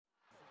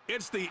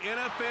It's the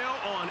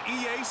NFL on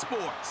EA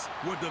Sports,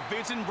 where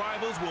division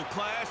rivals will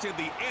clash in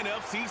the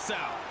NFC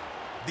South.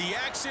 The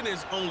action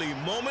is only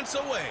moments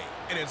away,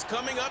 and it's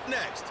coming up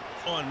next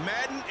on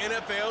Madden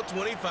NFL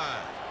 25.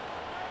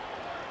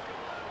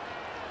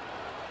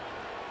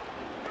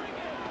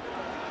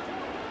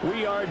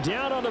 We are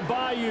down on the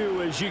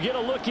Bayou as you get a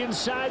look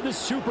inside the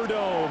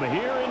Superdome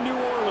here in New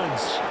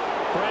Orleans.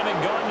 Brandon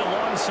Gordon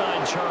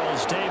alongside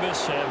Charles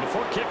Davis. And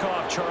before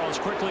kickoff, Charles,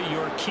 quickly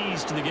your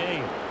keys to the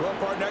game. Well,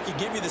 partner, I could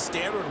give you the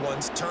standard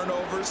ones,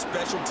 turnovers,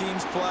 special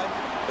teams play.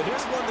 But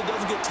here's one that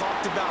doesn't get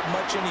talked about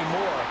much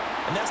anymore,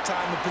 and that's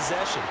time of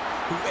possession.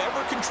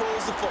 Whoever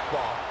controls the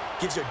football,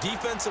 gives their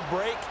defense a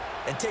break,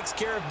 and takes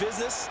care of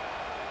business,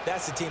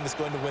 that's the team that's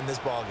going to win this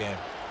ball game.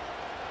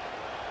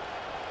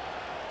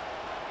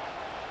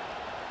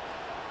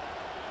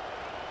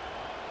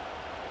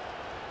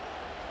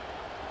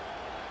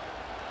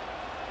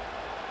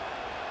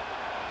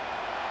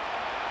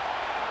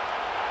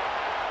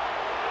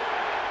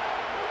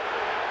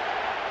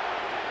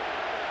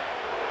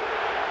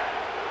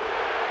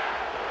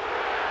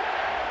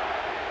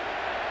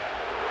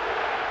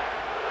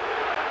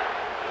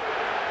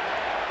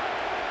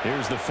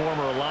 Here's the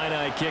former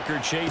Illini kicker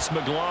Chase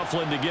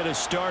McLaughlin to get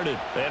us started.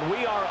 And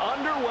we are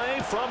underway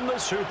from the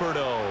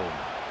Superdome.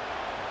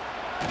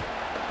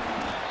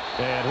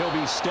 And he'll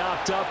be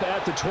stopped up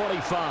at the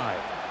 25.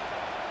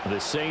 The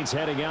Saints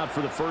heading out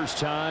for the first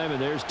time,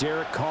 and there's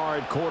Derek Carr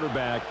at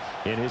quarterback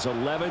in his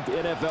 11th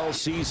NFL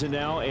season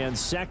now and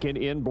second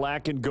in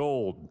black and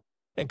gold.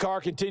 And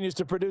Carr continues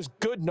to produce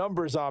good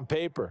numbers on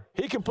paper.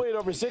 He completed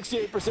over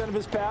 68% of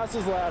his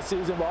passes last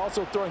season while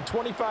also throwing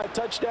 25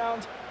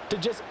 touchdowns to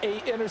just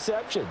 8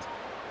 interceptions.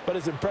 But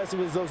as impressive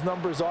as those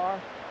numbers are,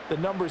 the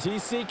numbers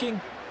he's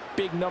seeking,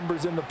 big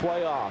numbers in the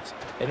playoffs.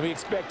 And we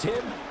expect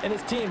him and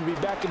his team to be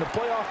back in the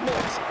playoff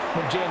mix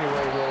when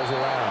January rolls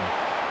around.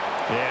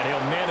 And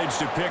he'll manage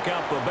to pick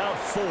up about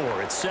 4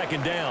 at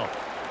second down.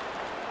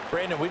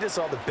 Brandon, we just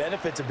saw the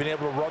benefits of being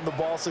able to run the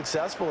ball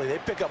successfully. They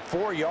pick up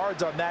 4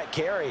 yards on that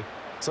carry.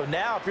 So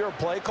now if you're a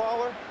play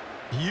caller,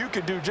 you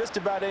can do just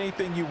about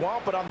anything you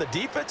want. But on the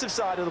defensive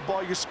side of the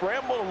ball, you're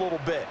scrambling a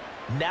little bit.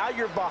 Now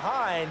you're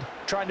behind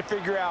trying to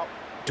figure out,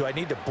 do I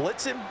need to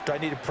blitz him? Do I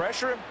need to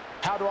pressure him?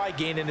 How do I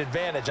gain an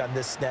advantage on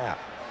this snap?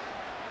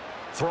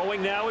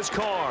 Throwing now is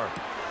Carr.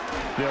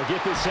 They'll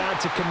get this out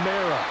to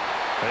Kamara.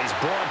 He's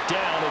brought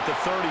down at the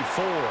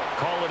 34.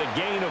 Call it a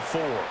gain of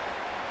 4.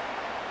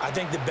 I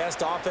think the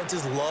best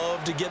offenses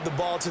love to get the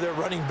ball to their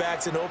running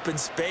backs in open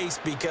space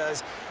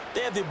because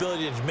they have the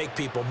ability to make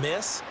people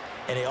miss,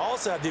 and they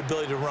also have the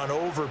ability to run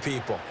over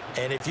people.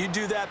 And if you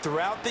do that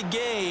throughout the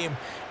game,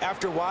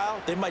 after a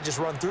while, they might just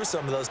run through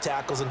some of those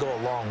tackles and go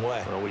a long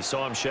way. Well, we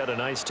saw him shed a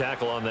nice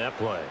tackle on that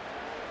play.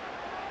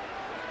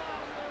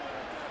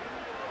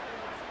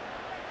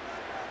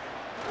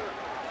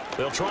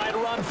 They'll try to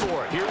run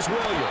for it. Here's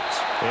Williams.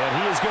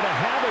 And he is going to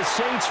have a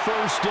Saints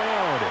first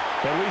down.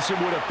 At least it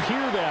would appear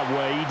that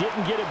way. He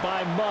didn't get it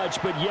by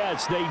much, but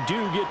yes, they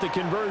do get the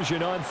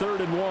conversion on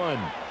 3rd and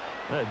 1.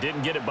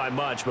 Didn't get it by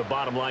much, but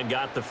bottom line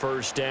got the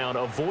first down.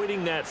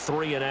 Avoiding that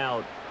 3 and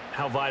out,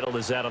 how vital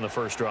is that on the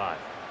first drive?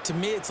 To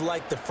me, it's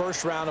like the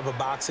first round of a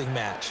boxing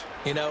match.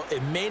 You know,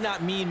 it may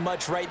not mean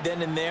much right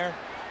then and there,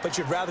 but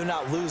you'd rather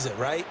not lose it,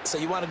 right? So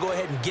you want to go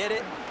ahead and get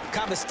it,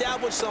 kind of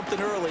establish something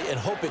early, and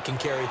hope it can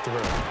carry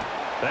through.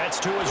 That's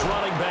to his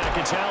running back.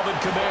 It's Alvin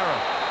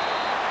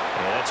Kamara.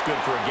 And that's good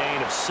for a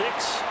gain of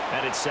 6,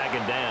 and it's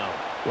second down.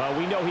 Well,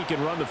 we know he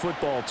can run the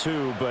football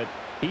too, but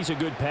he's a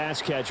good pass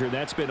catcher.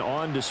 That's been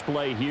on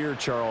display here,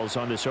 Charles,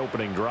 on this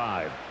opening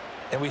drive.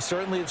 And we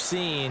certainly have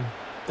seen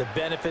the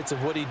benefits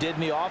of what he did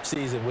in the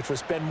offseason, which was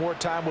spend more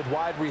time with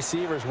wide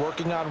receivers,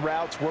 working on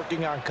routes,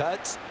 working on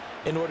cuts,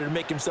 in order to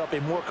make himself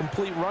a more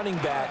complete running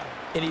back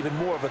and even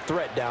more of a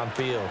threat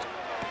downfield.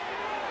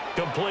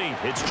 Complete.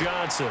 It's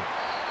Johnson.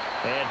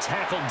 And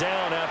tackled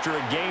down after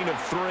a gain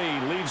of 3.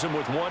 Leaves him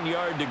with 1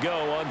 yard to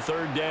go on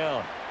 3rd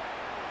down.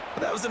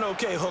 That was an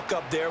okay hook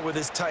up there with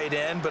his tight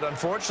end, but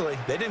unfortunately,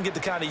 they didn't get the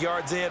kind of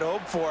yards they had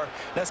hoped for.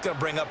 That's going to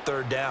bring up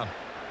 3rd down.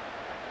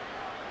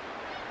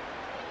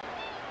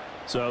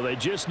 So they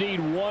just need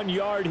 1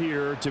 yard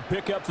here to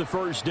pick up the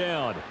first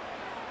down.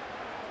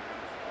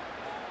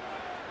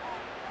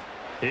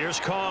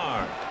 Here's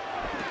Carr.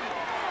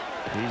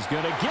 He's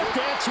going to get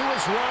that to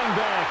his running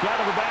back out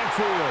of the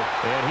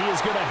backfield. And he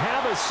is going to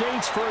have a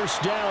Saints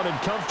first down, and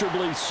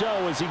comfortably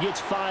so, as he gets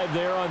 5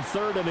 there on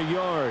 3rd and a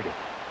yard.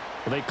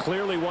 Well, they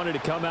clearly wanted to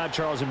come out,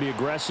 Charles, and be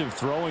aggressive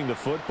throwing the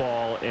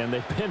football, and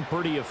they've been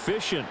pretty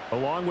efficient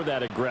along with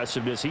that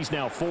aggressiveness. He's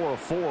now 4 of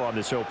 4 on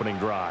this opening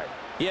drive.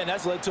 Yeah, and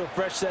that's led to a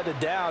fresh set of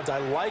downs. I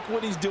like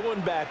what he's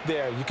doing back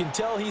there. You can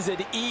tell he's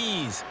at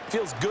ease.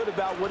 Feels good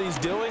about what he's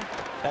doing.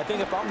 I think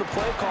if I'm the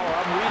play caller,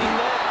 I'm reading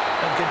that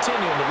and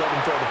continuing to let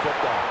him throw the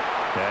football.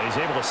 Yeah, he's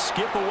able to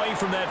skip away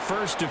from that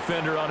first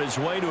defender on his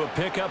way to a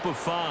pickup of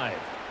 5.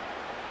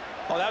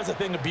 Oh, that was a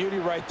thing of beauty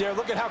right there.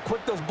 Look at how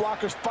quick those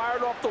blockers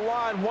fired off the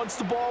line once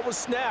the ball was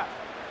snapped.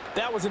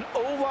 That was an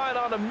O-line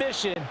on a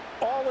mission,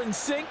 all in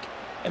sync,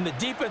 And the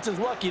defense is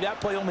lucky that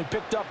play only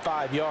picked up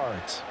 5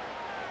 yards.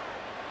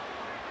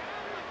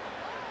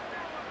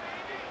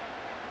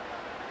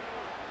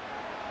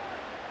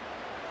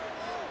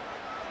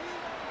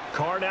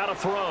 Carr now to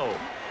throw.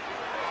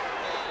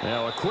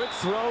 Now a quick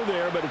throw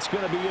there, but it's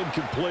going to be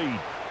incomplete.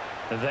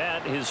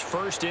 That his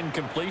first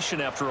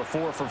incompletion after a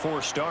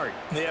 4-for-4 start.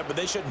 Yeah, but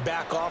they shouldn't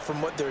back off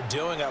from what they're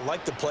doing. I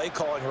like the play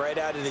calling right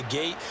out of the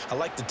gate. I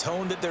like the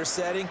tone that they're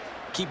setting.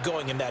 Keep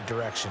going in that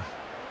direction.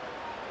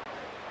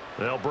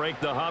 They'll break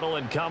the huddle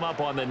and come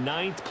up on the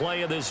 9th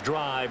play of this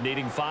drive,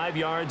 needing 5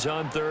 yards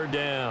on 3rd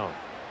down.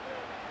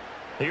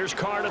 Here's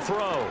Carr to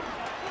throw.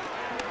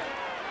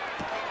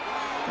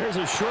 There's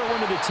a short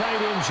one to the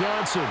tight end,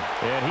 Johnson.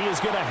 And he is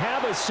going to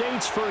have a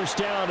Saints first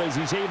down as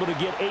he's able to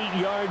get 8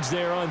 yards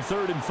there on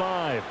 3rd and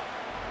 5.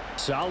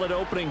 Solid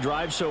opening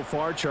drive so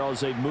far,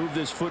 Charles. They've moved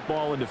this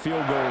football into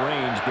field goal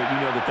range, but you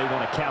know that they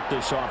want to cap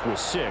this off with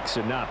 6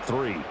 and not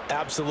 3.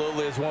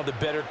 Absolutely. As one of the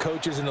better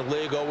coaches in the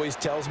league always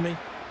tells me,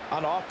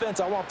 on offense,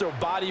 I want to throw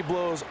body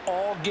blows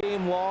all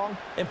game long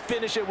and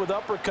finish it with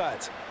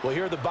uppercuts. Well,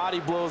 here are the body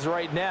blows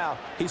right now.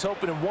 He's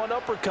hoping in one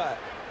uppercut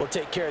will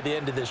take care of the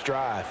end of this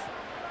drive.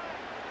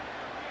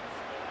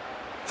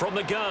 From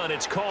the gun,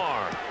 it's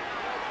Carr.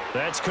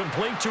 That's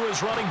complete to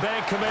his running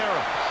back,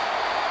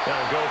 Kamara.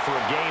 That'll go for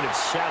a gain of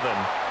 7,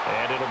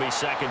 and it'll be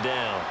 2nd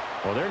down.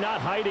 Well, they're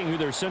not hiding who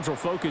their central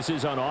focus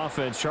is on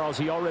offense. Charles,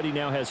 he already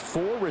now has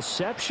 4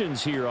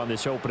 receptions here on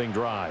this opening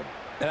drive.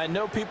 And I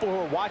know people who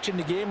are watching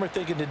the game are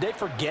thinking, did they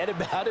forget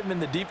about him in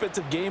the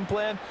defensive game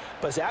plan?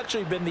 But it's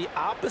actually been the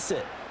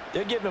opposite.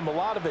 They're giving him a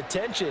lot of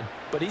attention,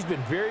 but he's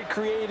been very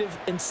creative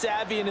and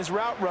savvy in his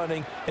route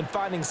running and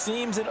finding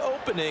seams and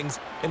openings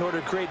in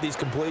order to create these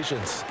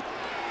completions.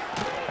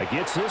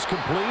 Gets this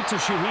complete to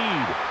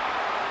Shaheed.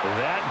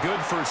 That good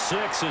for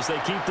 6 as they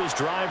keep this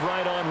drive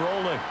right on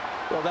rolling.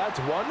 Well, that's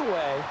one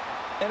way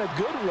and a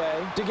good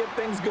way to get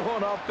things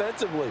going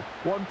offensively.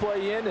 One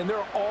play in, and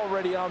they're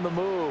already on the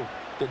move.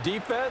 The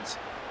defense,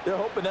 they're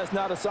hoping that's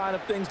not a sign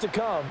of things to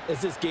come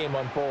as this game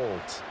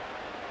unfolds.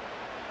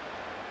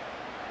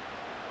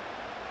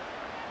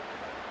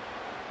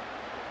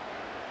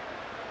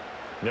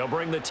 They'll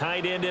bring the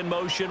tight end in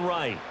motion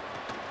right.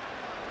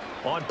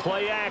 On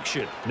play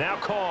action, now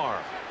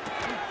Carr.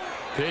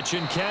 Pitch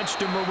and catch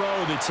to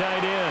Moreau, the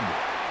tight end.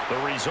 The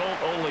result,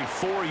 only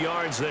 4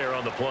 yards there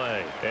on the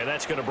play. And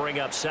that's going to bring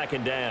up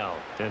 2nd down.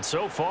 And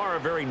so far, a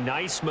very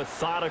nice,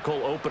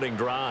 methodical opening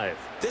drive.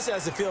 This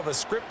has the feel of a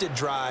scripted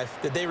drive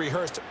that they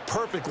rehearsed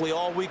perfectly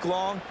all week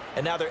long,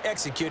 and now they're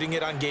executing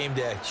it on game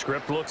day.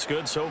 Script looks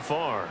good so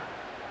far.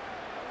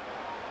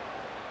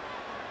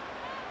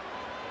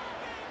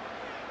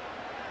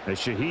 As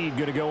Shaheed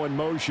going to go in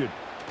motion.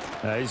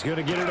 He's going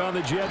to get it on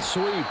the jet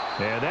sweep.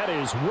 And that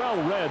is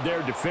well read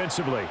there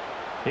defensively.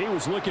 He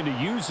was looking to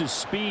use his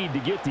speed to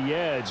get the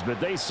edge, but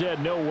they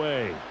said no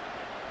way.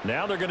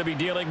 Now they're going to be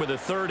dealing with a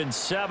 3rd and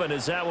 7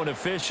 as that one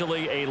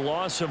officially a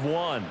loss of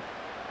 1.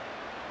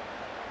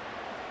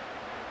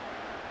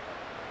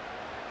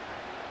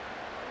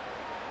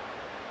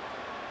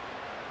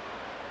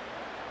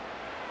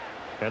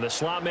 And the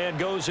slot man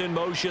goes in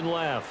motion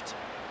left.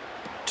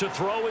 To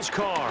throw his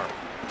Carr.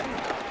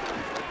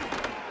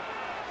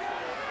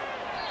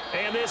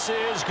 And this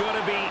is going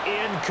to be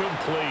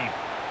incomplete.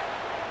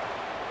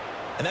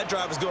 And that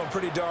drive is going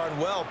pretty darn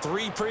well.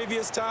 3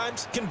 previous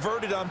times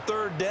converted on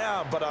 3rd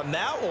down. But on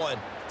that one,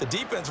 the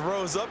defense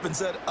rose up and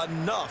said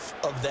enough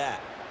of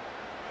that.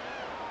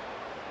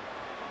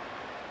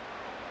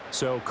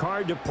 So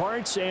Carr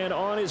departs, and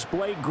on is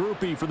Blake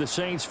Grupe for the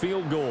Saints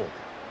field goal.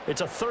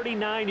 It's a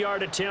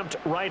 39-yard attempt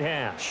right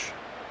hash.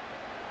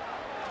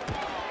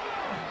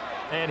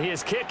 And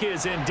his kick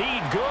is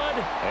indeed good.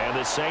 And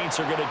the Saints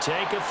are going to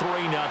take a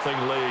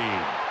 3-0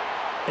 lead.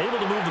 Able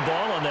to move the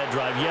ball on that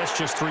drive. Yes,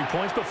 just 3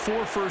 points, but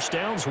 4 first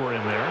downs were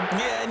in there.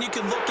 Yeah, and you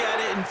can look at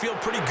it and feel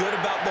pretty good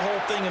about the whole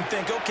thing and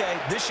think, okay,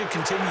 this should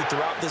continue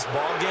throughout this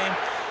ball game.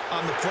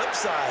 On the flip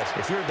side,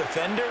 if you're a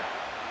defender,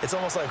 it's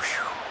almost like,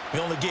 whew, we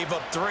only gave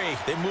up 3.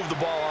 They moved the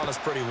ball on us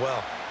pretty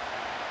well.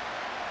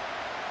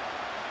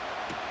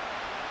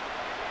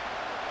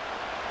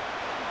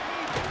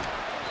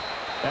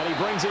 And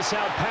he brings us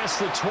out past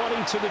the 20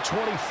 to the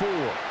 24.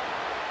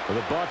 Well,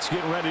 the Bucs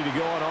getting ready to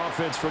go on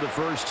offense for the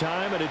first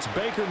time, and it's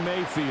Baker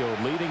Mayfield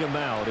leading him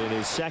out in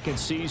his 2nd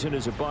season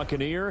as a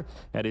Buccaneer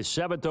and his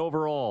 7th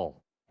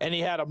overall. And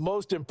he had a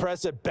most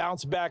impressive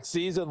bounce-back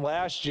season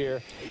last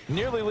year,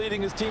 nearly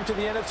leading his team to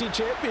the NFC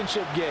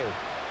Championship game.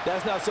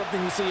 That's not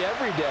something you see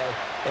every day,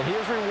 and he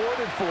was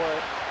rewarded for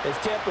it as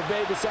Tampa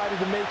Bay decided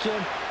to make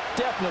him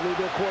definitely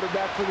their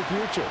quarterback for the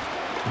future.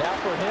 Now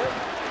for him,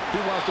 he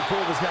wants to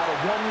prove it's not a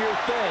one-year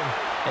thing,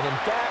 and in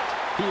fact,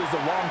 he is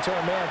the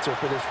long-term answer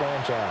for this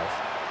franchise.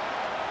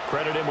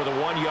 Credit him with a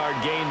 1-yard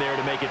gain there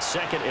to make it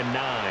 2nd and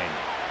 9.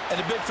 And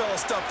the big fella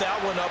stuffed that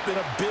one up in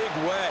a big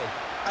way.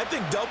 I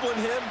think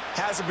doubling him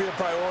has to be a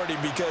priority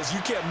because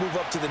you can't move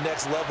up to the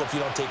next level if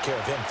you don't take care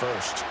of him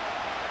first.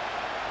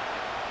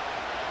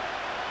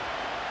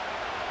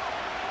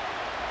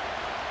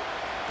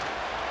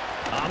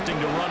 Opting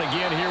to run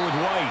again here with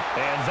White.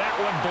 And that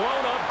one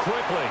blown up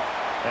quickly,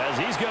 as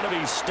he's going to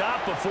be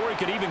stopped before he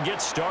could even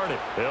get started.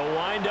 He'll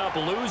wind up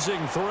losing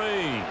 3,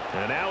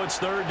 and now it's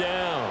 3rd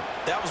down.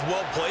 That was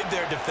well played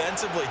there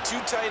defensively.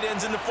 2 tight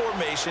ends in the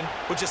formation,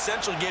 which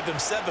essentially gave them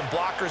 7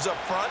 blockers up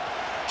front.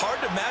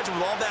 Hard to imagine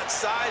with all that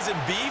size and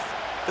beef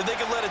that they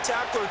could let a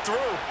tackler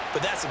through,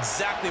 but that's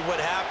exactly what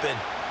happened.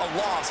 A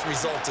loss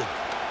resulted.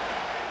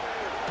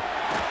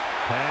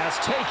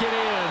 Pass taken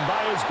in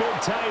by his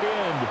big tight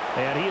end.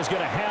 And he is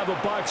going to have a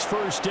Bucs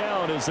first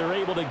down as they're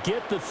able to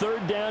get the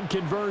 3rd down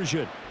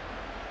conversion.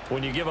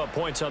 When you give up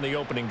points on the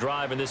opening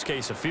drive, in this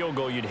case a field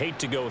goal, you'd hate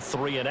to go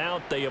 3 and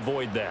out. They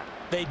avoid that.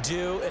 They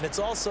do, and it's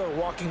also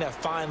walking that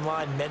fine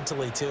line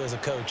mentally, too, as a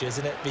coach,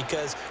 isn't it?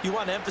 Because you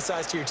want to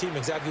emphasize to your team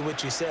exactly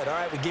what you said. All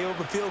right, we gave up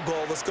a field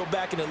goal. Let's go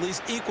back and at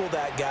least equal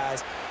that,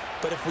 guys.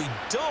 But if we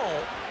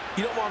don't,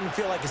 you don't want them to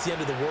feel like it's the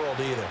end of the world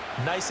either.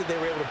 Nice that they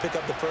were able to pick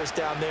up the first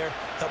down there,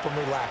 help them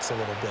relax a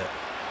little bit.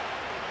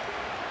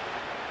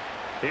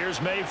 Here's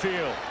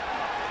Mayfield.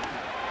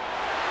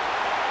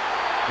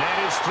 And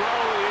his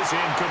throw is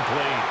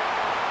incomplete.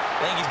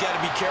 I think he's got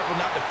to be careful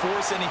not to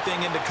force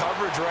anything into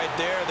coverage right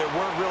there. There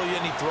weren't really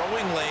any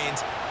throwing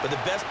lanes, but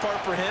the best part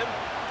for him,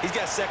 he's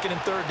got 2nd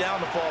and 3rd down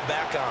to fall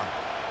back on.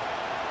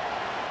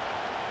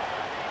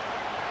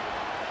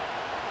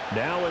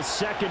 Now a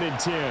 2nd and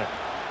 10.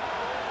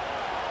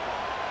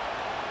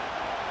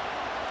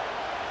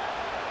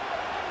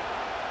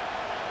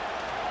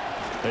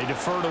 They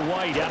defer to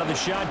White out of the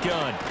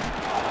shotgun.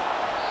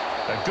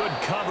 A good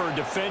cover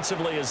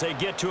defensively as they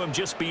get to him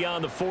just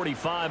beyond the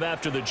 45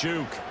 after the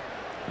juke.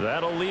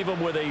 That'll leave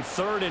them with a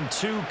 3rd and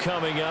 2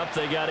 coming up.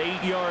 They got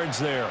 8 yards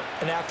there.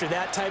 And after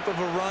that type of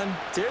a run,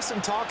 there's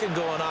some talking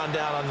going on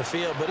down on the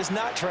field, but it's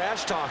not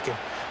trash talking.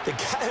 The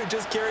guy who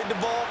just carried the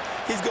ball,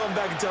 he's going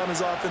back and telling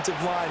his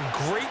offensive line,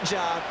 great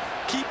job,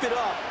 keep it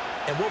up,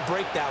 and we'll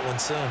break that one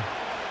soon.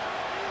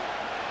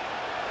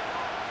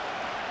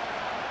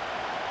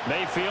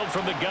 Mayfield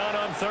from the gun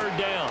on 3rd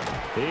down.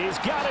 He's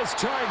got his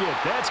target.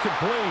 That's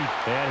complete.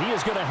 And he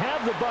is going to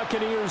have the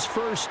Buccaneers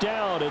first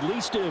down. At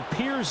least it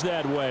appears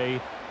that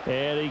way.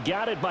 And he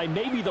got it by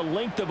maybe the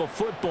length of a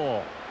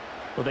football.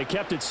 Well, they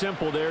kept it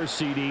simple there,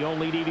 CD,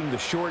 only needing the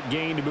short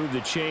gain to move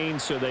the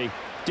chains. So they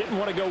didn't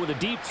want to go with a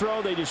deep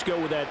throw. They just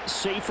go with that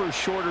safer,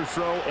 shorter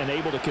throw and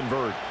able to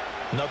convert.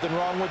 Nothing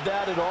wrong with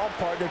that at all,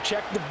 partner.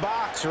 Check the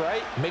box,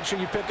 right? Make sure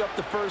you pick up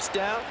the first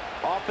down.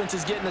 Offense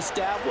is getting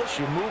established.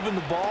 You're moving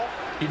the ball.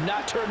 You're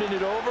not turning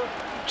it over.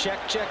 Check,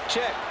 check,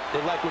 check.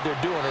 They like what they're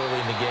doing early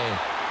in the game.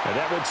 And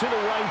that went to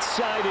the right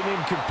side and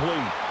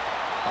incomplete.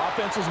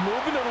 Offense was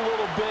moving it a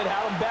little bit,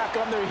 had them back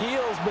on their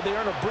heels, but they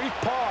earn a brief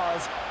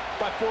pause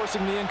by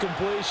forcing the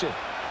incompletion.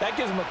 That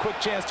gives them a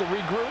quick chance to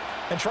regroup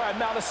and try and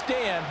mount a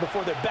stand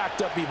before they're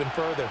backed up even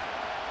further.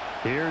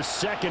 Here's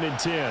 2nd and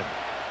 10.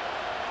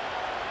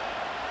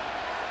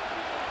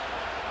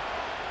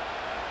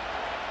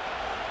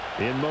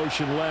 In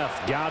motion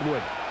left,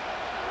 Godwin.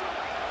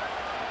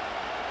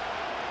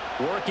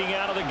 Working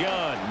out of the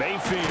gun,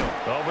 Mayfield.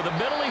 Over the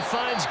middle, he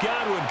finds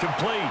Godwin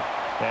complete.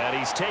 And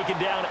he's taken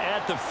down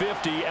at the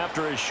 50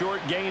 after a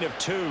short gain of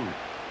 2.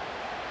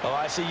 Oh,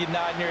 I see you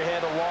nodding your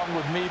head along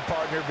with me,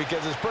 partner,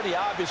 because it's pretty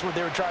obvious what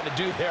they were trying to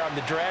do there on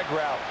the drag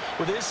route.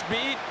 With his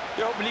speed,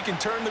 they're hoping he can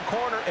turn the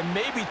corner and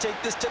maybe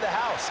take this to the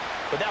house.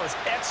 But that was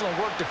excellent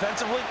work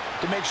defensively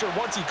to make sure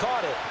once he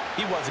caught it,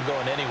 he wasn't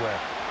going anywhere.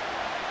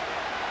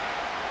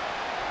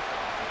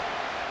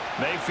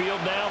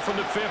 Mayfield now from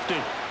the 50.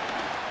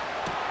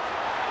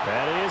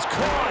 That is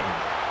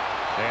caught.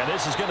 And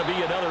this is going to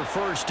be another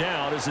first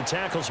down as the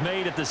tackle's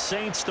made at the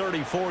Saints'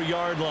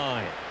 34-yard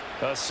line.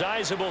 A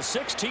sizable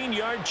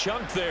 16-yard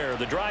chunk there.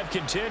 The drive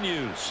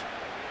continues.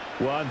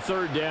 Well, on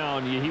 3rd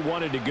down, he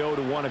wanted to go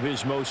to one of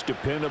his most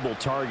dependable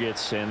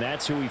targets, and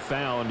that's who he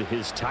found,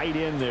 his tight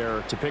end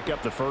there, to pick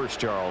up the first,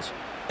 Charles.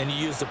 And you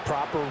use the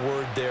proper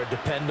word there,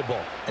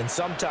 dependable, and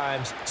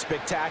sometimes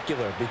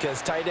spectacular,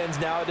 because tight ends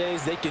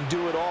nowadays, they can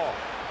do it all.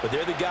 But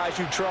they're the guys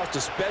you trust,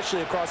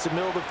 especially across the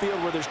middle of the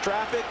field where there's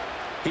traffic.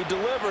 He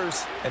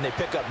delivers, and they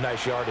pick up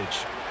nice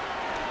yardage.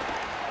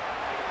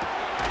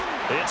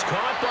 It's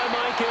caught by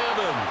Mike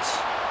Evans.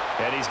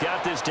 And he's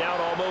got this down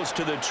almost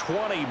to the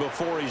 20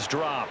 before he's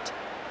dropped.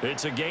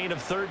 It's a gain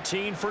of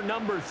 13 for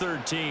number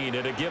 13,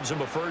 and it gives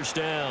him a first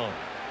down.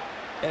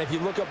 And if you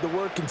look up the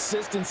word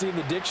consistency in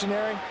the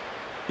dictionary,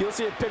 you'll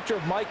see a picture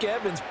of Mike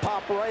Evans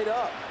pop right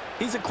up.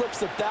 He's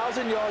eclipsed the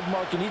 1,000-yard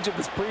mark in each of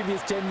his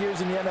previous 10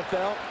 years in the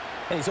NFL,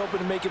 and he's hoping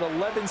to make it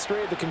 11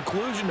 straight at the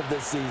conclusion of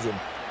this season.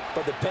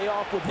 But the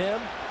payoff with him,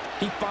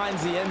 he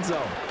finds the end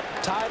zone.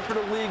 Tied for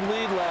the league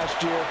lead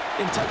last year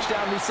in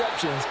touchdown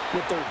receptions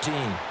with 13.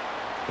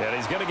 And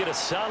he's going to get a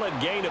solid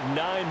gain of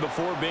 9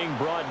 before being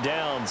brought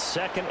down.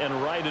 2nd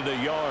and right at a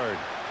yard.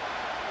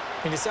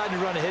 He decided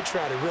to run a hitch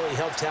route. It really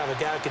helps to have a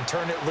guy who can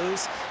turn it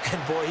loose. And,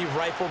 boy, he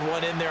rifled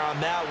one in there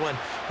on that one.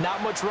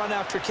 Not much run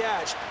after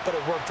catch, but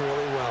it worked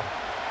really well.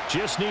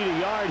 Just need a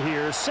yard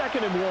here.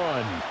 2nd and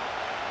 1.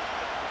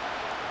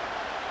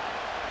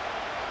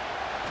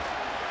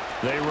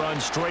 They run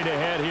straight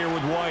ahead here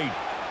with White.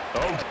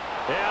 Oh,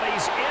 and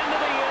he's into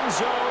the end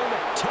zone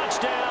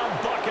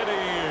Touchdown,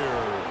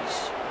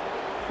 Buccaneers.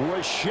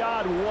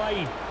 Rachaad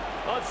White,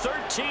 a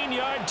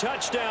 13-yard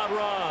touchdown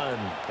run.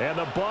 And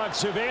the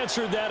Bucs have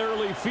answered that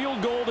early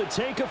field goal to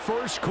take a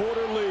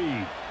first-quarter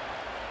lead.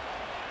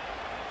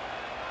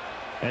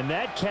 And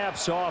that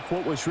caps off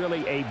what was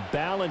really a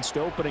balanced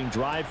opening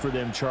drive for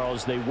them,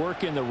 Charles. They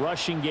work in the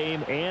rushing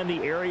game and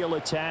the aerial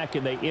attack,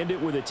 and they end it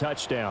with a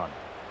touchdown.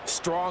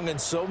 Strong in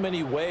so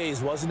many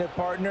ways, wasn't it,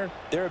 partner?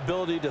 Their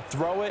ability to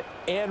throw it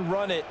and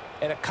run it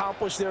and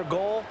accomplish their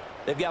goal,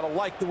 they've got to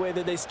like the way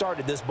that they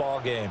started this ball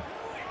game.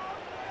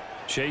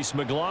 Chase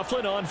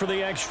McLaughlin on for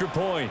the extra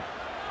point.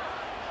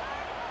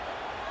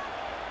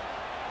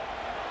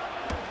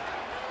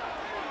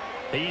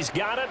 He's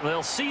got it, and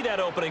they'll see that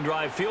opening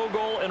drive field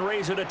goal and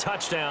raise it a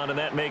touchdown, and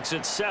that makes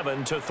it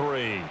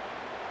 7-3.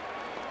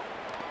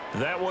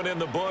 That one in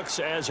the books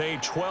as a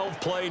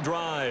 12-play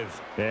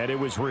drive. And it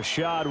was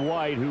Rachaad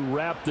White who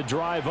wrapped the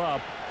drive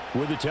up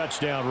with a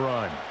touchdown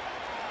run.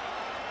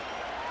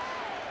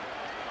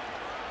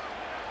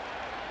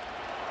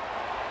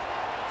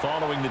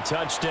 Following the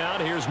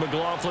touchdown, here's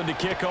McLaughlin to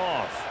kick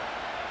off.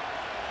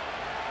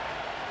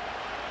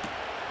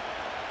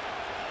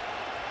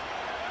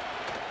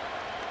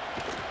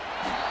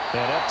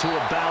 And up to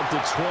about the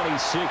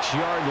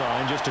 26-yard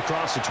line, just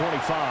across the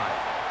 25.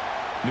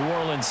 New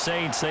Orleans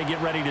Saints, they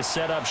get ready to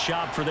set up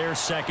shop for their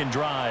second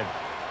drive.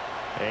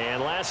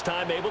 And last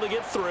time able to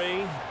get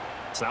 3.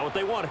 It's not what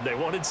they wanted. They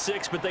wanted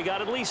 6, but they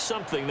got at least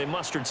something. They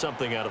mustered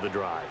something out of the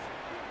drive.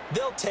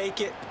 They'll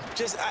take it.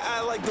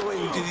 I like the way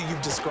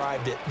you've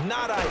described it.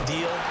 Not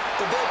ideal,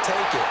 but they'll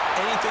take it.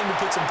 Anything to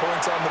put some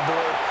points on the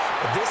board.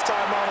 But this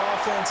time on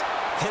offense,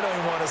 they don't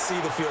even want to see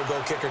the field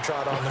goal kicker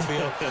trot on the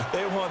field.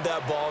 They want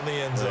that ball in the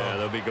end zone. Yeah,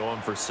 they'll be going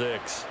for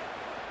 6.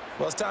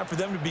 Well, it's time for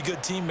them to be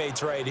good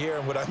teammates right here.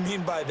 And what I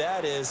mean by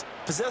that is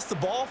possess the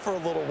ball for a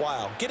little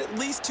while. Get at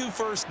least 2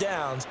 first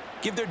downs.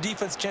 Give their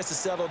defense a chance to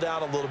settle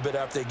down a little bit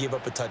after they give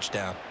up a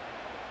touchdown.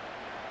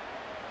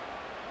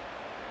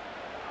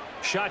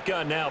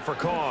 Shotgun now for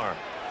Carr.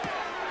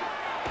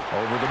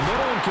 Over the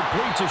middle and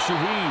complete to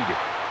Shaheed.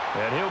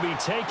 And he'll be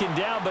taken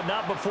down, but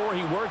not before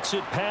he works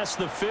it past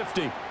the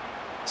 50.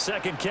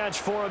 Second catch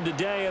for him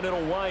today, and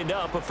it'll wind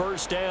up a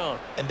first down.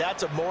 And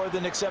that's a more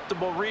than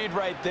acceptable read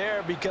right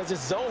there because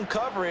it's zone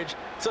coverage,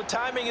 so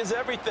timing is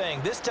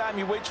everything. This time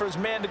he waits for his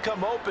man to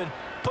come open,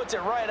 puts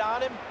it right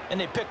on him,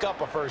 and they pick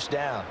up a first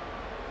down.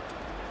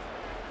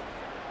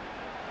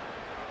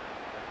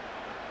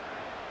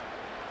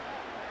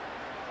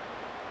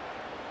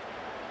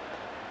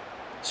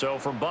 So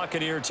from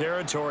Buccaneer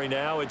territory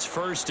now, it's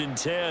 1st and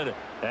 10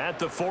 at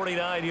the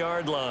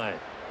 49-yard line.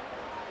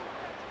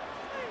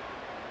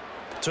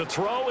 To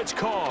throw, it's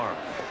Carr.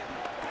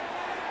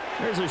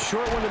 There's a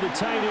short one to the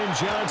tight end,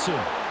 Johnson.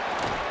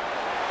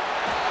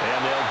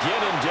 And they'll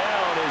get him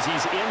down as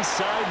he's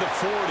inside the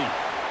 40.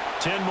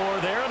 10 more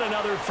there and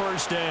another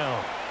first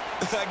down.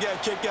 I got a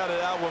kick out of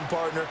that one,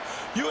 partner.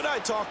 You and I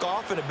talk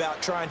often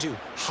about trying to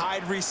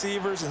hide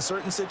receivers in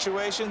certain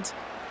situations,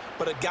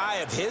 but a guy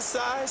of his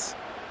size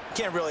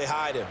can't really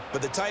hide him.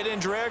 But the tight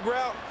end drag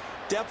route,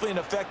 definitely an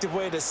effective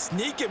way to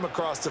sneak him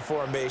across the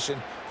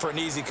formation for an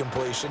easy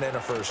completion and a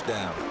first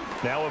down.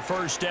 Now a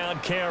first down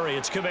carry.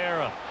 It's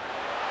Kamara.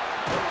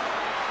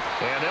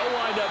 And they'll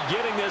wind up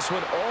getting this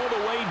one all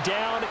the way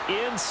down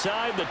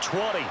inside the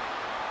 20.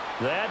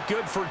 That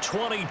good for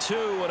 22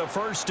 and a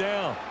first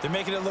down. They're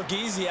making it look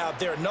easy out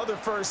there. Another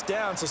first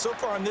down. So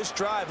far on this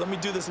drive, let me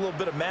do this little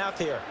bit of math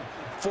here.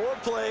 4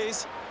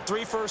 plays,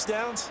 3 first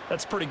downs.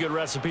 That's a pretty good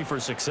recipe for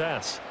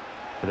success.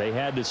 They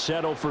had to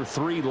settle for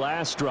 3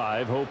 last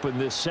drive, hoping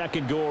this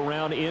second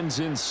go-around ends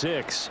in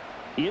 6.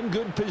 In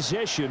good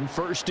position,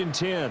 1st and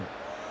 10.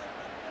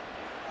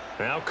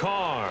 Now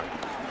Carr.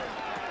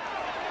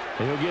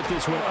 He'll get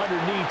this one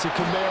underneath to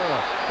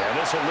Kamara. And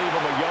this will leave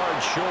him a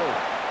yard short.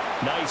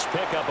 Nice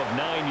pickup of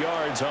 9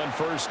 yards on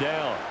first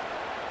down.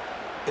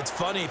 It's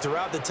funny,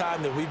 throughout the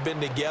time that we've been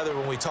together,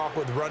 when we talk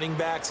with running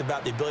backs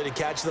about the ability to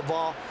catch the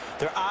ball,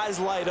 their eyes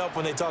light up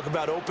when they talk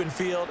about open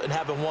field and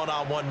having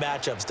one-on-one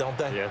matchups, don't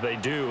they? Yeah, they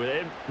do.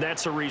 And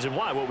that's the reason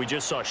why. What we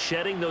just saw,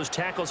 shedding those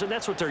tackles, and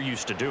that's what they're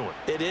used to doing.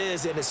 It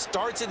is, and it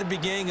starts at the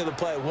beginning of the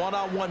play.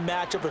 One-on-one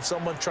matchup if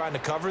someone's trying to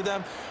cover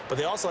them, but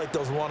they also like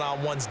those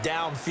one-on-ones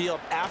downfield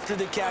after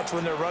the catch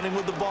when they're running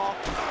with the ball.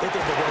 They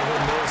think they're going to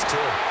win those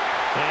too.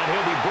 And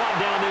he'll be brought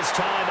down this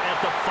time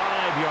at the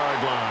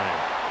 5-yard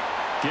line.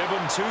 Give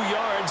him 2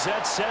 yards.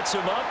 That sets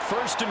him up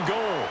 1st and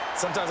goal.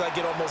 Sometimes I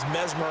get almost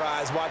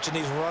mesmerized watching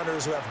these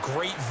runners who have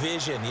great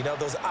vision. You know,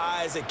 those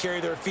eyes that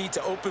carry their feet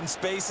to open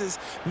spaces,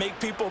 make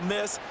people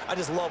miss. I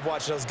just love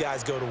watching those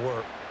guys go to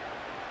work.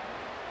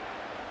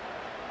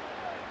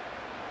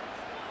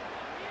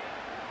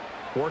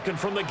 Working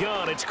from the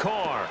gun, it's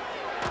Carr.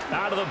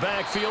 Out of the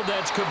backfield,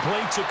 that's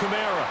complete to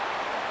Kamara.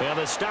 And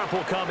the stop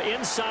will come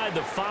inside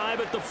the 5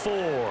 at the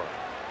 4.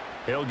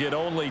 He'll get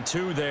only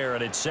 2 there,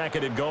 and it's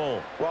 2nd and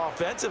goal. Well,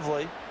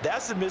 offensively,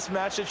 that's the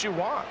mismatch that you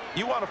want.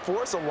 You want to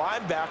force a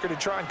linebacker to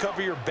try and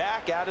cover your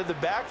back out of the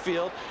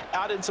backfield,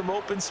 out in some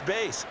open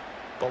space.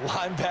 But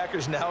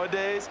linebackers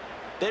nowadays,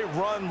 They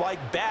run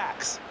like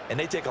backs, and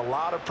they take a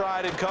lot of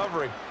pride in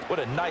covering. What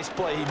a nice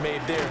play he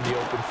made there in the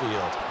open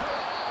field.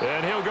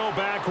 And he'll go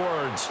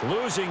backwards,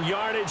 losing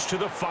yardage to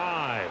the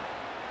 5.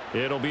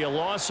 It'll be a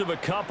loss of a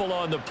couple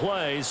on the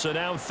play, so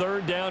now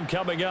third down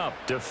coming up.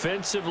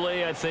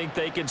 Defensively, I think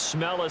they can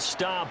smell a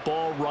stop.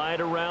 Ball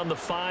right around the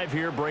 5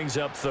 here brings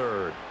up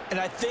third. And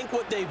I think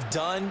what they've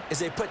done is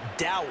they put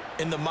doubt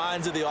in the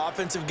minds of the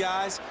offensive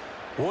guys.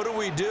 What do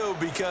we do?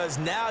 Because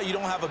now you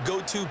don't have a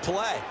go-to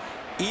play.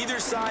 Either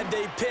side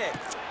they pick.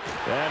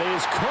 That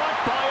is caught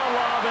by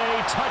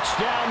Olave.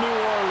 Touchdown, New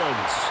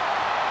Orleans.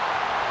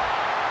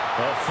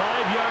 A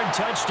 5-yard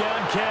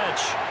touchdown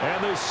catch.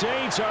 And the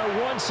Saints are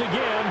once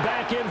again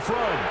back in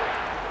front.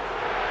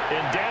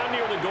 And down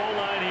near the goal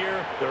line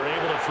here, they're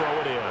able to throw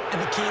it in.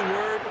 And the key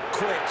word,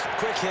 quick.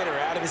 Quick hitter.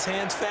 Out of his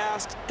hands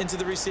fast, into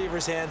the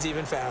receiver's hands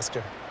even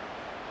faster.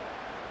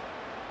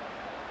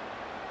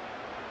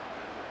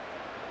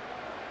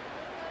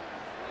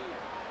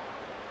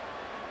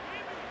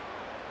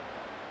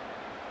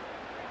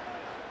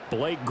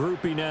 Blake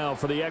groupie now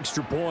for the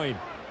extra point.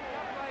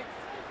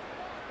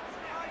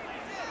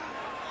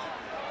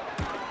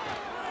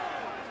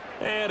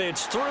 And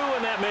it's through,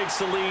 and that makes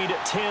the lead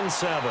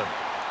 10-7.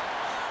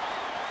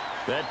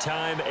 That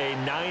time a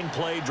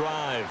 9-play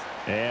drive.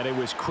 And it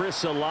was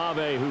Chris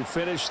Olave who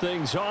finished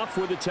things off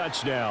with a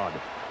touchdown.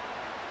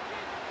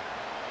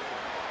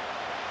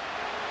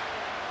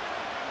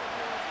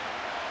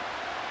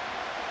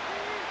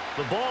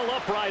 The ball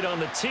upright on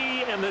the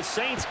tee, and the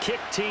Saints kick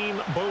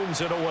team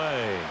booms it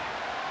away.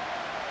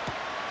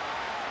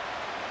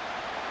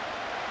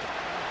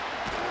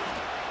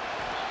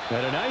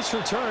 And a nice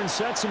return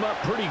sets him up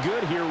pretty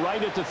good here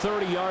right at the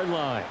 30-yard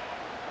line.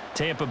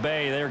 Tampa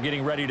Bay, they're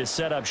getting ready to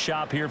set up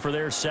shop here for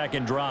their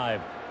second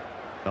drive.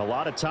 A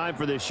lot of time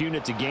for this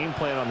unit to game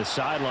plan on the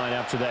sideline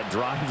after that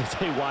drive that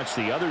they watched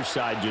the other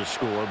side just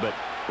score. But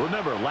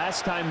remember,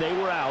 last time they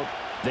were out,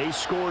 they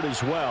scored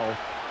as well.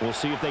 We'll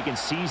see if they can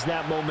seize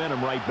that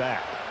momentum right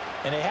back.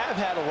 And they have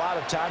had a lot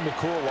of time to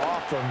cool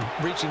off from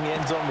reaching the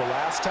end zone the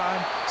last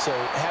time. So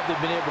have they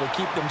been able to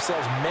keep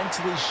themselves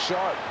mentally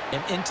sharp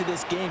and into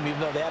this game, even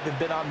though they haven't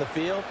been on the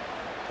field?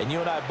 And you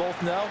and I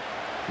both know,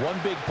 one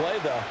big play,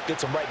 though,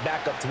 gets them right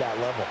back up to that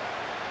level.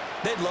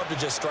 They'd love to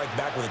just strike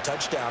back with a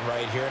touchdown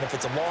right here. And if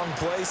it's a long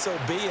play, so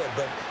be it.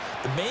 But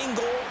the main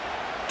goal,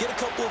 get a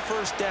couple of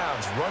first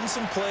downs, run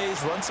some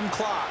plays, run some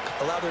clock,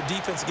 allow their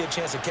defense to get a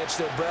chance to catch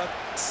their breath,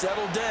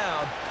 settle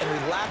down,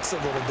 and relax a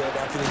little bit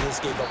after they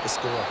just gave up a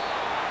score.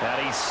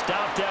 And he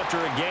stopped after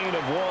a gain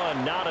of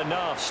 1. Not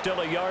enough.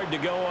 Still a yard to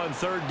go on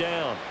third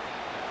down.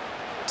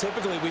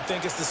 Typically, we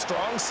think it's the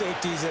strong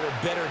safeties that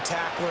are better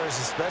tacklers,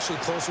 especially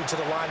closer to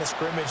the line of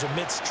scrimmage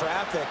amidst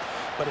traffic.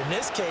 But in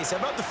this case, how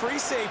about the free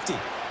safety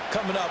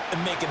coming up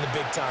and making the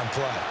big-time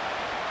play?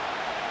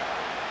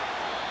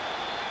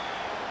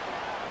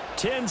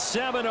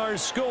 10-7 our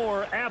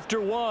score after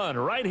 1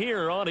 right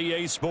here on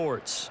EA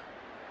Sports.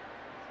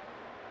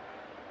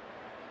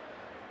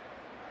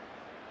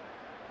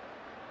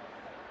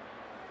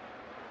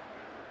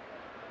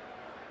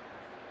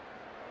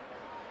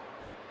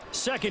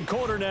 Second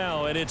quarter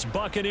now, and it's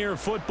Buccaneer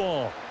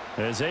football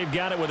as they've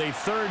got it with a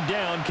third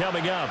down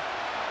coming up.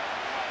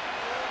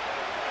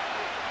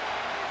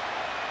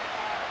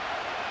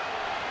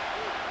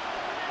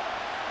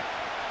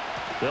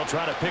 They'll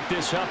try to pick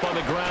this up on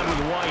the ground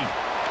with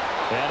White.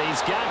 And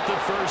he's got the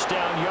first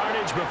down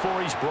yardage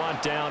before he's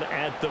brought down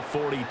at the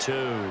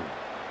 42.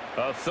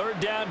 A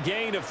third down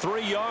gain of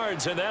 3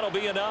 yards, and that'll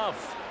be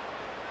enough.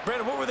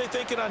 Brandon, what were they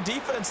thinking on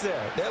defense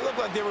there? That looked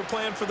like they were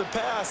playing for the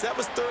pass. That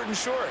was 3rd and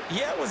short.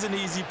 Yeah, it was an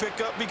easy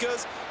pickup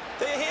because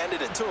they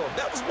handed it to him.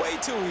 That was way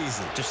too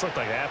easy. Just looked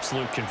like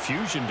absolute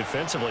confusion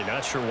defensively.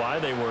 Not sure why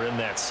they were in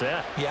that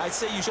set. Yeah, I'd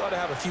say you ought to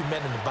have a few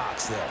men in the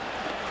box there.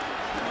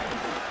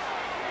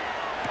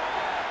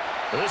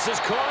 This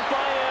is caught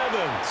by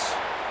Evans.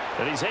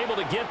 And he's able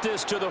to get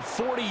this to the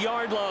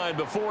 40-yard line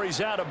before he's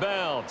out of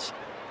bounds.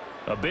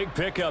 A big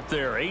pickup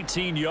there,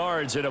 18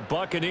 yards and a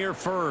Buccaneer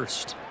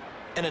first.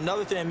 And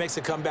another thing that makes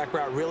a comeback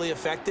route really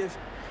effective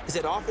is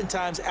that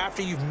oftentimes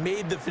after you've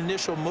made the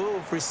initial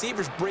move,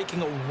 receivers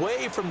breaking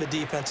away from the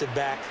defensive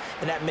back,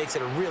 and that makes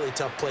it a really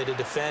tough play to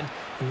defend.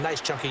 A nice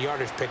chunk of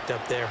yardage picked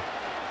up there.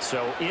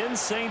 So in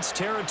Saints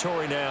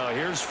territory now.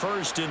 Here's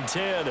 1st and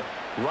 10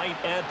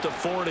 right at the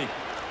 40.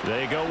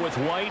 They go with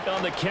White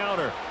on the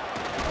counter.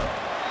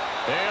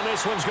 And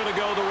this one's going to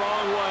go the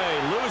wrong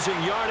way.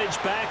 Losing yardage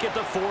back at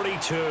the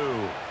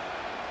 42.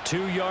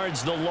 2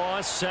 yards the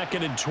loss,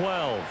 2nd and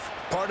 12.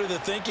 Part of the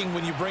thinking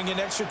when you bring in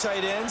extra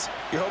tight ends,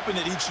 you're hoping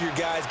that each of your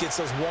guys gets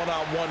those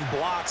one-on-one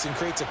blocks and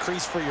creates a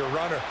crease for your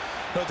runner.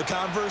 You know what the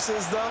converse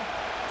is, though?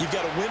 You've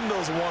got to win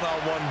those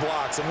one-on-one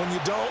blocks, and when you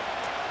don't,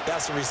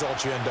 that's the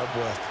result you end up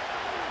with.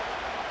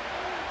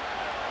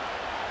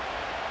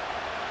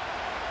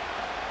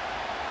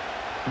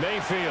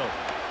 Mayfield.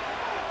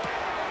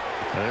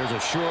 There's a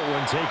short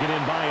one taken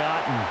in by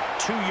Otten.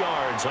 2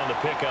 yards on the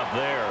pickup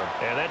there.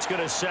 And that's going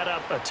to set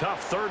up a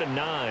tough 3rd and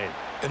 9.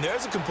 And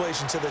there's a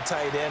completion to the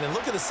tight end. And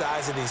look at the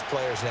size of these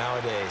players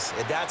nowadays.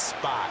 At that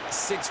spot,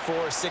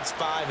 6'4",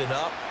 6'5", and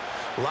up.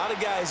 A lot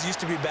of guys used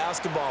to be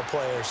basketball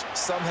players,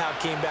 somehow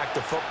came back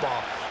to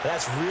football. And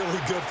that's really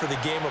good for the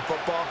game of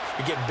football.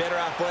 You're getting better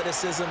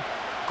athleticism,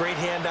 great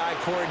hand-eye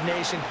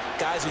coordination,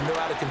 guys who know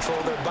how to control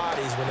their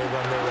bodies when they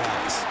run their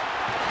routes.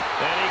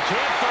 And he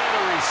can't find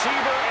a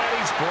receiver, and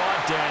he's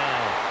brought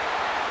down.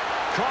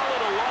 Call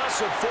it a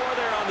loss of 4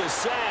 there on the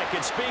sack.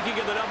 And speaking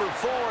of the number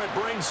 4, it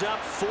brings up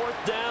 4th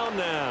down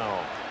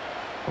now.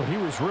 Well, he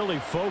was really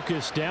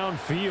focused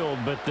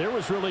downfield, but there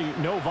was really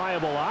no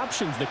viable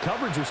options. The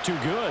coverage was too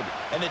good.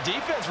 And the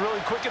defense really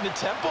quickened the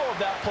tempo of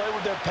that play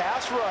with their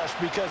pass rush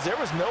because there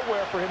was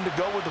nowhere for him to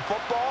go with the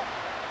football.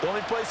 The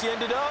only place he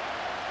ended up,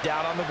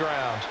 down on the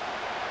ground.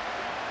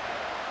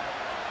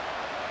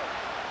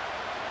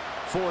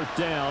 4th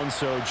down,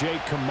 so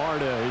Jake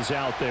Camarda is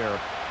out there.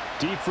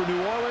 Deep for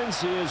New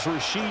Orleans is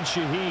Rashid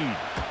Shaheed.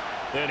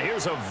 And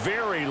here's a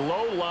very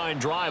low-line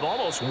drive,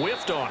 almost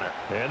whiffed on it.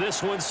 And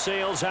this one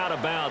sails out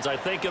of bounds. I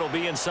think it'll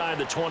be inside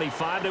the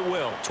 25. It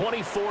will.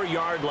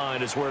 24-yard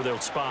line is where they'll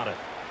spot it.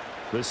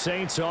 The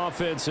Saints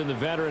offense and the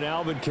veteran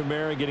Alvin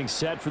Kamara getting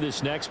set for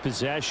this next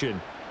possession.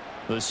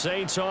 The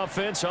Saints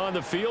offense on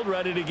the field,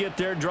 ready to get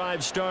their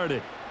drive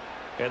started.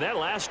 And that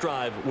last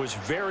drive was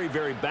very,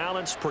 very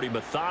balanced, pretty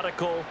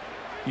methodical.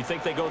 You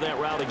think they go that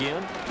route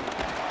again?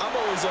 I'm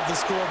always of the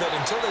school that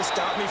until they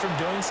stop me from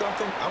doing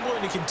something, I'm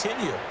going to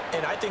continue.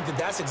 And I think that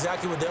that's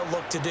exactly what they'll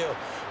look to do.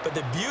 But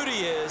the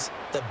beauty is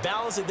the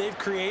balance that they've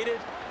created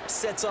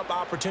sets up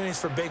opportunities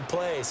for big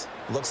plays.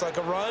 Looks like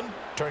a run,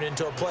 turn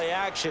into a play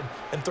action,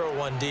 and throw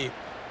one deep.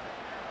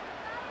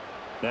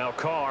 Now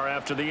Carr,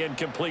 after the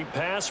incomplete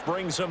pass,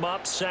 brings him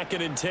up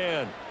 2nd and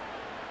 10.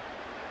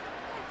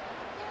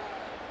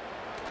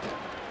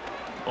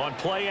 On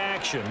play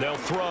action, they'll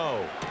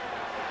throw.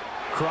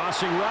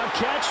 Crossing route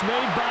catch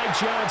made by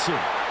Johnson.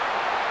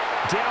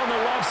 Down the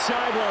left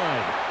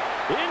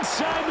sideline.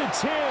 Inside the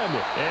 10.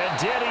 And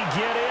did he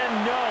get in?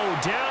 No.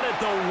 Down at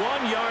the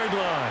 1-yard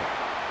line.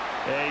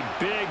 A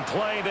big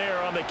play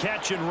there on the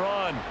catch and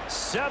run.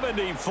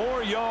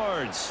 74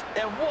 yards.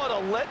 And what a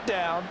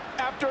letdown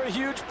after a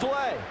huge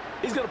play.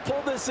 He's going to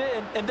pull this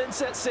in and then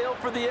set sail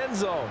for the end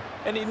zone.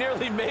 And he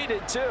nearly made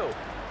it too.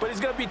 But he's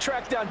going to be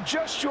tracked down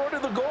just short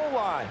of the goal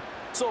line.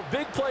 So a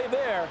big play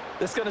there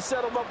that's going to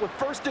set him up with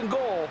 1st and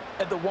goal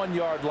at the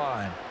 1-yard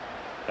line.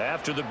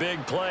 After the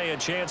big play, a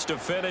chance to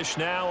finish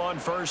now on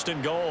 1st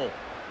and goal.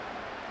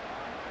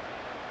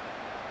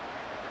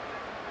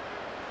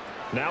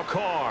 Now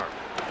Carr.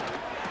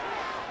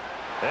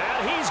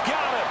 And he's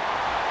got it.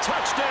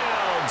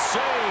 Touchdown,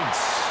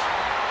 Saints.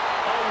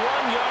 A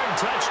 1-yard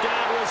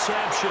touchdown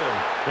reception.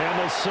 And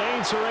the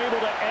Saints are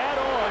able to add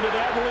on to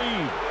that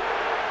lead.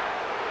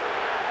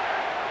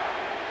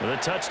 The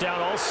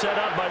touchdown all set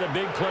up by the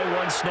big play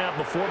 1 snap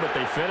before, but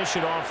they finish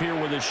it off here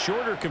with a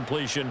shorter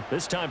completion,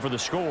 this time for the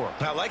score.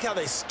 I like how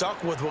they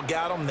stuck with what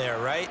got them there,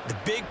 right? The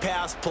big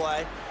pass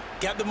play,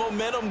 got the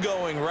momentum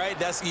going, right?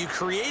 You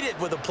create it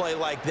with a play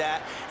like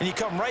that, and you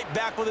come right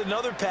back with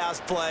another pass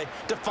play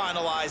to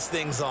finalize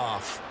things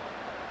off.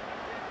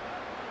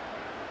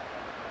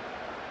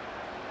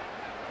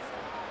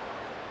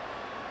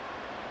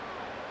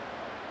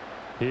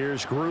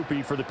 Here's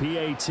Groupie for the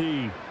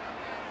PAT.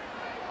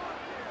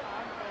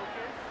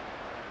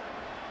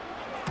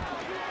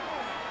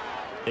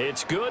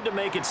 It's good to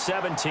make it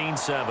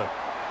 17-7.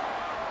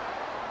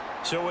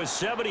 So a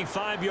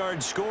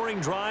 75-yard scoring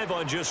drive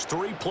on just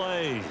 3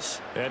 plays.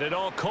 And it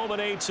all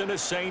culminates in a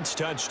Saints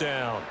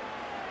touchdown.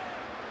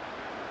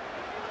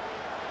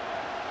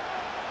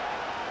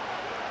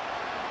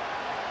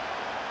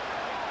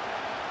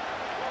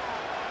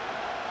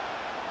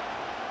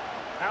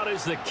 Out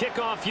is the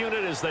kickoff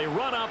unit as they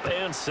run up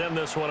and send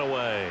this one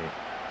away.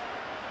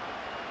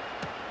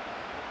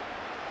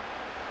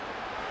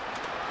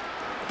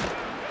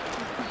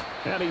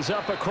 And he's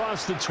up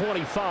across the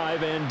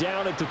 25 and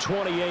down at the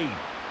 28.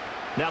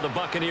 Now the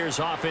Buccaneers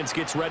offense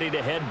gets ready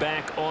to head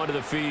back onto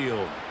the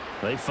field.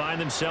 They find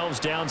themselves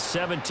down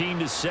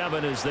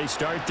 17-7 as they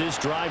start this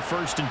drive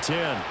 1st and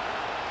 10.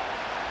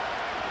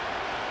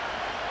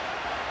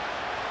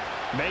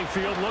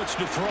 Mayfield looks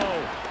to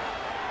throw.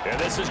 And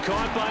this is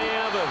caught by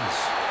Evans.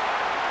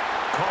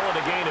 Call it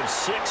a gain of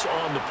 6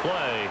 on the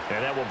play,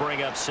 and that will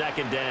bring up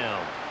 2nd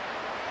down.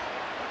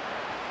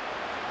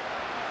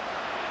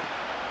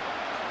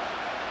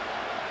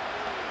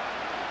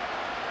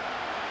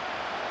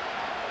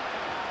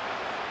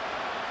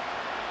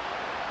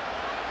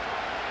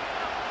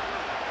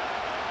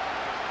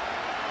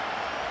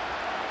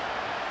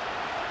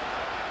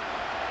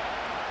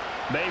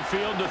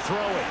 Mayfield to throw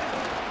it.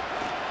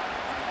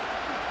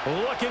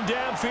 Looking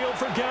downfield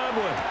for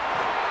Godwin.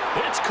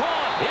 It's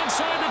caught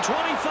inside the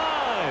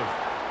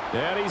 25.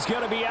 And he's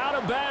going to be out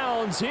of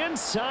bounds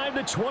inside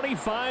the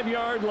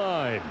 25-yard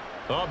line.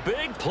 A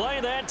big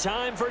play that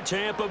time for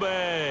Tampa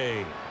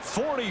Bay.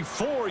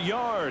 44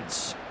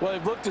 yards. Well,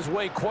 he looked his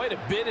way quite a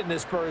bit in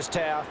this first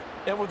half,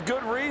 and with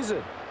good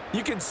reason.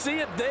 You can see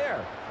it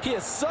there. He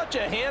is such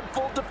a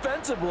handful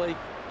defensively,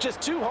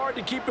 just too hard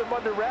to keep him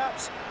under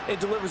wraps, and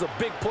delivers a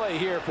big play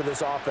here for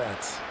this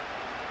offense.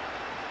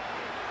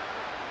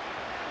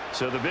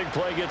 So the big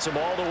play gets him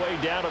all the way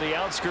down to the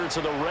outskirts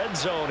of the red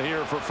zone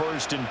here for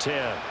 1st and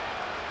 10.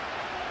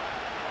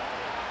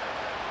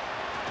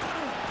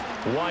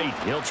 White,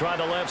 he'll try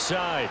the left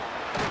side.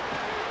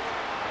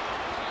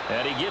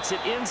 And he gets it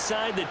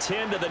inside the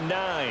 10 to the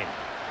 9.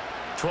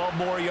 12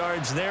 more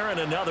yards there and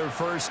another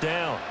 1st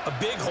down. A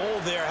big hole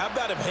there. How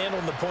about him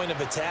handling the point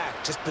of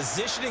attack? Just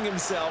positioning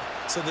himself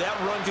so that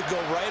run could go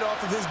right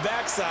off of his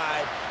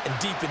backside and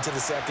deep into the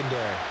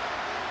secondary.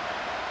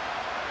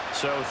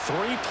 So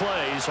 3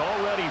 plays,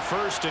 already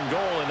 1st and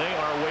goal, and they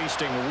are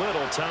wasting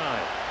little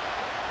time.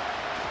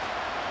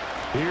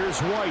 Here's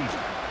White.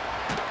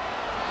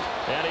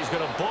 And he's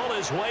going to bull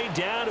his way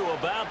down to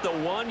about the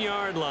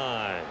 1-yard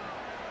line.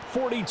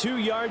 42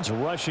 yards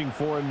rushing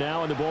for him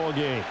now in the ball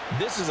game.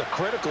 This is a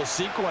critical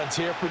sequence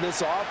here for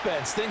this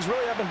offense. Things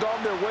really haven't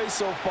gone their way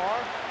so far.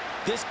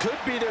 This could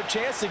be their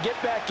chance to get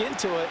back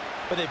into it,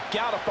 but they've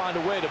got to find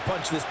a way to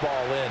punch this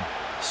ball in.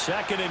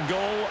 2nd and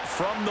goal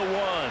from the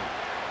 1.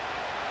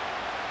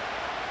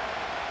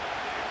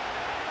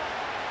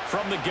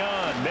 From the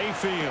gun,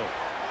 Mayfield.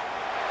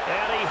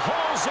 And he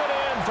hauls it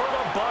in for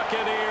the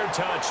Buccaneer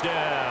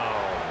touchdown.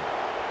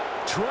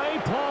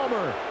 Trey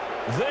Palmer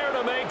there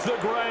to make the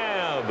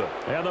grab.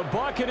 And the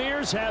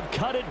Buccaneers have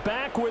cut it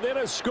back within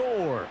a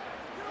score.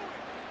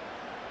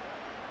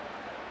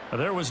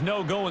 There was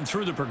no going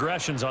through the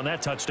progressions on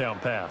that touchdown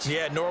pass.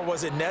 Yeah, nor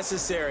was it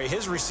necessary.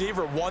 His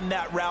receiver won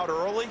that route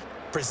early,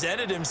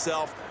 presented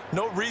himself.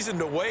 No reason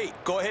to wait.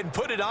 Go ahead and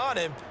put it on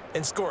him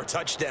and score a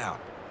touchdown.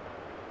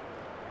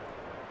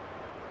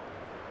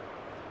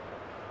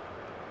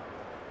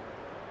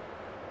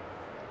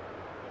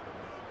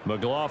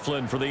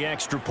 McLaughlin for the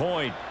extra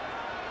point.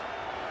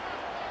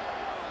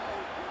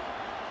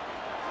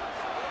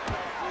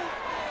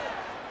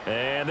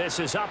 And this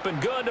is up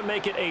and good to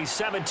make it a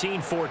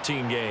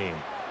 17-14 game.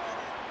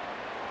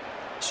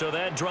 So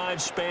that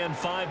drive spanned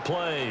 5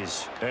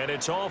 plays. And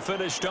it's all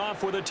finished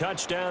off with a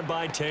touchdown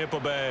by Tampa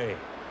Bay.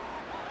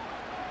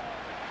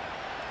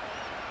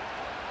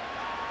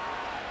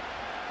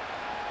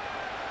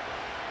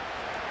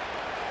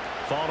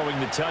 Following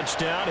the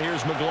touchdown,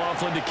 here's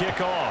McLaughlin to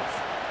kick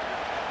off.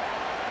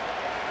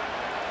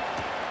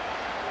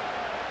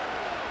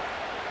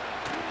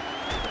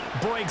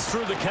 Breaks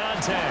through the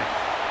contact.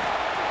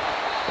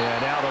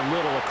 And out a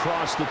little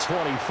across the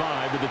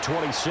 25 to the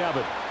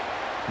 27.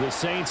 The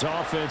Saints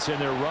offense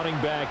and their running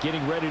back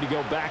getting ready to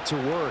go back to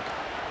work.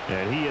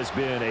 And he has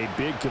been a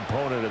big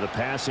component of the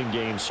passing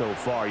game so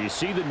far. You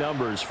see the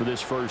numbers for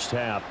this first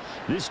half.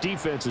 This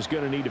defense is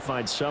going to need to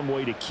find some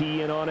way to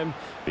key in on him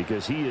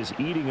because he is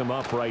eating them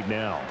up right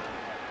now.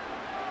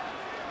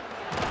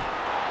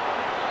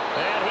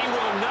 And he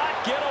will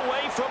not get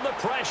away from the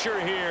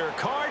pressure here.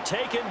 Carr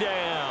taken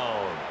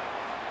down.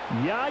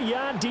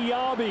 Yaya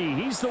Diaby,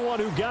 he's the one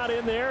who got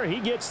in there.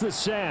 He gets the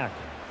sack.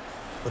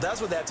 Well,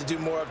 that's what they have to do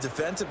more of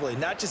defensively.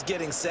 Not just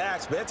getting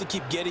sacks, but they have to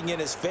keep getting in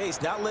his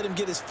face, not let him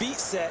get his feet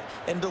set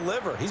and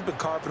deliver. He's been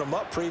carving them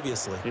up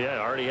previously. Yeah,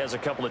 already has a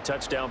couple of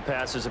touchdown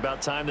passes.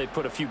 About time they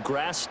put a few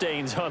grass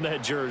stains on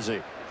that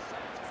jersey.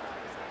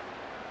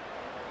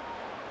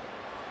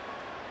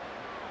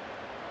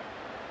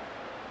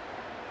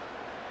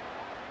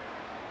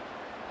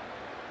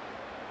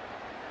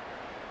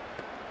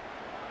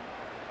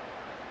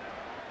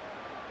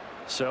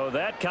 So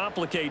that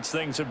complicates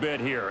things a bit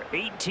here.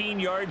 18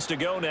 yards to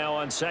go now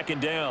on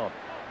 2nd down.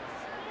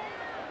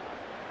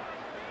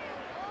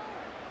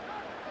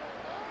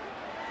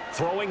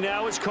 Throwing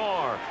now is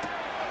Carr.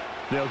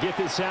 They'll get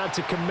this out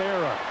to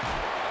Kamara.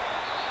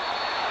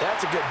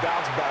 That's a good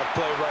bounce back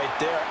play right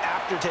there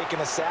after taking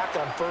a sack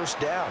on 1st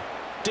down.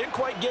 Didn't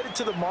quite get it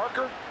to the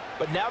marker,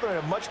 but now they're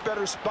in a much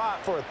better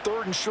spot for a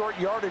 3rd and short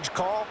yardage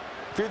call.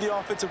 If you're the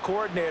offensive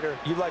coordinator,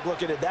 you like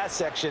looking at that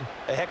section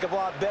a heck of a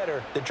lot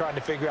better than trying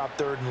to figure out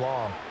 3rd and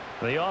long.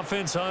 The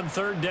offense on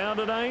 3rd down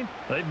tonight,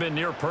 they've been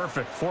near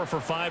perfect, 4 for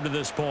 5 to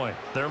this point.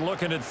 They're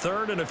looking at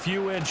 3rd and a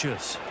few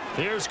inches.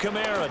 Here's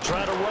Kamara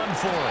trying to run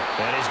for it.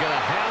 And he's going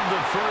to have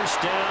the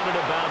 1st down at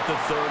about the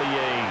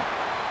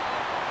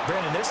 38.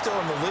 Brandon, they're still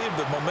in the lead,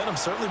 but momentum's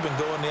certainly been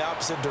going the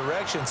opposite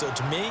direction. So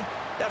to me,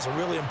 that's a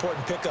really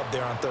important pickup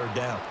there on 3rd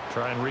down.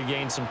 Try and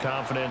regain some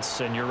confidence,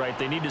 and you're right,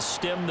 they need to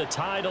stem the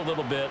tide a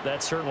little bit.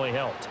 That certainly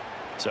helped.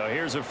 So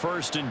here's a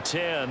 1st and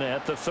 10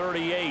 at the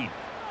 38.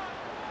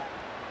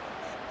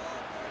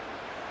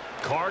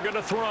 Carr going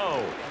to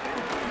throw.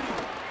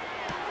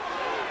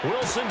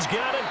 Wilson's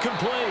got it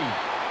complete.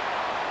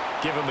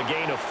 Give him a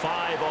gain of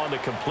 5 on the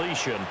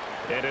completion,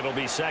 and it'll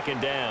be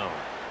 2nd down.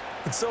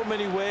 In so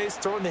many ways,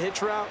 throwing the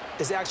hitch route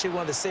is actually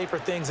one of the safer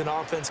things an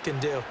offense can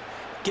do.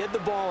 Get the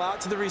ball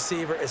out to the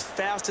receiver as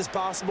fast as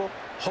possible.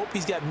 Hope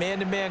he's got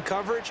man-to-man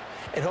coverage,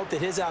 and hope that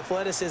his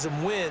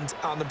athleticism wins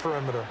on the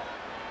perimeter.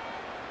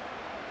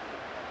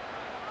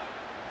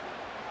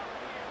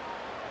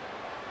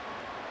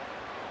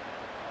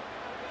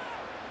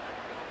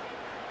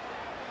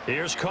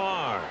 Here's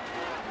Carr.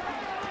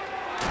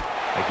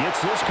 He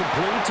gets this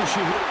complete to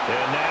shoot.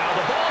 And now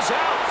the ball's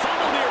out.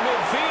 Fumble near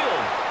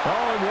midfield.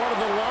 Oh, and one of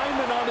the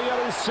linemen on the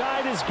other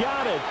side has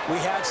got it. We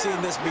have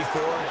seen this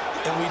before,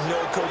 and we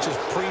know coaches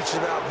preach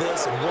about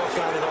this and work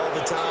on it all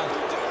the time.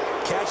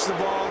 Catch the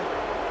ball.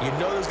 You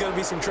know there's going to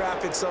be some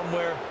traffic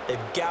somewhere. They've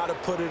got to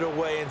put it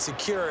away and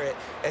secure it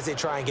as they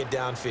try and get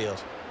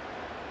downfield.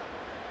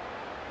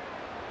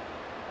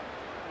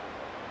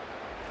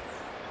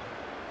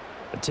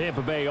 The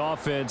Tampa Bay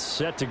offense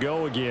set to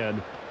go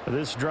again.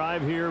 This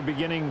drive here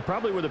beginning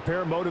probably with a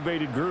pair of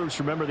motivated groups.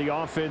 Remember, the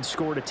offense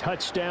scored a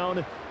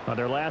touchdown on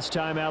their last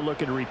time out,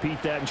 looking to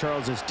repeat that in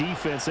Charles'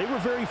 defense. They were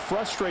very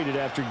frustrated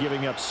after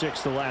giving up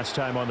 6 the last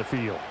time on the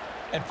field.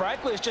 And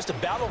frankly, it's just a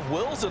battle of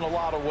wills in a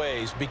lot of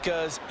ways,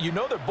 because you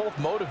know they're both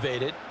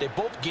motivated, they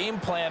both game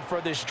plan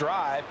for this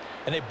drive,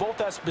 and they both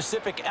have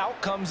specific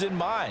outcomes in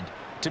mind.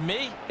 To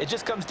me, it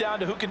just comes down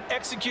to who can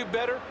execute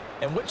better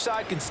and which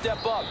side can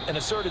step up and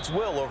assert its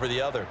will over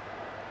the other.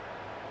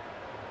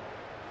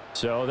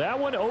 So that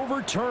one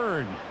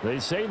overturned. They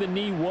say the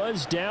knee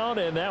was down,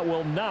 and that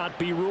will not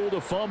be ruled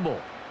a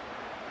fumble.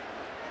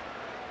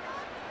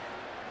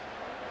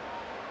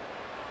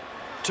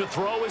 To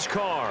throw his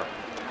Carr.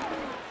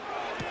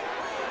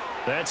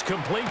 That's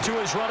complete to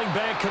his running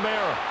back,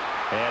 Kamara.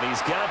 And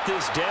he's got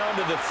this down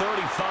to the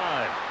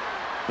 35.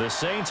 The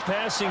Saints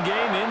passing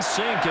game in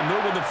sync and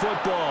moving the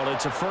football.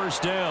 It's a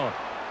first down.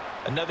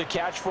 Another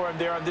catch for him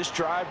there on this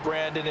drive,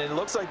 Brandon, and it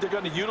looks like they're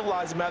going to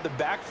utilize him out of the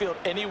backfield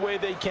any way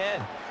they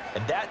can.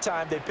 And that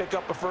time they pick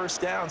up a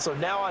first down. So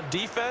now on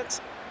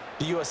defense,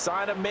 do you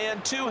assign a man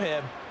to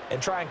him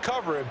and try and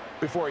cover him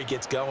before he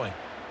gets going?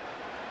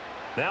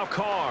 Now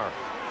Carr.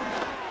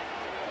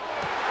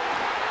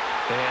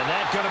 And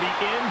that's going to be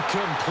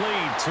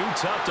incomplete. Too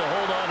tough to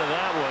hold on to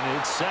that one.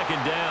 It's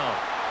second down.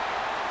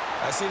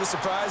 I see the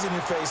surprise in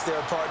your face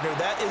there, partner.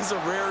 That is a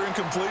rare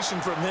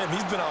incompletion from him.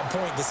 He's been on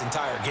point this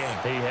entire game.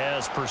 He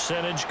has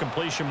percentage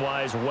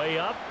completion-wise way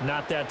up.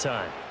 Not that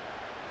time.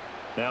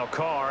 Now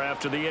Carr,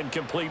 after the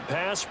incomplete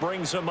pass,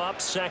 brings him up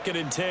 2nd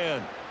and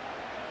 10.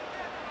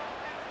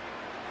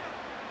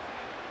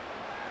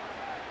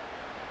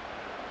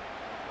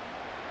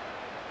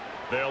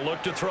 They'll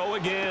look to throw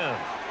again.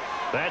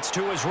 That's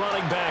to his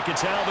running back.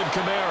 It's Alvin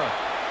Kamara.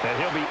 And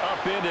he'll be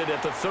upended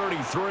at the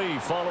 33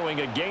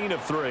 following a gain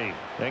of 3.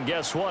 And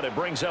guess what? It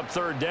brings up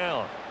 3rd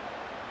down.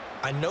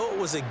 I know it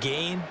was a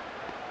gain,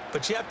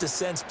 but you have to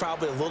sense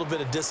probably a little bit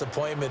of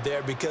disappointment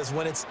there, because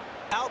when it's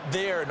out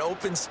there in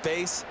open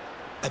space,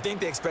 I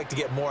think they expect to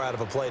get more out of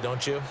a play,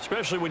 don't you?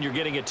 Especially when you're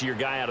getting it to your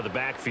guy out of the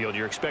backfield.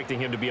 You're expecting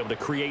him to be able to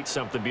create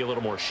something, be a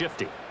little more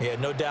shifty. Yeah,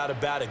 no doubt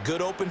about it.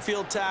 Good open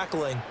field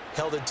tackling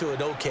held it to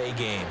an okay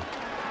game.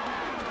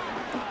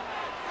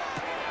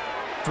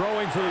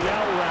 Throwing for the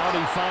out route,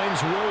 he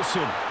finds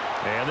Wilson.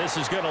 And this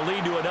is going to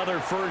lead to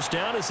another first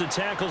down as the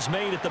tackle's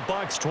made at the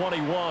Bucs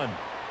 21.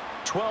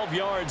 12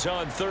 yards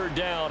on 3rd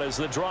down as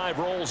the drive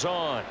rolls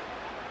on.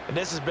 And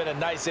this has been a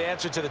nice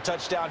answer to the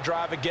touchdown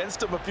drive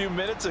against them a few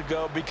minutes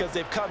ago, because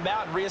they've come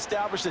out and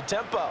reestablished the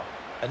tempo.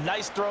 A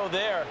nice throw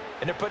there,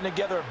 and they're putting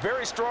together a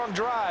very strong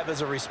drive as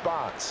a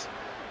response.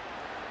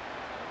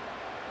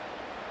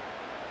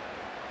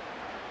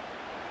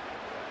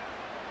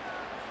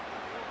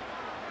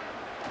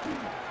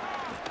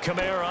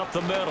 Kamara up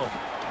the middle.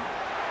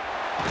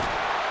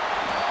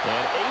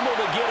 And able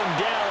to get him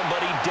down,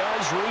 but he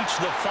does reach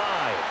the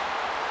 5.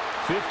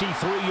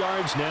 53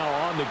 yards now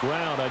on the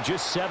ground on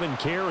just 7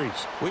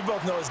 carries. We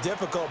both know it's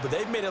difficult, but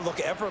they've made it look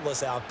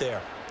effortless out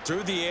there.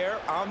 Through the air,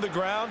 on the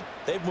ground,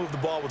 they've moved the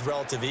ball with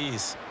relative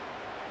ease.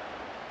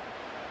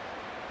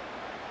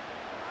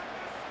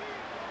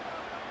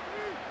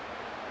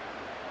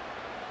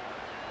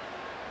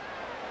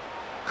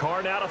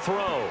 Carr now to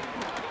throw.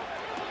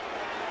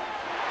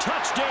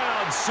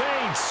 Touchdown,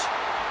 Saints.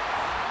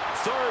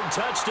 3rd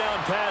touchdown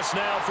pass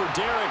now for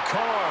Derek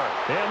Carr.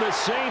 And the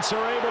Saints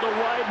are able to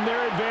widen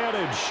their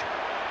advantage.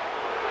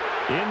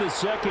 In the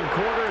 2nd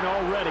quarter, and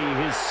already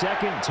his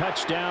 2nd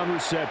touchdown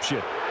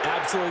reception.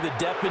 Absolutely the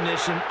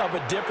definition of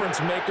a difference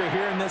maker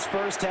here in this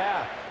first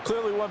half.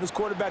 Clearly one of his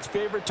quarterback's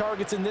favorite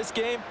targets in this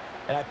game,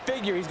 and I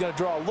figure he's going to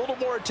draw a little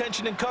more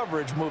attention and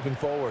coverage moving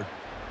forward.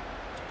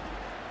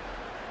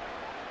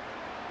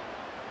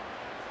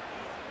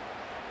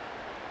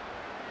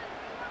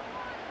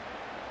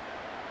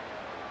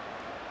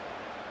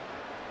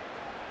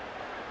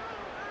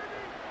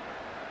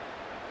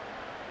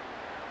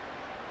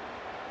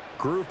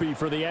 Groupie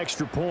for the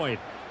extra point.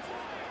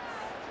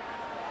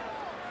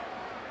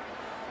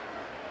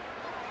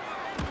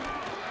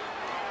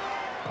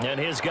 And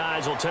his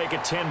guys will take a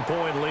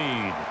 10-point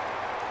lead.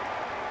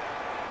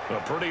 A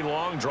pretty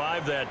long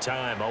drive that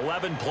time.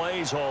 11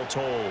 plays all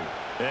told.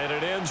 And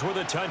it ends with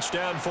a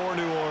touchdown for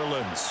New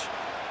Orleans.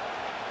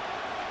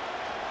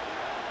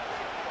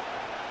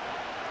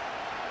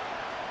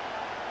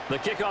 The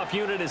kickoff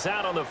unit is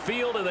out on the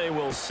field, and they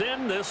will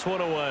send this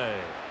one away.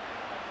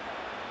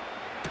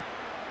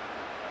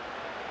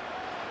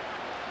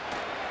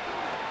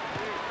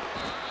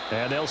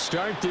 And they'll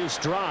start this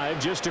drive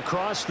just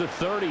across the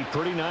 30.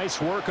 Pretty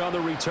nice work on the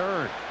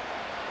return.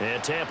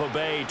 And Tampa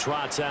Bay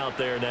trots out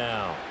there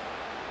now.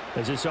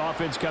 As this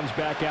offense comes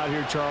back out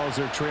here, Charles,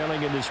 they're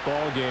trailing in this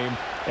ball game.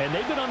 And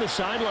they've been on the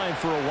sideline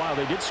for a while.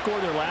 They did score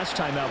their last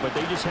time out, but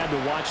they just had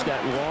to watch that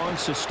long,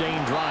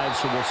 sustained drive,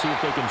 so we'll see if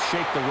they can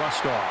shake the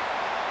rust off.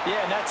 Yeah,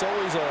 and that's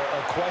always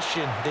a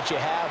question that you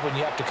have when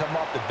you have to come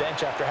off the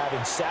bench after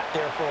having sat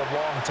there for a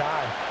long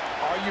time.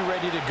 Are you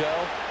ready to go?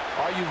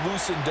 Are you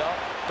loosened up?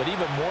 But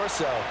even more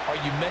so, are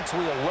you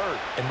mentally alert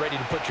and ready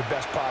to put your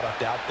best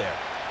product out there?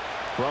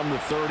 From the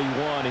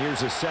 31,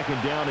 here's a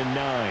 2nd down and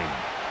 9.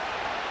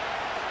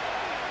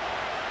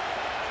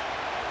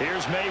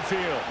 Here's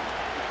Mayfield.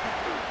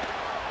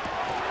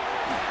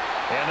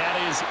 And that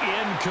is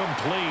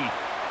incomplete.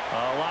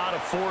 A lot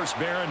of force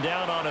bearing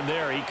down on him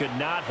there. He could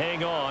not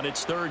hang on.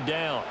 It's 3rd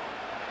down.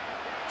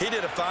 He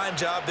did a fine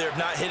job there of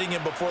not hitting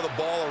him before the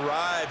ball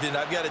arrived, and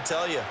I've got to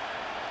tell you,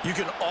 you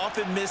can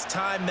often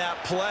mistime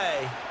that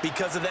play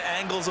because of the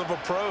angles of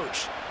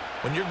approach.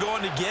 When you're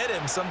going to get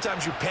him,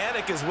 sometimes you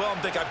panic as well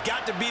and think, I've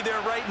got to be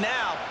there right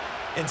now.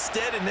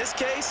 Instead, in this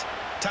case,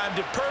 timed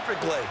it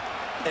perfectly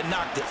and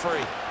knocked it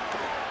free.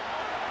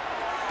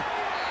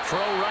 Throw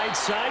right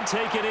side,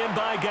 taken in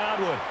by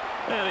Godwin.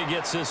 And he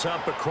gets this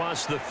up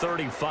across the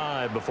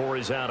 35 before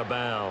he's out of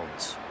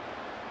bounds.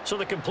 So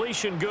the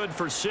completion good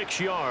for 6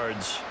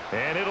 yards,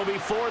 and it'll be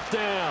 4th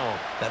down.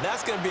 Now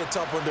that's going to be a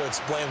tough one to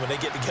explain when they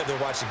get together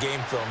and watch the game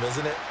film,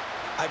 isn't it?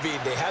 I mean,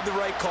 they had the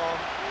right call,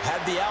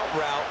 had the out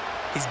route.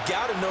 He's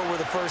got to know where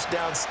the 1st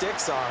down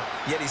sticks are,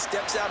 yet he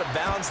steps out of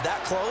bounds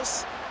that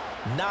close.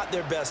 Not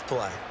their best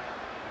play.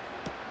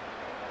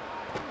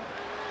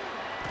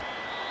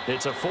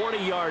 It's a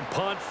 40-yard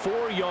punt,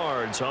 4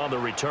 yards on the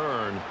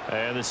return,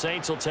 and the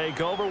Saints will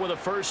take over with a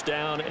 1st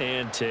down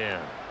and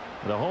 10.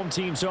 The home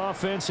team's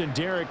offense and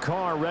Derek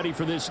Carr ready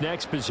for this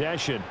next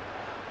possession.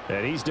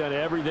 And he's done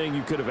everything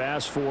you could have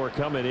asked for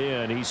coming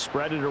in. He's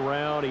spread it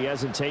around. He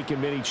hasn't taken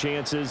many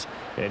chances.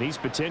 And he's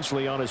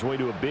potentially on his way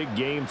to a big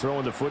game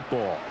throwing the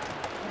football.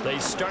 They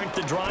start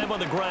the drive on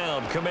the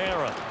ground.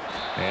 Kamara.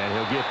 And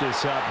he'll get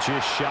this up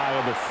just shy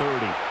of the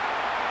 30.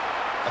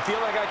 I feel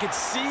like I could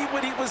see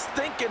what he was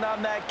thinking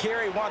on that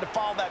carry. Wanted to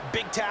follow that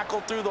big tackle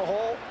through the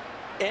hole.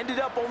 Ended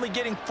up only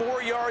getting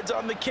 4 yards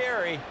on the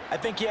carry. I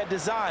think he had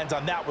designs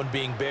on that one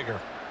being bigger.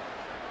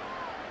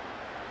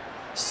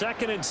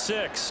 2nd and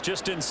 6,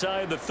 just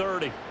inside the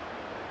 30.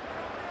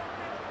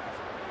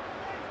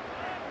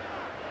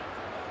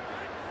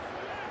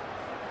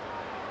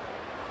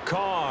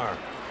 Carr.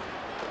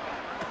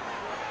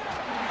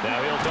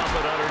 Now he'll dump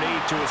it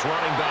underneath to his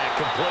running back,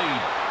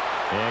 complete.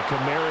 And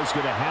Kamara's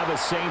going to have a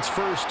Saints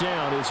 1st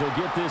down as he'll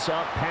get this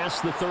up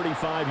past the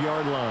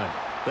 35-yard line.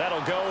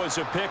 That'll go as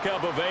a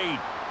pickup of 8.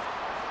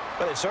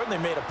 But they certainly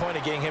made a point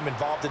of getting him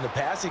involved in the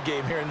passing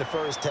game here in the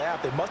 1st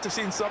half. They must have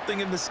seen something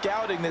in the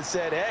scouting that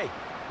said, hey,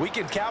 we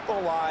can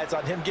capitalize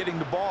on him getting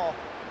the ball,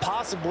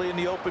 possibly in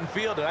the open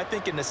field. And I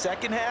think in the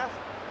 2nd half,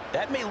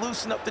 that may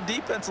loosen up the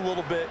defense a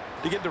little bit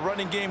to get the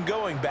running game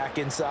going back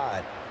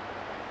inside.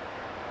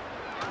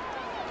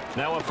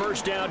 Now a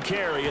 1st down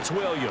carry. It's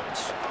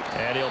Williams.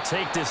 And he'll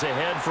take this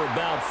ahead for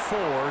about 4.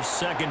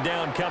 2nd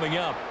down coming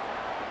up.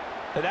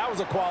 Now that was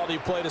a quality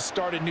play to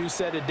start a new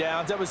set of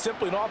downs. That was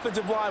simply an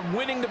offensive line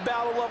winning the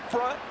battle up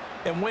front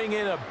and winning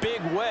in a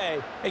big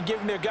way and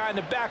giving their guy in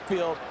the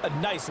backfield a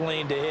nice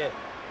lane to hit.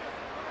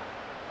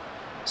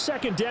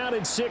 2nd down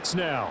and 6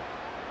 now.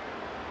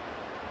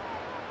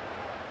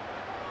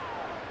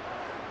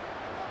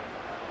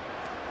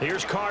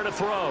 Here's Carr to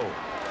throw.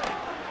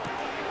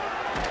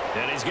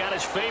 And he's got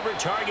his favorite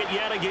target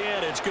yet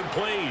again. It's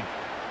complete.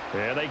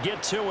 And they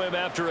get to him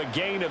after a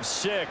gain of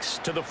 6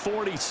 to the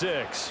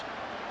 46.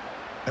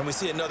 And we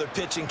see another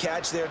pitch and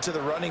catch there to the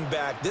running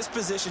back. This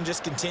position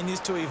just continues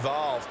to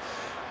evolve.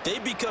 They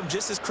become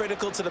just as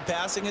critical to the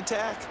passing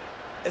attack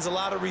as a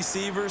lot of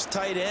receivers,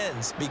 tight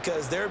ends,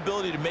 because their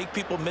ability to make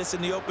people miss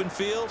in the open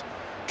field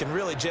can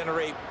really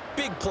generate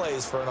big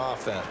plays for an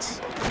offense.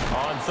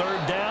 On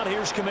 3rd down,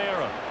 here's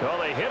Kamara. Well,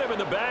 they hit him in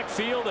the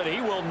backfield, and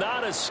he will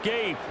not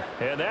escape.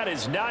 And that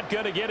is not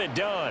going to get it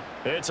done.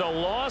 It's a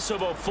loss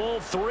of a full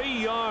 3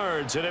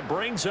 yards, and it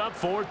brings up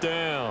 4th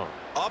down.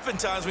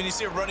 Oftentimes when you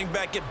see a running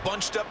back get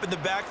bunched up in the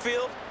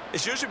backfield,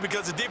 it's usually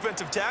because the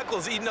defensive tackle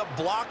is eating up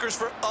blockers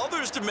for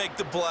others to make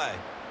the play.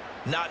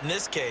 Not in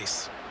this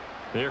case.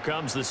 Here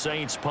comes the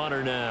Saints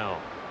punter now,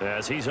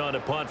 as he's on to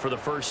punt for the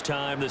 1st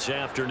time this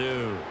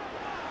afternoon.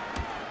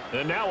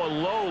 And now a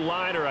low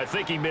liner. I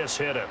think he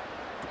mishit him.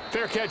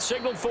 Fair catch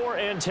signaled for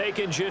and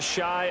taken just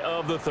shy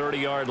of the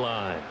 30-yard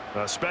line.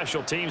 A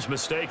special teams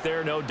mistake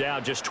there, no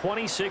doubt. Just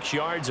 26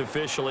 yards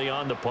officially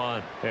on the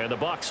punt. And the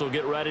Bucs will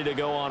get ready to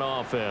go on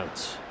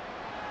offense.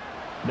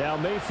 Now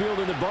Mayfield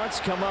and the Bucs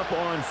come up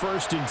on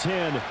 1st and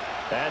 10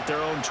 at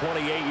their own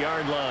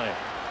 28-yard line.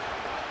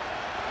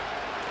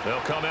 They'll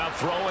come out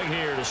throwing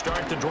here to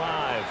start the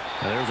drive.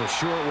 And there's a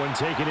short one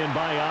taken in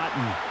by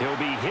Otten. He'll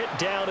be hit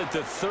down at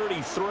the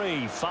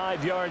 33,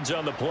 5 yards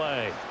on the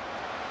play.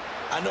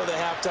 I know the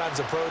halftime's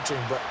approaching,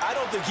 but I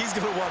don't think he's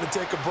going to want to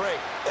take a break.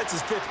 That's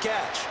his 5th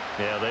catch.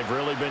 Yeah, they've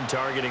really been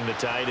targeting the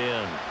tight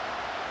end.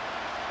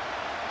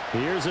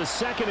 Here's a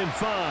 2nd and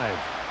 5.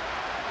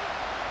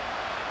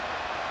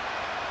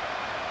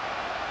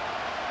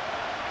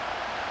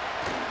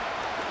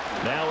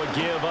 Now a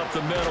give up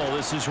the middle.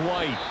 This is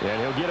White. And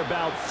he'll get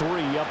about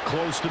 3 up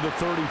close to the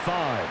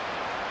 35.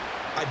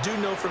 I do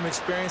know from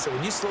experience that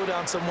when you slow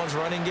down someone's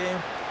running game,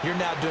 you're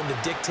now doing the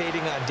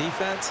dictating on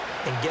defense.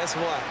 And guess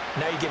what?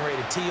 Now you're getting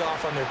ready to tee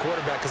off on their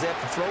quarterback because they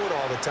have to throw it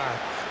all the time.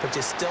 But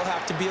you still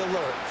have to be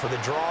alert for the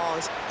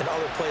draws and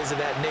other plays of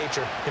that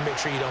nature and make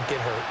sure you don't get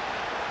hurt.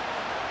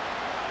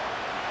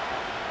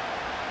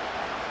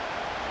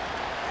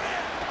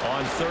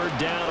 On 3rd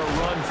down, a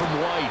run from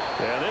White.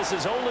 Yeah, this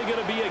is only going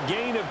to be a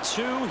gain of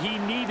 2. He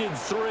needed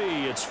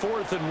 3. It's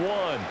 4th and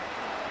 1.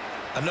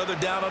 Another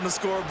down on the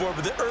scoreboard,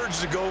 but the urge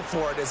to go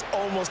for it is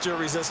almost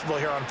irresistible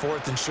here on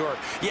 4th and short.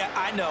 Yeah,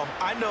 I know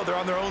they're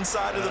on their own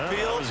side of the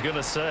field. I was going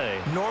to say.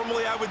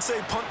 Normally I would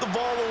say punt the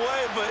ball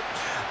away, but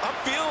I'm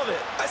feeling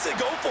it. I say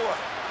go for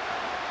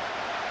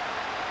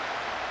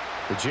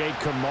it. Jake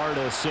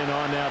Camarda sent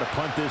on now to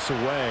punt this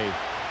away.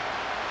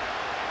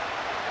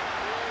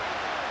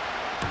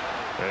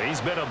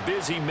 He's been a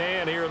busy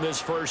man here in this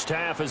first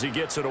half as he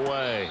gets it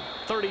away.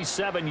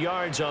 37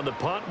 yards on the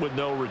punt with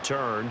no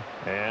return.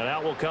 And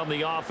out will come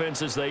the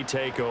offense as they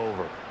take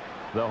over.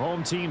 The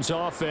home team's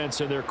offense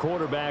and their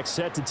quarterback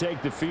set to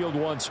take the field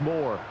once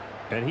more.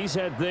 And he's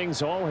had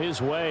things all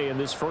his way in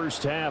this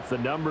first half. The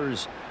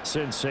numbers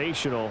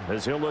sensational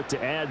as he'll look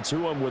to add to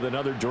them with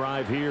another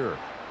drive here.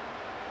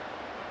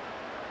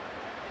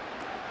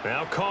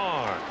 Now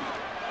Carr.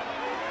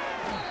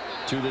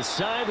 To the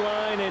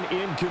sideline and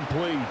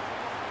incomplete.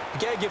 You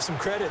got to give some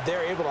credit.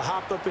 They're able to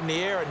hop up in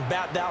the air and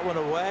bat that one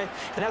away.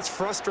 And that's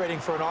frustrating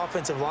for an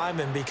offensive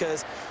lineman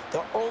because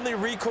the only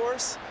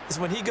recourse is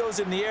when he goes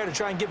in the air to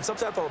try and give him some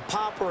type of a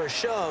pop or a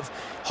shove,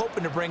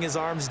 hoping to bring his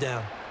arms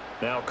down.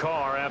 Now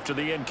Carr, after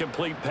the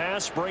incomplete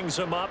pass, brings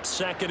him up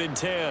 2nd and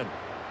 10.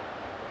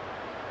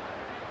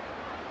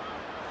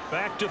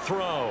 Back to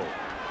throw.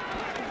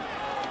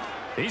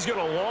 He's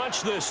going to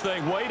launch this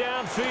thing way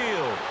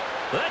downfield.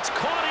 That's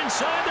caught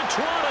inside the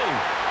 20.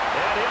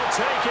 And he'll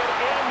take it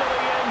into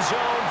the end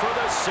zone for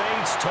the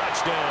Saints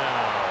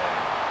touchdown.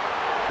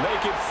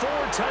 Make it 4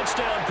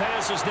 touchdown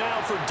passes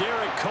now for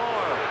Derek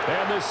Carr.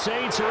 And the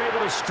Saints are able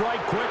to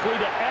strike quickly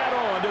to add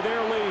on to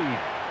their lead.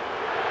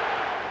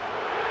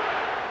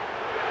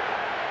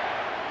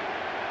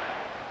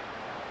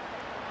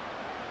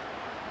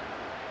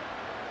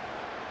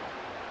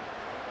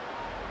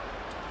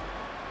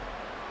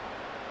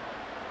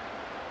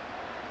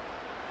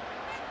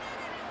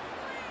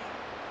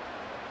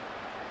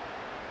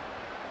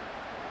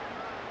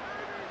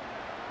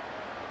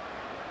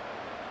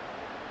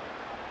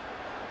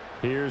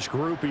 Here's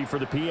Groupie for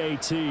the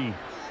PAT.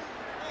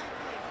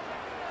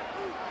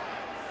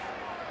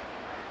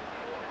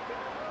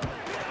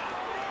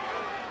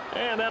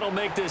 And that'll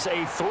make this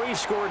a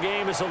 3-score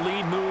game as the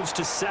lead moves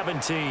to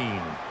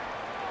 17.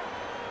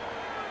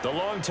 The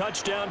long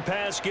touchdown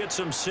pass gets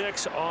them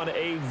 6 on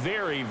a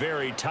very,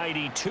 very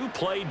tidy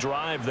 2-play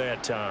drive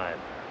that time.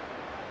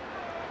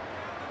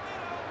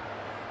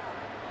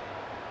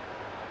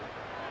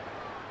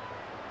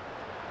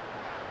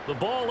 The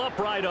ball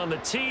upright on the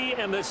tee,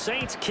 and the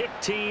Saints kick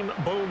team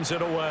booms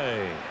it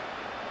away.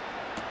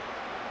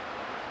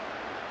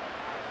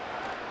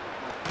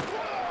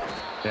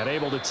 And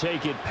able to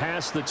take it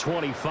past the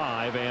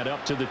 25 and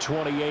up to the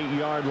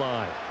 28-yard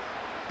line.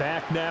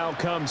 Back now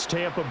comes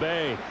Tampa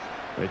Bay.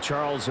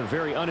 Charles, a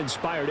very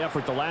uninspired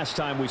effort the last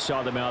time we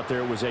saw them out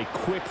there was a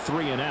quick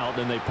 3-and-out,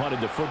 then they punted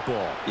the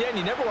football. Yeah, and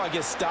you never want to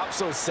get stopped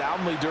so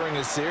soundly during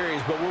a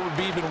series, but what would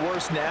be even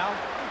worse now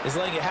is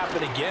letting it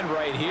happen again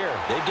right here.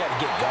 They've got to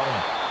get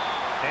going.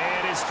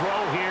 And his throw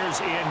here's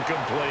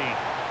incomplete.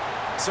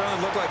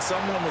 Certainly looked like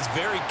someone was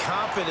very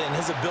confident in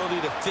his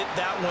ability to fit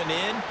that one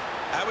in.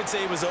 I would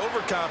say he was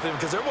overconfident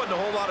because there wasn't a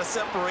whole lot of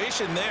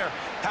separation there.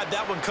 Had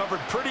that one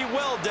covered pretty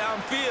well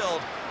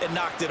downfield and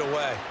knocked it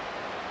away.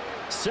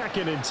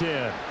 2nd and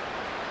 10.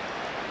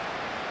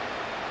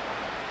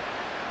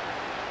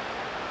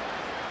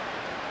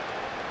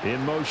 In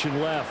motion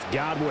left,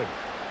 Godwin.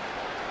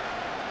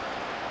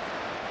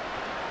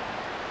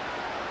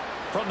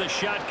 From the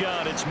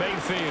shotgun, it's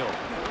Mayfield.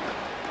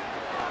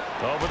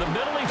 Over the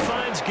middle, he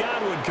finds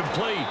Godwin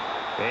complete.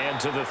 And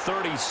to the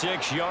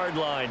 36-yard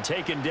line,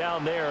 taken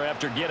down there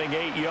after getting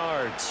 8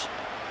 yards.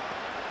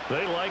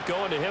 They like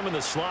going to him in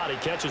the slot. He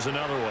catches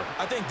another one.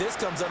 I think this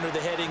comes under the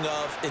heading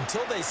of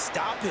until they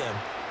stop him,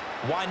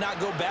 why not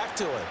go back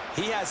to him?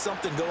 He has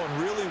something going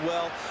really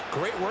well.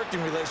 Great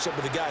working relationship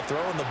with the guy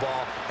throwing the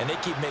ball, and they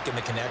keep making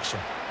the connection.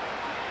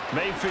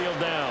 Mayfield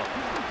down.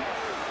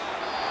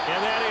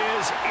 And that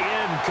is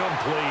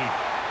incomplete.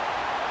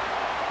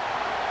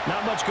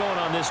 Not much going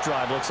on this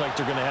drive. Looks like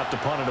they're going to have to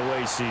punt it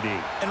away, CD.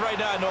 And right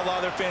now, I know a lot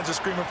of their fans are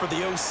screaming for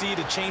the OC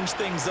to change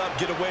things up,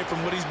 get away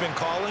from what he's been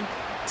calling.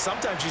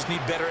 Sometimes you just need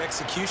better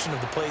execution of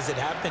the plays that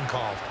have been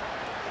called.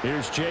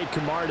 Here's Jake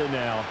Camarda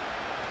now.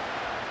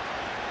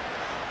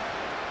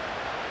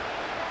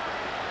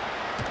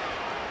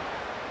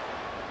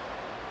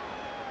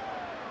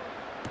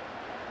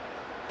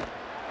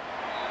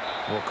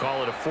 We'll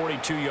call it a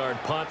 42-yard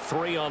punt,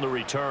 3 on the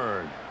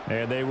return.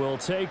 And they will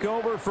take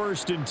over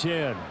 1st and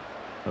 10.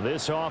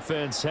 This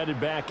offense headed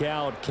back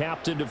out,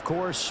 captained, of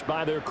course,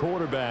 by their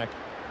quarterback.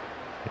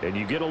 And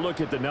you get a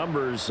look at the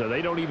numbers,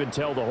 they don't even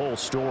tell the whole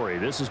story.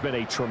 This has been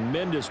a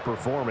tremendous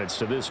performance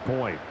to this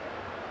point.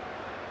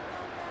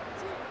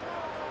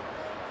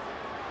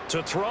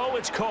 To throw,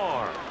 it's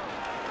Carr.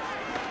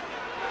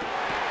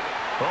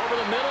 Over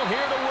the middle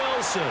here to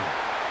Wilson.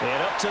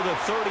 And up to the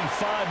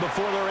 35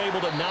 before they're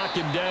able to knock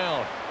him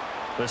down.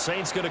 The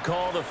Saints going to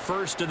call the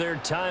first of their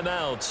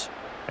timeouts,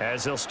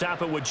 as they'll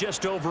stop it with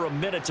just over a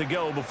minute to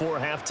go before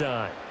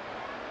halftime.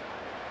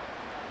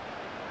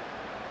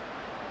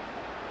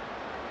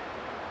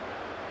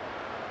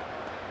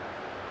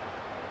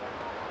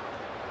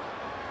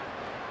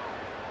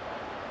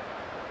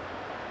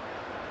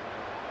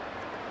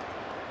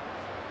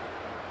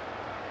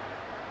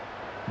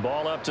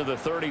 Ball up to the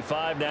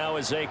 35 now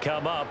as they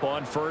come up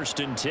on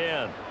 1st and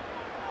 10.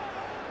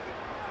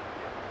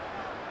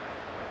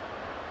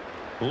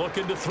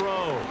 Looking to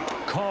throw.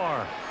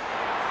 Carr.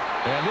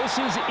 And this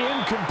is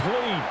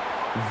incomplete.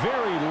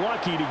 Very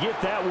lucky to get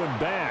that one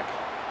back.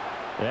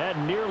 That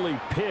nearly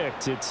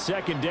picked. It's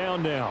 2nd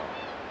down now.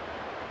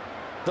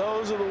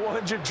 Those are the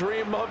ones you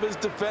dream of as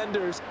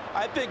defenders.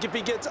 I think if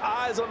he gets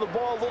eyes on the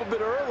ball a little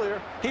bit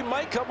earlier, he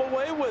might come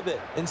away with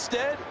it.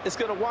 Instead, it's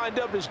going to wind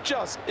up as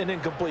just an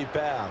incomplete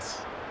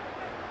pass.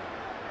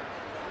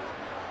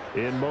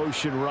 In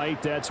motion right,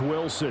 that's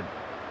Wilson.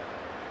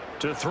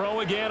 To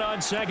throw again on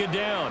 2nd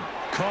down.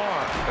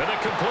 Carr. And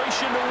a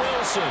completion to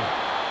Wilson.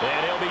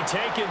 And he'll be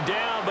taken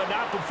down, but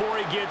not before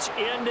he gets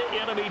into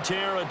enemy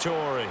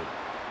territory.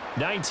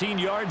 19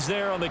 yards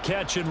there on the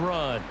catch and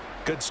run.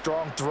 Good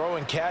strong throw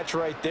and catch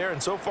right there.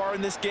 And so far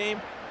in this game,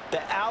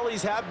 the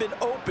alleys have been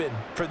open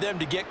for them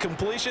to get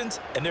completions,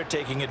 and they're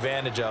taking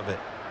advantage of it.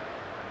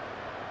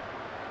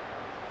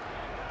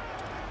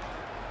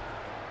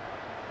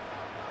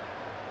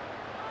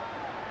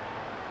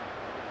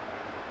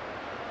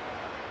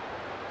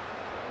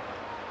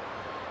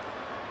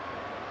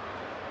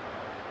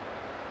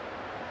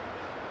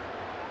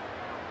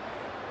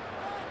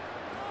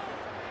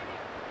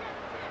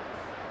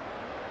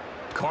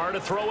 Carr to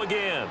throw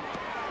again.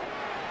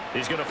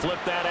 He's going to flip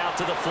that out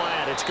to the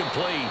flat. It's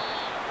complete.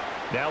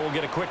 Now we'll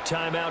get a quick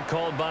timeout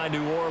called by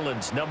New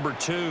Orleans, number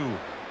 2,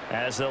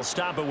 as they'll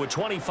stop it with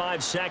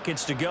 25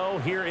 seconds to go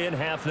here in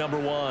half number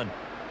 1.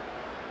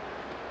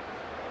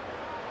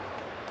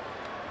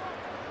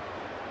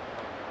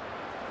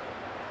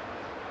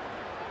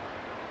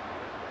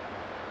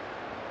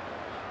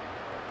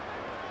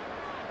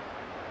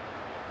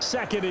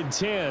 Second and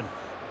 10.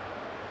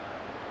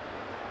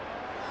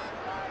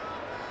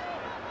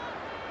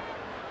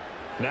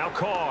 Now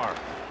Carr.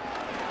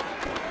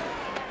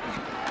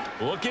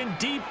 Looking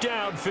deep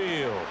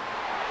downfield.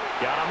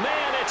 Got a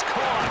man, it's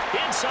caught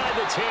inside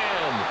the 10.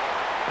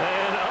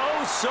 And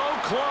oh, so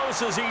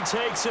close as he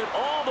takes it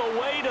all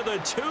the way to the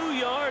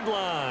 2-yard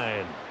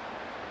line.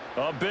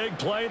 A big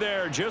play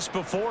there just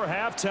before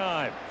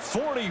halftime.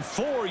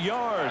 44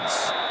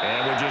 yards.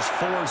 And with just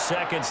 4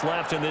 seconds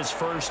left in this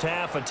first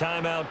half, a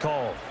timeout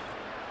call.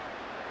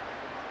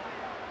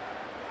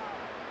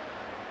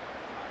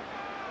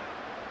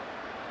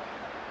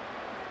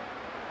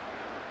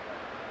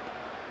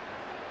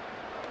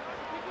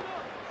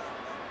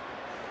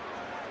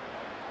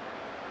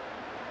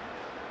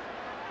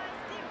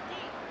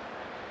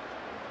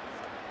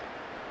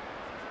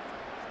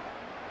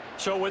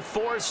 So with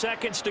 4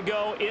 seconds to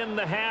go in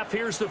the half,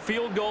 here's the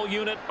field goal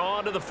unit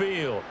onto the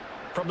field.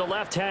 From the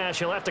left hash,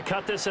 he'll have to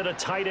cut this at a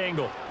tight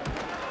angle.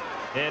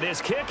 And his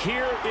kick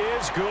here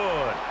is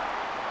good.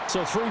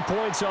 So 3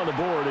 points on the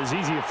board, as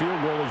easy a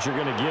field goal as you're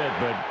going to get,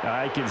 but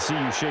I can see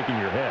you shaking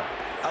your head.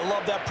 I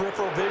love that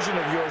peripheral vision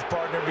of yours,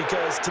 partner,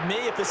 because to me,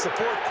 if it's the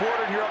 4th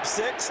quarter and you're up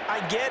 6,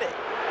 I get it.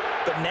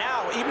 But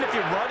now, even if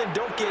you run and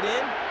don't get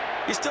in,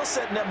 you're still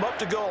setting them up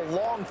to go a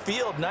long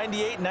field,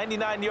 98,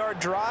 99-yard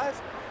drive.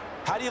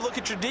 How do you look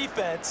at your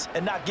defense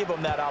and not give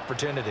them that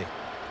opportunity?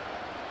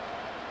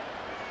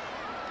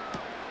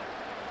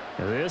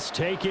 This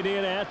taken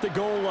in at the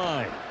goal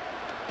line.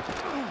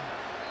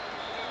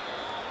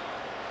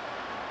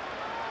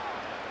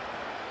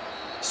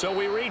 So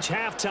we reach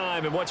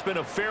halftime in what's been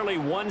a fairly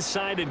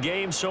one-sided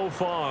game so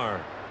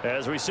far.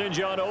 As we send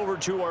you on over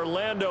to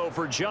Orlando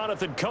for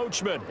Jonathan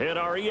Coachman in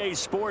our EA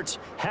Sports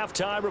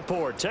Halftime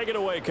Report. Take it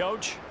away,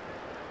 Coach.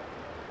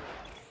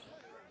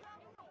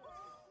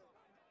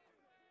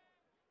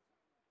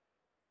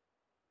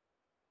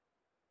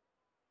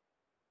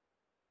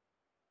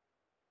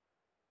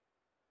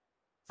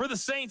 For the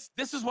Saints,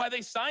 this is why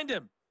they signed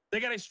him. They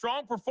got a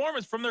strong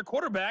performance from their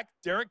quarterback,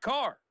 Derek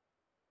Carr.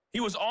 He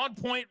was on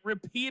point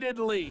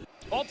repeatedly,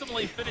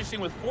 ultimately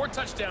finishing with 4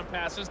 touchdown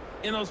passes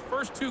in those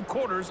first 2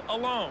 quarters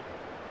alone.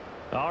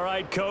 All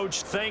right,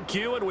 Coach, thank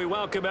you, and we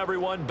welcome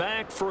everyone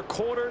back for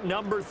quarter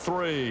number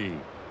 3.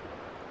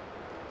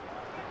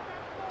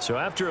 So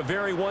after a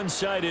very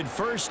one-sided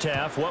first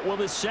half, what will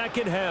the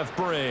second half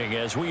bring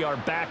as we are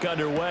back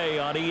underway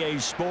on EA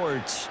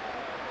Sports?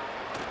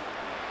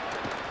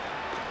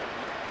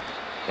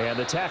 And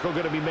the tackle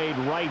going to be made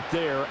right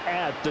there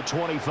at the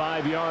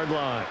 25-yard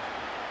line.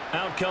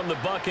 Out come the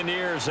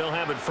Buccaneers. They'll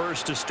have it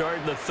first to start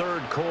in the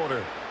third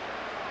quarter.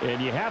 And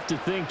you have to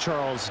think,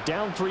 Charles,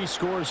 down 3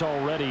 scores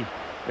already.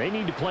 They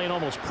need to play an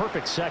almost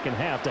perfect second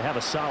half to have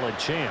a solid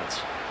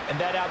chance. And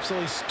that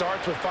absolutely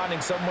starts with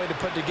finding some way to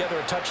put together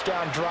a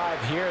touchdown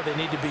drive here. They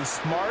need to be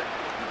smart,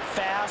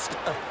 fast,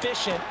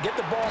 efficient, get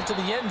the ball into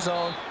the end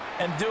zone,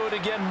 and do it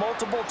again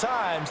multiple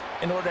times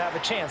in order to have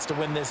a chance to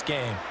win this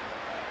game.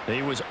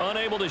 He was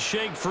unable to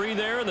shake free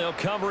there, and they'll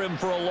cover him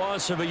for a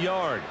loss of a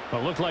yard.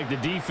 Well, it looked like the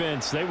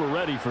defense, they were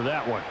ready for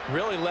that one.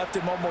 Really left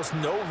him almost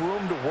no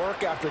room to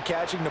work after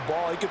catching the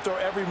ball. He could throw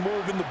every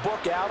move in the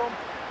book at him.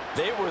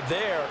 They were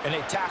there, and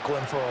they tackle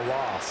him for a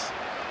loss.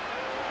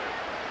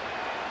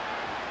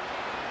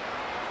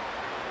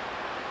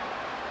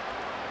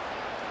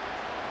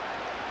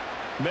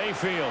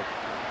 Mayfield.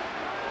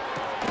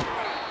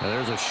 Now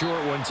there's a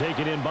short one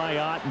taken in by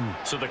Otten.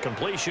 So the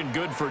completion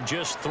good for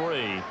just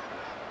 3.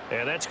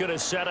 And that's going to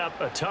set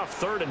up a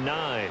tough 3rd and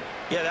 9.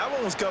 Yeah, that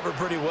one was covered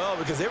pretty well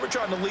because they were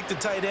trying to leak the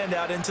tight end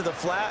out into the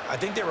flat. I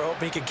think they were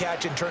hoping he could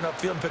catch and turn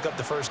upfield and pick up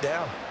the first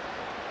down.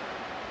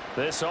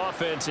 This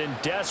offense in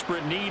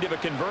desperate need of a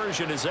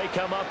conversion as they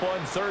come up on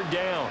 3rd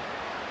down.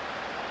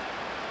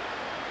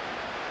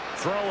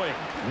 Throwing,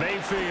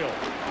 Mayfield.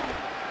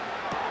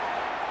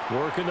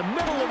 Work in the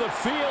middle of the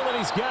field, and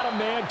he's got a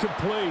man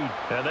complete.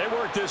 And they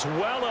work this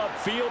well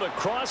upfield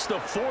across the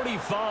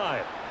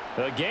 45.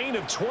 A gain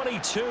of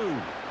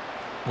 22.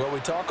 Well,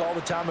 we talk all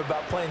the time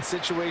about playing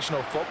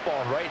situational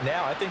football, and right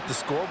now I think the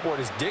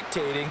scoreboard is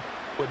dictating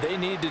what they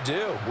need to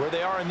do. Where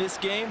they are in this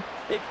game,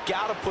 they've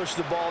got to push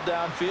the ball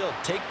downfield,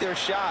 take their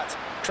shots,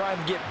 try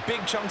and get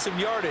big chunks of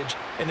yardage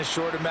in a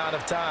short amount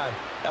of time.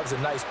 That was a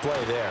nice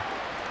play there.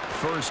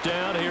 First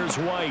down, here's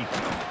White.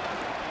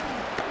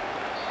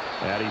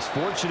 And he's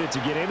fortunate to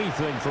get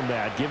anything from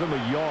that. Give him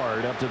a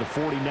yard up to the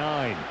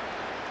 49.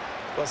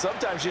 Well,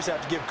 sometimes you just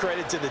have to give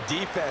credit to the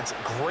defense.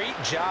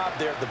 Great job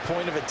there at the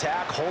point of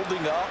attack,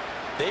 holding up.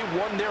 They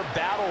won their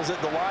battles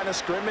at the line of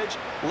scrimmage,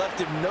 left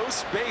him no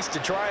space to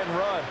try and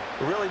run.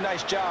 A really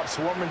nice job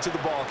swarming to the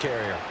ball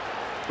carrier.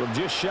 From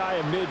just shy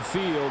of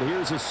midfield,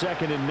 here's a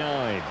 2nd and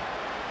 9.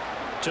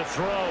 To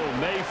throw,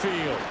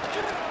 Mayfield.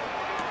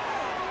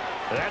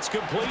 That's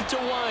complete to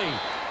White.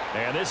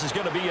 And this is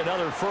going to be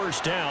another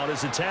first down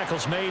as the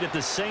tackle's made at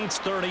the Saints'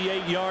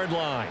 38-yard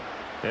line.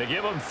 They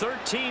give him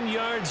 13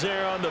 yards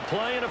there on the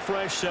play and a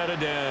fresh set of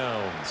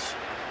downs.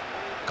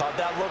 Caught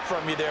that look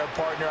from you there,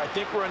 partner. I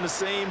think we're on the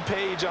same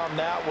page on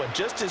that one.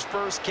 Just his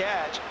first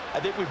catch.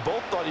 I think we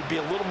both thought he'd be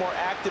a little more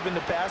active in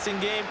the passing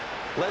game.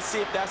 Let's see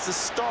if that's the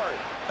start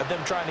of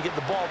them trying to get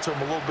the ball to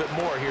him a little bit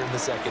more here in the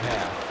second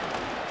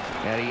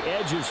half. And he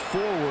edges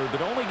forward,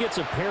 but only gets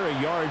a pair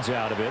of yards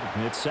out of it.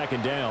 And it's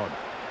 2nd down.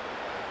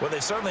 Well, they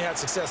certainly had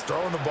success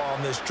throwing the ball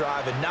in this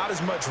drive and not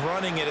as much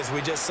running it as we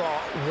just saw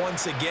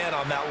once again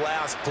on that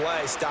last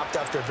play. Stopped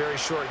after a very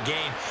short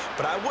gain.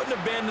 But I wouldn't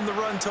abandon the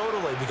run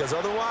totally because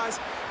otherwise,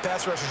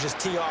 pass rushers just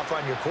tee off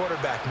on your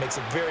quarterback. Makes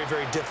it very,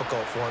 very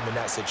difficult for him in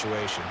that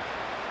situation.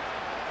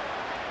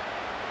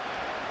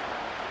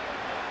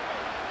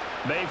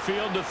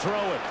 Mayfield to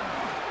throw it.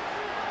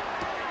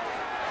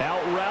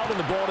 Out route, and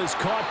the ball is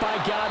caught by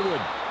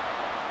Godwin.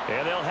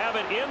 And they'll have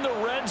it in the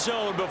red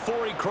zone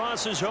before he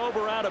crosses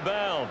over out of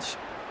bounds.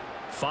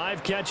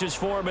 5 catches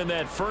for him in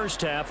that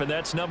first half, and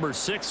that's number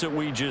 6 that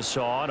we just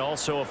saw, and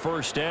also a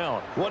first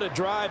down. What a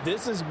drive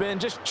this has been,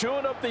 just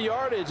chewing up the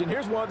yardage, and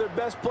here's one of their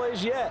best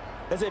plays yet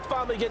as they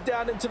finally get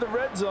down into the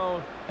red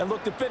zone and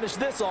look to finish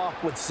this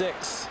off with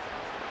 6.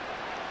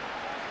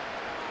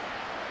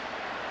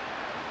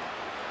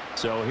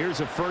 So here's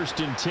a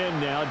 1st and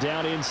 10 now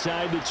down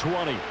inside the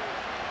 20.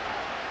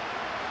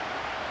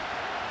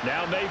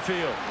 Now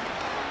Mayfield.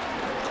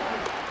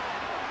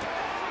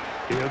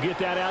 He'll get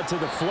that out to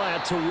the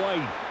flat to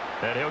White.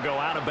 And he'll go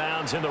out of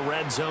bounds in the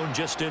red zone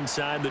just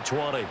inside the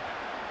 20.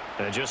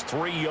 And just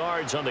 3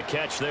 yards on the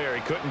catch there.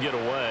 He couldn't get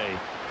away.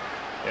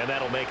 And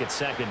that'll make it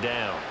 2nd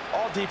down.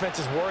 All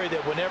defenses worry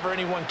that whenever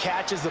anyone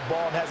catches the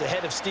ball and has a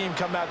head of steam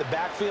come out of the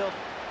backfield,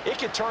 it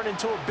could turn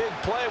into a big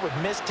play with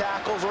missed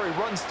tackles or he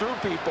runs through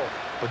people.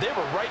 But they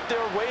were right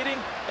there waiting,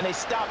 and they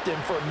stopped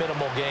him for a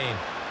minimal gain.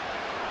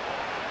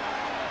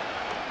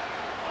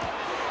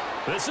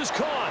 This is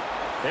caught,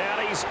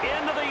 and he's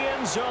into the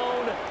end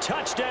zone.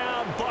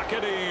 Touchdown,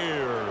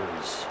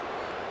 Buccaneers.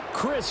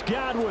 Chris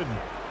Godwin.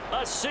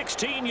 A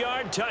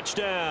 16-yard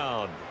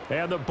touchdown.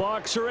 And the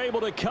Bucs are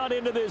able to cut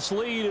into this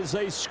lead as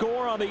they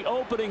score on the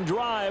opening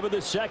drive of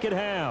the second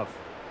half.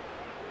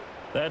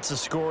 That's the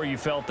score you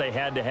felt they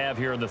had to have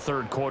here in the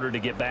third quarter to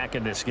get back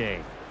in this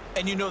game.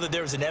 And you know that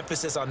there's an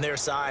emphasis on their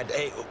side.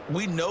 Hey,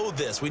 we know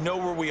this. We know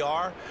where we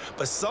are.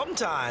 But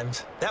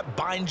sometimes that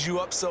binds you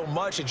up so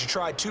much that you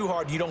try too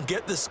hard, you don't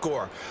get the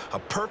score. A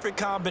perfect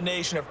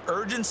combination of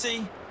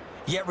urgency,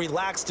 yet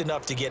relaxed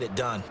enough to get it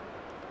done.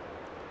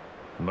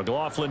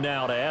 McLaughlin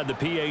now to add the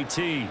PAT.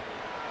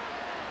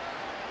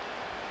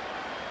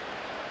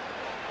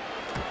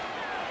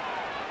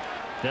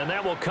 And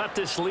that will cut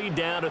this lead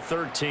down to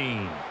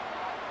 13.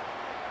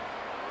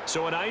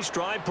 So a nice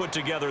drive put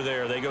together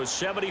there. They go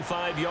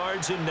 75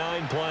 yards in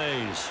 9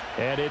 plays.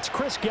 And it's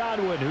Chris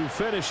Godwin who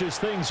finishes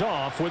things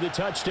off with a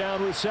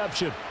touchdown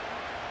reception.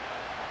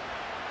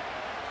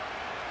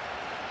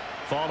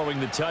 Following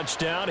the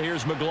touchdown,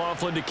 here's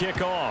McLaughlin to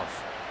kick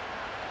off.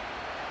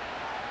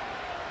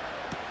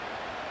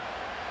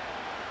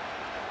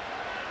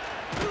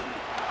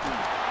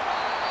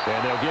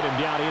 And they'll get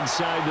him down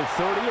inside the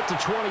 30 at the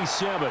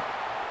 27.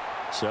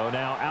 So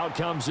now out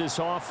comes this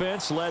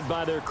offense led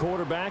by their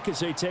quarterback as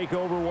they take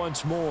over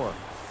once more.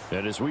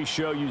 And as we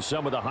show you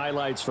some of the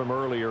highlights from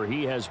earlier,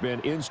 he has been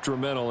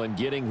instrumental in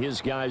getting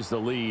his guys the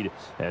lead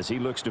as he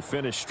looks to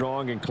finish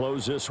strong and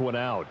close this one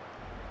out.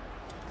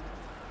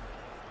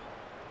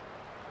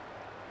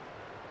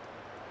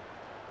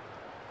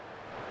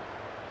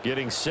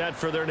 Getting set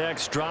for their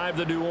next drive,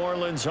 the New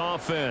Orleans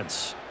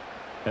offense.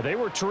 And they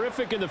were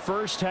terrific in the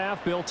first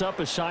half, built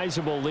up a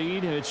sizable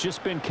lead, and it's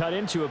just been cut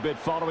into a bit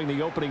following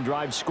the opening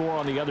drive score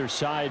on the other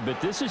side. But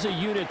this is a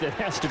unit that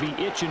has to be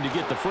itching to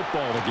get the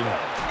football again.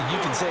 You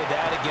can say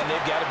that again.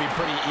 They've got to be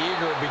pretty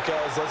eager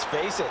because, let's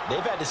face it,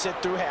 they've had to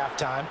sit through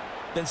halftime,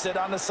 then sit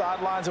on the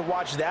sidelines and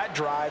watch that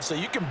drive. So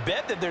you can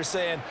bet that they're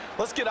saying,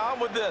 let's get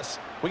on with this.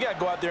 We got to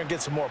go out there and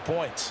get some more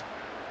points.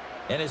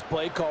 And his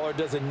play caller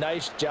does a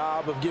nice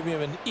job of giving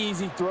him an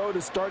easy throw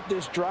to start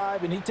this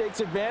drive, and he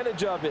takes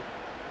advantage of it.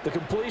 The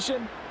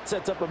completion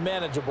sets up a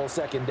manageable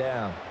second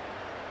down.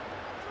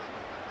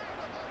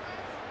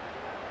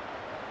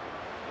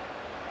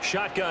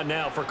 Shotgun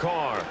now for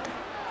Carr.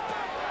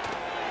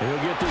 He'll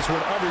get this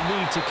one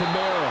underneath to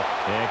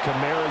Kamara. And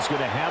Kamara's going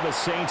to have a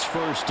Saints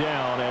first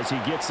down as he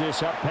gets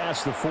this up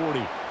past the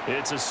 40.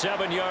 It's a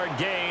 7-yard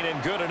gain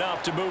and good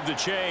enough to move the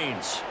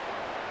chains.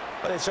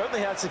 But they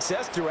certainly had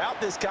success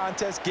throughout this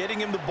contest, getting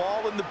him the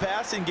ball in the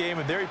passing game,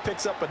 and there he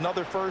picks up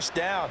another first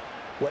down.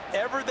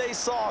 Whatever they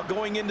saw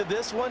going into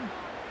this one,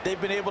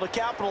 they've been able to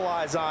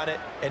capitalize on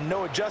it, and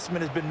no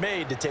adjustment has been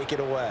made to take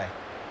it away.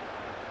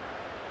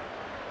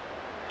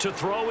 To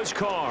throw is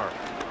Carr.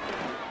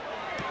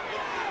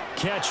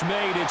 Catch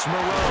made, it's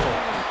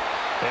Moreau.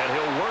 And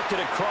he'll work it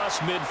across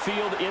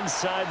midfield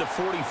inside the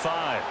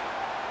 45.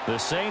 The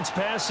Saints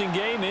passing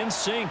game in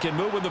sync and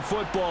moving the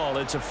football.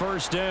 It's a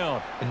first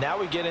down. And now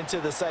we get into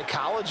the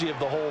psychology of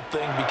the whole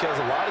thing, because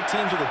a lot of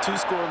teams with a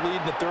 2-score lead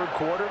in the third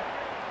quarter,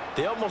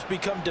 they almost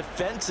become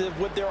defensive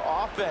with their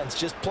offense,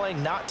 just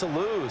playing not to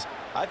lose.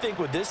 I think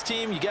with this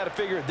team, you got to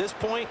figure at this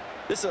point,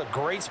 this is a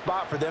great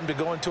spot for them to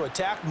go into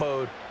attack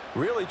mode,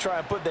 really try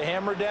and put the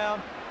hammer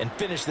down and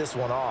finish this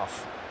one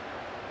off.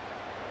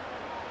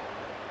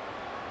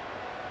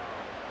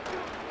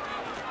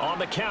 On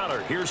the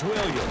counter, here's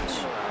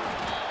Williams.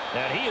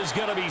 And he is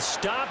going to be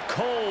stopped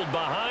cold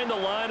behind the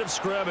line of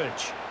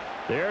scrimmage.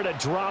 There to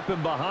drop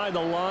him behind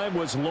the line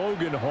was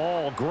Logan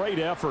Hall. Great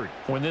effort.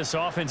 When this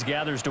offense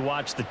gathers to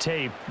watch the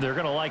tape, they're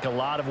going to like a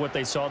lot of what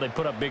they saw. They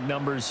put up big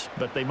numbers,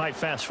 but they might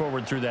fast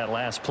forward through that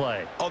last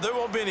play. Oh, there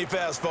won't be any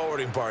fast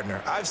forwarding,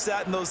 partner. I've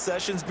sat in those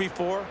sessions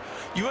before.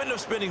 You end up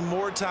spending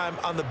more time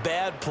on the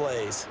bad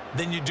plays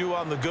than you do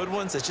on the good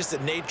ones. It's just the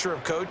nature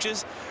of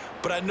coaches.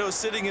 But I know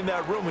sitting in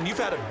that room, when you've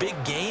had a big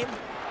game,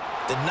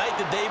 the night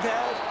that they've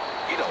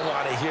had, you don't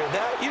want to hear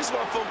that. You just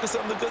want to focus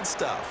on the good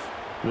stuff.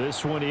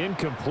 This one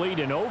incomplete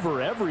and over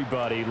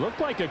everybody. Looked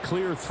like a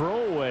clear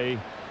throwaway,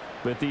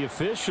 but the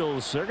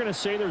officials, they're going to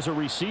say there's a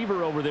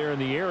receiver over there in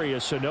the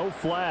area, so no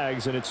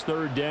flags, and it's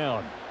third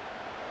down.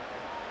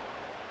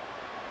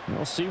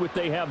 We'll see what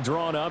they have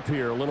drawn up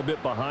here. A little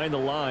bit behind the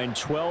line.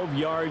 12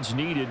 yards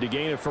needed to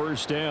gain a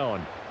first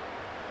down.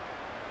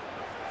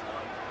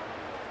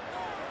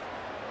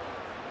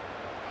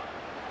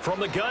 From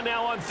the gun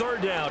now on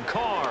third down,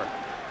 Carr.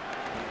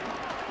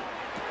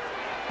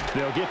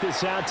 They'll get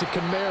this out to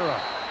Kamara.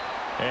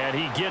 And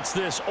he gets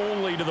this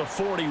only to the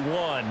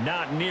 41.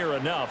 Not near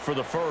enough for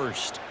the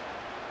first.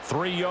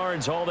 3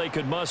 yards, all they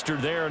could muster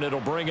there, and it'll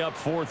bring up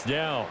fourth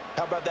down.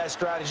 How about that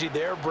strategy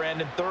there,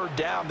 Brandon? Third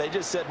down, they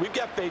just said, we've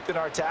got faith in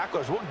our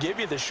tacklers. We'll give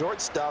you the short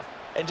stuff,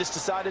 and just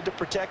decided to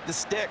protect the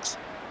sticks.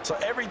 So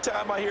every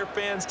time I hear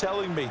fans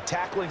telling me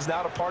tackling's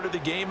not a part of the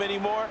game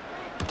anymore,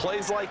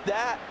 plays like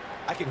that,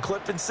 I can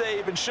clip and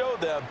save and show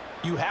them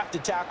you have to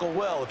tackle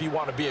well if you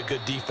want to be a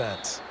good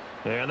defense.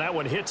 And that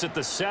one hits at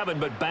the 7,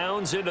 but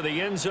bounds into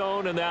the end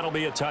zone, and that'll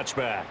be a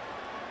touchback.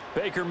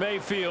 Baker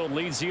Mayfield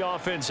leads the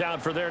offense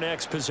out for their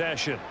next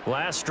possession.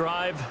 Last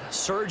drive,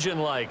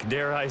 surgeon-like,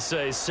 dare I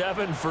say,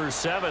 7 for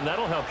 7.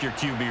 That'll help your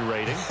QB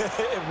rating.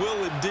 It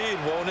will indeed,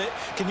 won't it?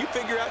 Can you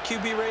figure out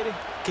QB rating?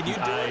 Can you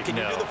do it? Can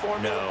you do the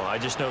formula? No, I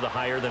just know the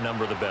higher the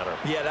number, the better.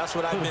 Yeah, that's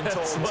what I've been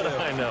told, That's what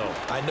I know.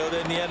 I know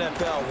that in the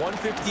NFL,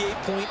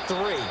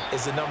 158.3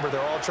 is the number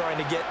they're all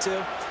trying to get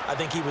to. I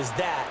think he was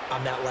that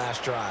on that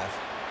last drive.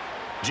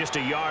 Just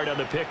a yard on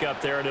the pickup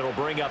there, and it'll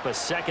bring up a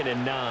 2nd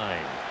and 9.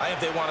 I think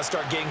if they want to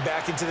start getting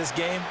back into this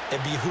game, it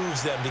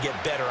behooves them to get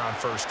better on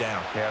first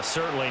down. Yeah,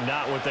 certainly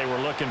not what they were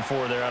looking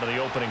for there out of the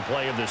opening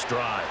play of this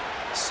drive.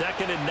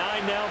 2nd and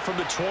 9 now from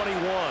the 21.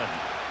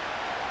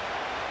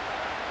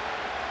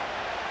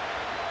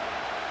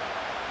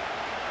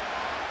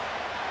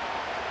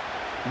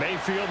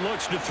 Mayfield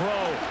looks to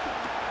throw.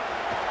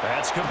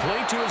 That's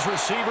complete to his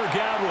receiver,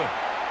 Godwin.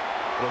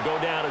 It'll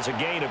go down as a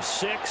gain of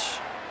 6.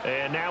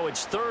 And now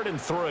it's 3rd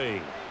and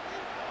 3.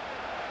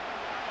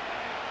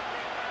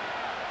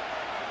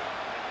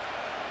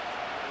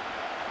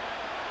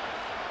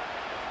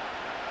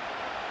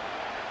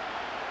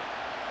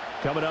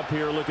 Coming up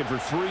here looking for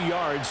 3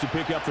 yards to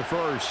pick up the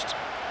first.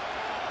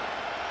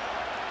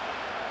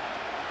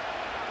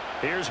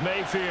 Here's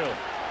Mayfield.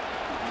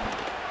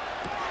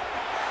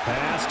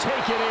 Pass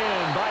taken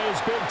in by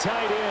his big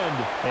tight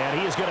end. And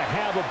he is going to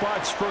have a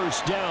Bucs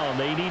first down.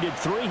 They needed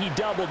 3. He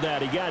doubled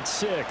that. He got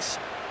 6.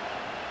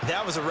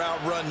 That was a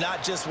route run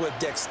not just with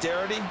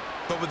dexterity,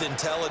 but with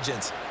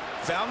intelligence.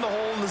 Found the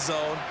hole in the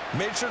zone,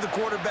 made sure the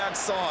quarterback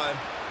saw him,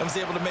 and was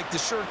able to make the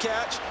sure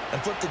catch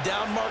and flip the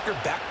down marker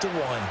back to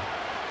 1.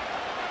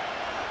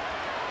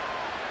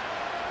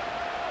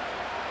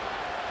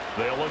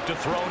 They'll look to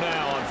throw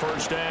now on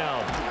first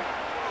down.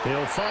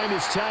 He'll find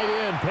his tight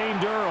end, Payne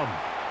Durham.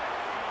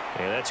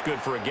 And that's good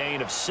for a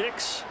gain of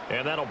 6,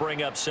 and that'll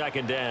bring up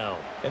 2nd down.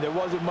 And there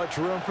wasn't much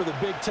room for the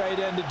big tight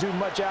end to do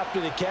much after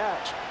the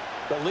catch.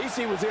 But at least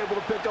he was able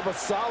to pick up a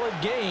solid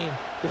gain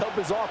to help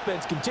his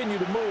offense continue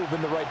to move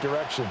in the right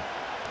direction.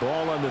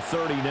 Ball on the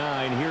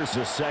 39. Here's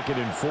the 2nd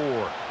and 4.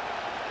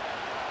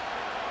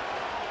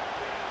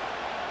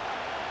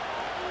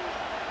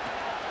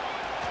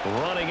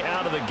 Running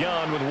out of the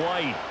gun with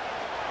White.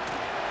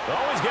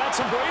 Oh, he's got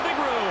some breathing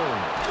room.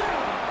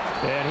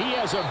 And he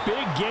has a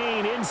big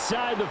gain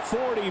inside the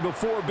 40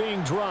 before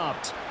being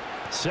dropped.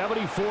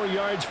 74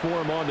 yards for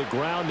him on the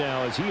ground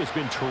now as he has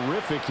been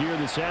terrific here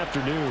this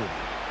afternoon.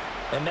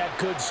 And that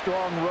good,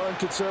 strong run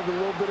could serve a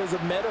little bit as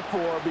a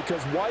metaphor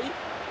because White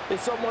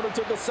is someone who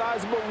took a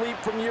sizable leap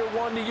from year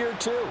 1 to year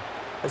 2.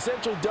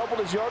 Essentially doubled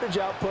his yardage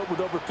output with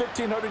over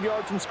 1,500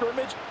 yards from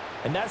scrimmage,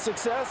 and that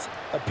success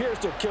appears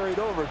to have carried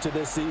over to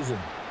this season.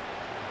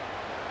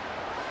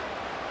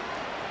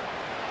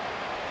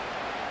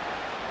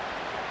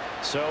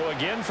 So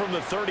again from the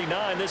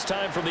 39, this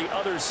time from the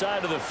other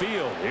side of the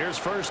field. Here's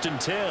 1st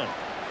and 10.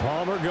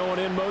 Palmer going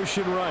in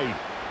motion right.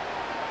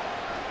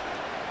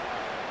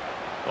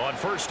 On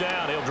first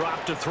down, he'll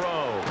drop to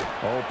throw.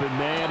 Open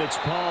man, it's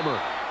Palmer.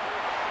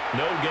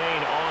 No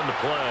gain on the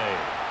play.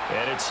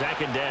 And it's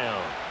 2nd down.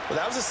 Well,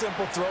 that was a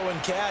simple throw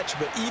and catch,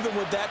 but even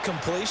with that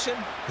completion,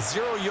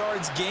 0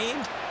 yards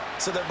gained,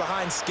 so they're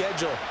behind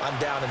schedule on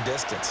down and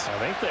distance. I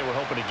think they were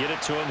hoping to get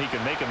it to him. He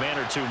could make a man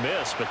or 2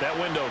 miss, but that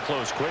window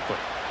closed quickly.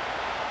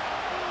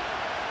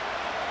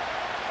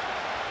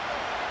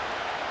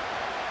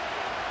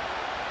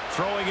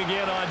 Throwing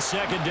again on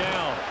 2nd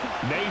down.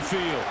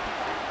 Mayfield.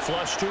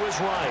 Flush to his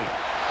right.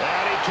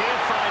 And he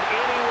can't find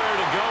anywhere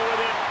to go with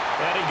it.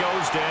 And he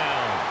goes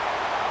down.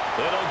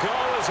 It'll go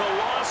as a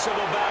loss of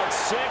about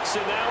 6,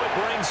 and now it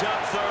brings up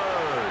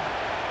 3rd.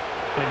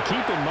 And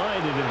keep in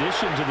mind, in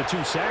addition to the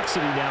 2 sacks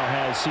that he now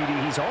has, CD,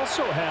 he's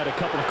also had a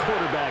couple of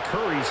quarterback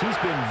hurries. He's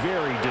been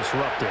very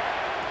disruptive.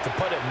 To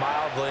put it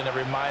mildly, and it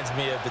reminds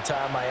me of the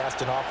time I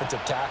asked an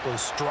offensive tackle who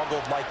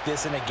struggled like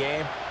this in a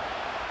game,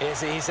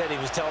 he said he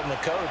was telling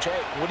the coach, hey,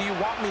 what do you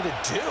want me to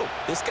do?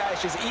 This guy's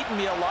just eating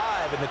me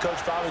alive. And the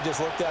coach finally just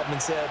looked at him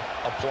and said,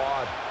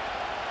 applaud.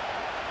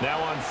 Now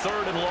on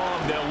 3rd and long,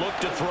 they'll look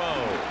to throw.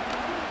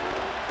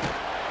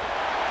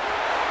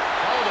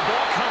 Oh, the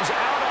ball comes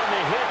out on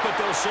the hit, but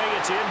they'll say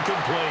it's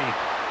incomplete.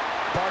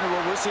 Partner,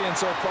 what we're seeing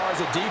so far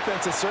is the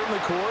defense is certainly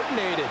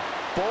coordinated.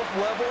 Both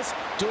levels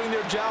doing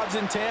their jobs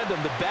in tandem.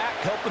 The back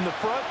helping the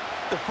front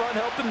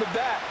helping the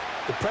back.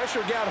 The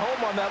pressure got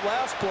home on that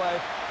last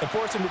play and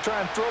forced him to try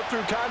and throw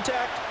through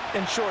contact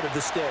and short of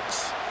the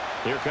sticks.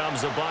 Here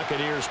comes the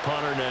Buccaneers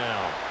punter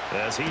now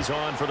as he's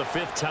on for the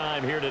 5th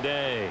time here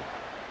today.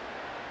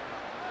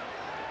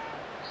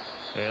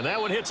 And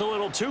that one hits a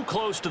little too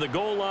close to the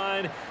goal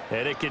line,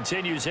 and it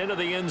continues into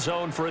the end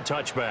zone for a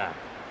touchback.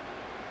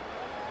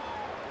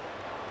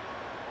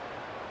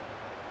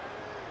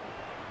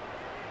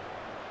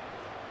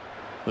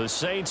 The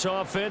Saints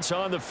offense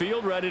on the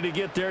field ready to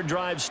get their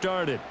drive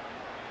started.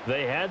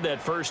 They had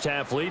that first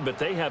half lead, but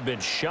they have been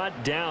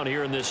shut down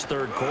here in this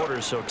 3rd quarter,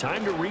 so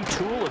time to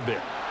retool a bit.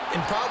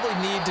 And probably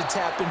need to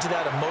tap into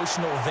that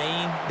emotional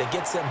vein that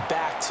gets them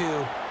back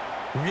to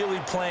really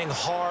playing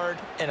hard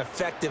and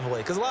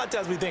effectively. Because a lot of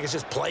times we think it's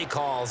just play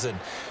calls and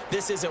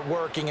this isn't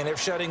working and they're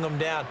shutting them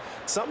down.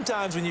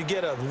 Sometimes when you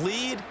get a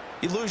lead,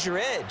 you lose your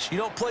edge. You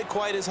don't play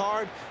quite as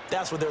hard.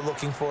 That's what they're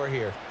looking for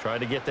here. Trying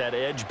to get that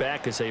edge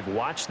back as they've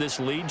watched this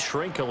lead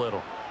shrink a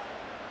little.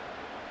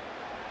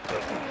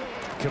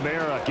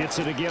 Kamara gets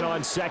it again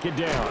on second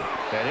down.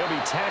 And he'll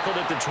be tackled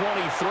at the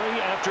 23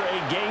 after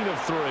a gain of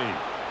 3.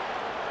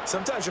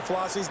 Sometimes your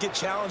philosophies get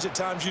challenged at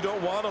times you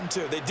don't want them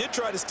to. They did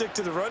try to stick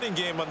to the running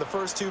game on the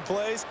first 2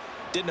 plays.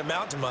 Didn't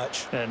amount to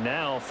much. And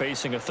now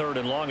facing a 3rd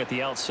and long at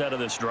the outset of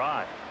this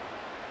drive.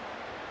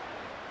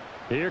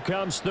 Here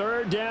comes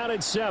 3rd down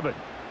and 7.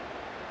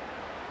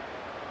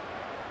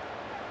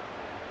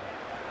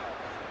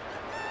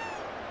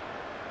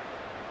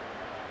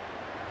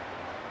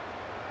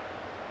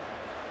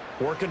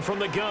 Working from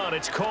the gun,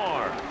 it's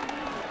Carr.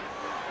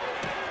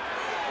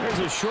 There's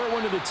a short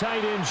one to the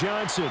tight end,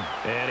 Johnson.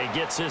 And he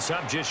gets this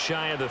up just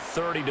shy of the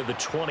 30 to the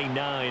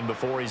 29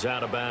 before he's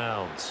out of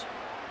bounds.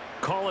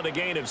 Call it a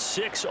gain of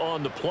 6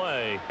 on the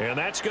play, and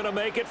that's going to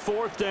make it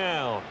 4th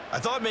down. I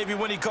thought maybe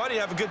when he caught, he'd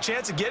have a good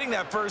chance of getting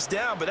that 1st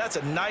down, but that's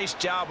a nice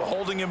job of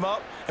holding him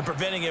up and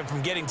preventing him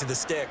from getting to the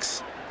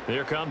sticks.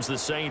 Here comes the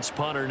Saints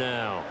punter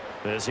now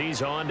as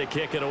he's on to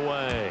kick it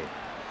away.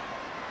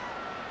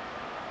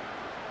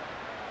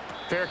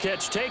 Fair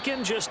catch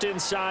taken just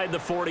inside the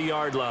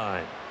 40-yard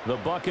line. The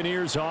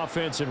Buccaneers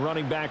offense and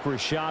running back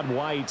Rachaad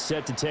White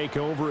set to take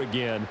over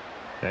again.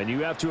 And you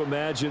have to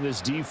imagine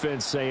this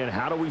defense saying,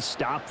 how do we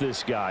stop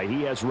this guy?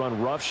 He has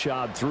run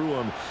roughshod through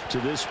him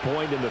to this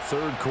point in the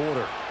 3rd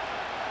quarter.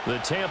 The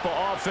Tampa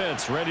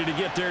offense ready to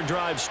get their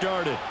drive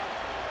started.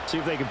 See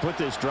if they can put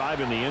this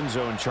drive in the end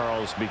zone,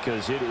 Charles,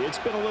 because it's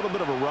been a little bit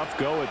of a rough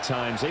go at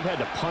times. They've had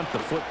to punt the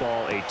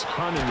football a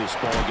ton in this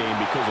ball game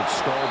because of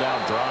stalled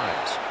out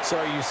drives. So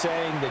are you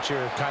saying that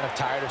you're kind of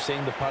tired of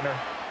seeing the punter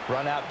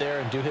run out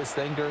there and do his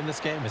thing during this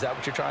game? Is that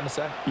what you're trying to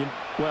say?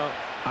 Well,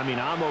 I mean,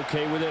 I'm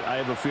okay with it. I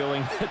have a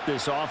feeling that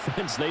this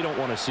offense, they don't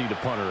want to see the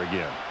punter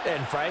again.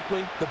 And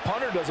frankly, the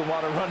punter doesn't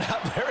want to run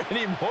out there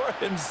anymore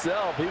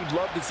himself. He would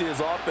love to see his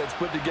offense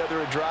put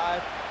together a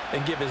drive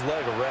and give his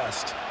leg a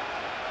rest.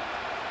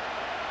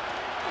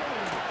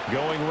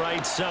 Going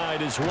right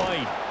side is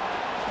White.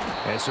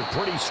 And some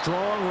pretty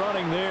strong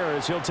running there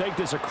as he'll take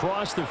this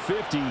across the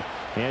 50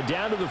 and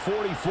down to the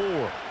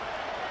 44.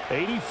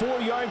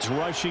 84 yards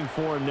rushing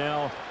for him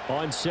now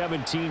on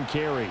 17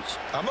 carries.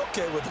 I'm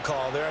okay with the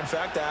call there. In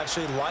fact, I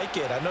actually like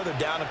it. I know they're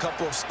down a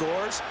couple of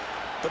scores,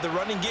 but the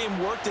running game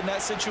worked in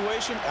that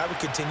situation. I would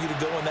continue to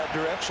go in that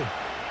direction.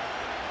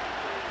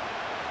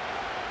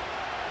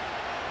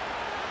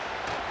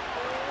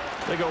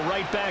 They go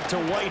right back to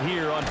White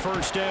here on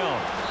 1st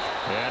down.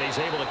 And he's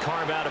able to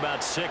carve out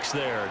about 6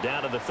 there,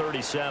 down to the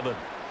 37.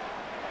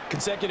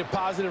 Consecutive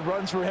positive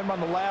runs for him on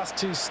the last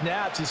 2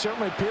 snaps. He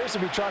certainly appears to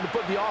be trying to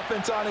put the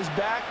offense on his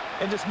back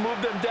and just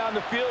move them down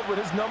the field when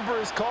his number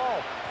is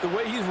called. The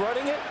way he's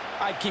running it,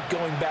 I keep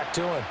going back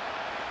to him.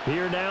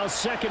 Here now,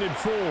 2nd and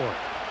 4.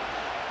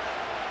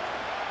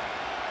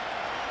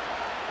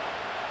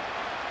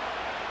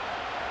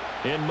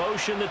 In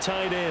motion, the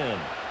tight end.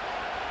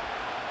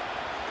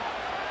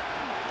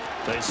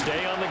 They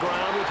stay on the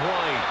ground with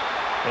White.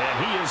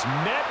 And he is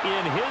met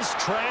in his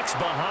tracks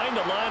behind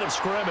the line of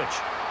scrimmage.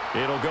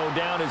 It'll go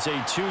down as a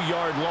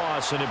 2-yard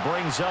loss, and it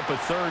brings up a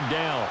 3rd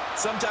down.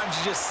 Sometimes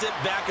you just sit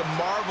back and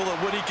marvel at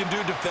what he can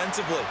do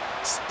defensively.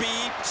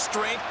 Speed,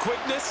 strength,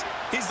 quickness,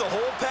 he's the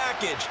whole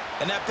package.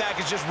 And that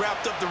package just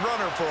wrapped up the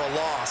runner for a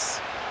loss.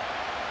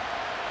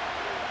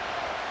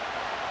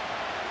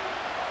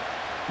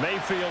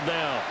 Mayfield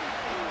now.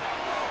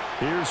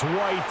 Here's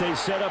White. They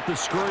set up the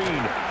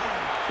screen.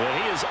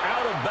 And he is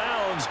out of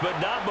bounds, but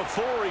not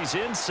before he's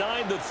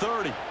inside the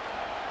 30.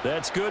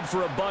 That's good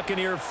for a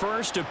Buccaneer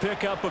first, a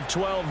pickup of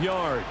 12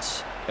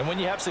 yards. And when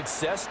you have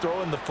success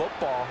throwing the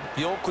football,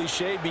 the old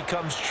cliche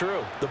becomes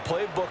true. The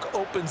playbook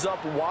opens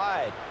up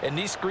wide, and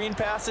these screen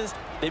passes,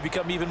 they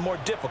become even more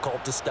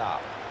difficult to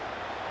stop.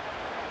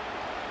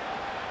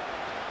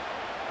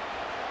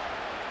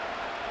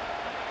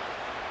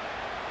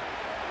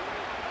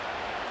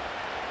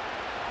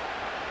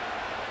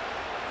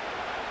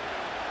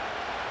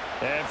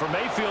 And for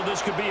Mayfield,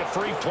 this could be a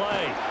free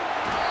play.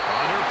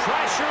 Under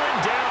pressure,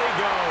 and down he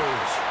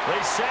goes. They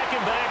sack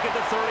him back at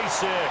the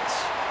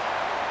 36.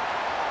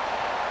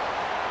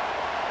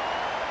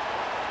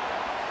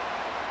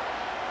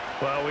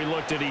 Well, we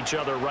looked at each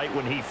other right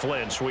when he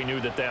flinched. We knew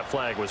that that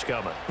flag was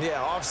coming.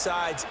 Yeah,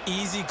 offsides,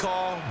 easy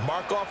call,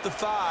 mark off the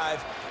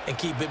 5, and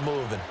keep it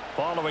moving.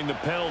 Following the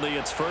penalty,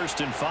 it's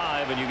 1st and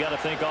 5, and you got to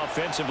think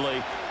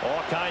offensively,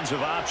 all kinds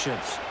of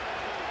options.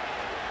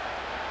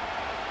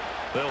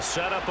 They'll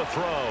set up a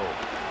throw.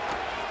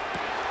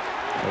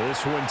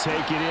 This one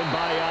taken in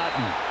by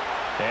Otten.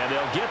 And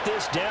they'll get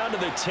this down to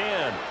the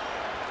 10.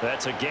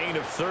 That's a gain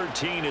of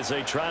 13 as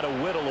they try to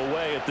whittle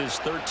away at this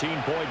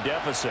 13-point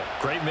deficit.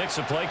 Great mix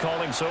of play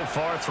calling so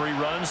far. 3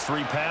 runs,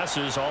 3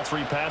 passes. All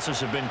 3 passes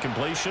have been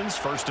completions.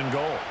 1st and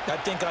goal. I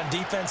think on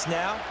defense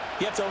now,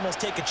 you have to almost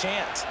take a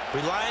chance.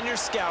 Rely on your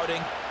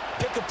scouting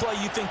Pick a play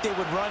you think they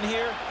would run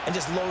here and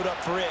just load up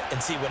for it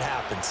and see what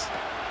happens.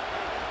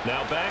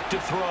 Now back to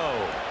throw.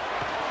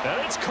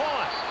 And it's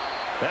caught.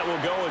 That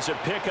will go as a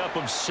pickup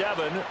of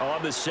 7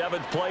 on the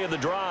 7th play of the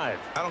drive.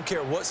 I don't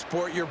care what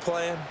sport you're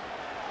playing.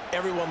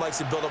 Everyone likes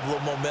to build up a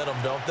little momentum,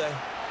 don't they?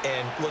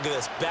 And look at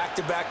this,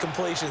 back-to-back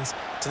completions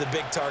to the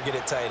big target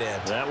at tight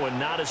end. That one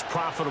not as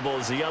profitable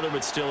as the other,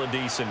 but still a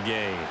decent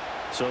gain.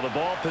 So the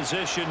ball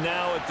position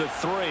now at the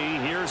 3.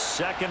 Here's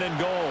 2nd and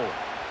goal.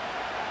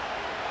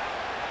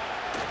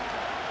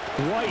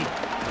 White.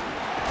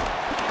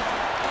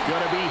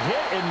 Going to be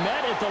hit and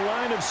met at the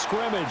line of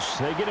scrimmage.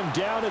 They get him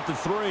down at the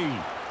 3.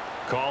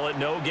 Call it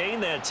no gain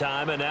that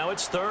time, and now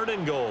it's 3rd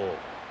and goal.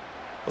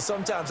 Well,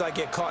 sometimes I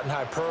get caught in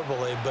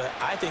hyperbole, but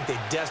I think they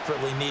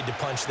desperately need to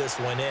punch this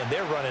one in.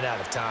 They're running out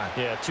of time.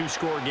 Yeah,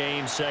 2-score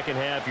game, second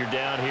half, you're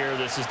down here.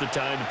 This is the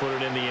time to put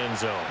it in the end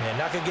zone. Man,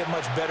 not going to get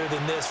much better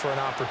than this for an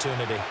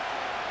opportunity.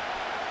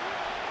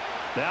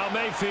 Now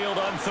Mayfield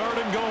on 3rd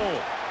and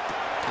goal.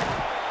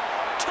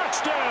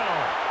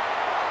 Touchdown!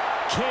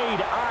 Cade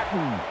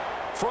Otton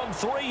from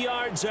 3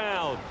 yards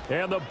out.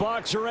 And the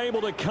Bucs are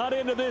able to cut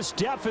into this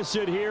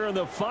deficit here in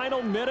the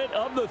final minute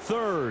of the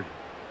 3rd.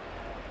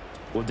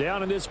 Well,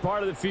 down in this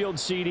part of the field,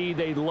 CD,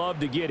 they'd love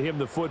to get him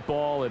the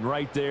football, and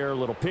right there, a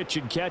little pitch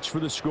and catch for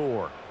the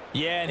score.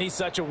 Yeah, and he's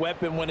such a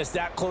weapon when it's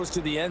that close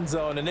to the end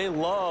zone, and they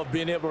love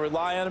being able to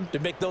rely on him to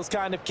make those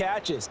kind of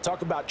catches.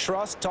 Talk about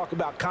trust, talk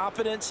about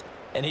confidence,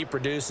 and he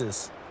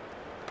produces.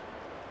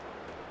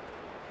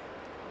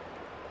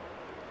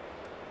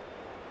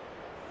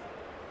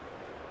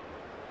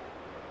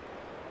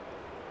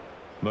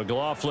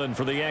 McLaughlin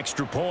for the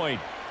extra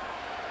point.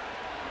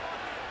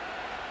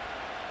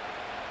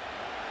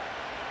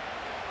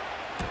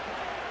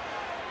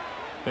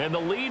 And the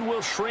lead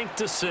will shrink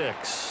to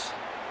 6.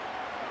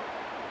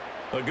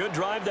 A good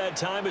drive that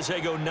time as they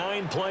go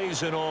 9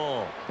 plays in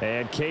all.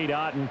 And Cade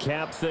Otton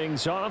capped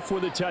things off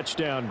with a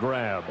touchdown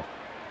grab.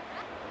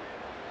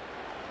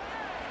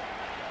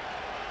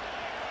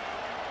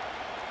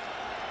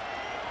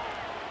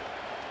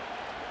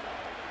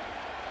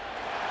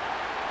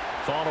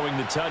 Following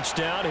the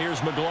touchdown,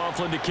 here's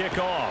McLaughlin to kick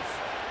off.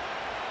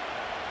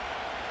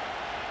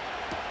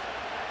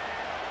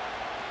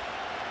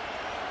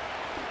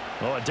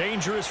 Oh, a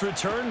dangerous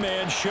return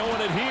man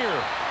showing it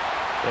here.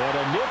 And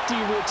a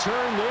nifty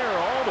return there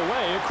all the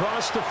way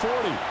across the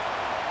 40.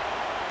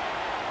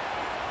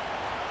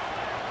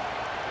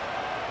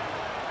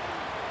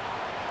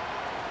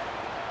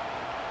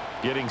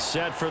 Getting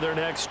set for their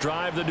next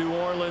drive, the New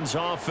Orleans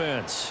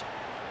offense.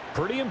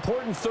 Pretty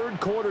important third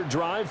quarter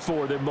drive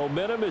for them.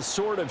 Momentum has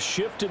sort of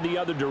shifted the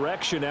other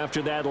direction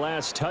after that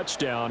last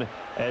touchdown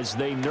as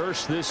they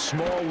nurse this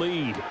small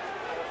lead.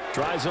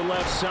 Tries the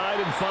left side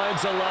and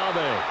finds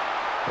Olave.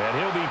 And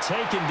he'll be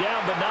taken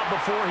down, but not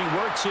before he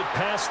works it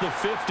past the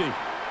 50.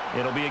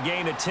 It'll be a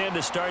gain of 10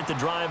 to start the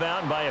drive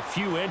out, and by a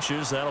few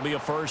inches, that'll be a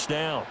first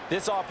down.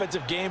 This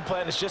offensive game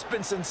plan has just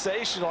been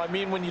sensational. I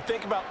mean, when you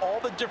think about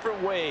all the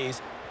different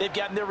ways they've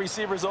gotten their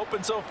receivers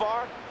open so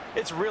far,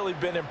 it's really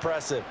been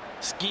impressive.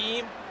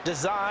 Scheme,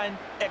 design,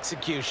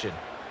 execution.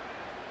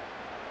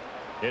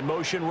 In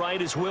motion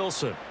right is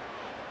Wilson.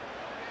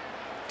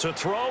 To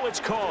throw, it's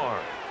Carr.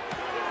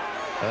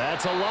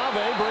 That's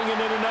Olave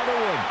bringing in another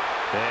one.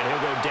 And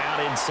he'll go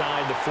down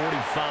inside the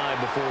 45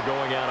 before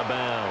going out of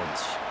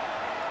bounds.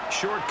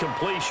 Short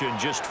completion,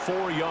 just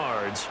 4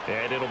 yards,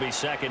 and it'll be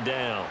second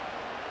down.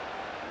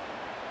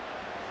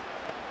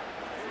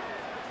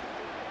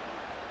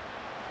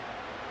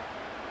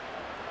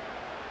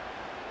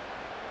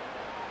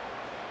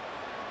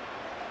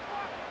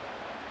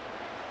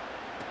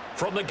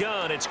 From the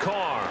gun, it's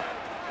Carr.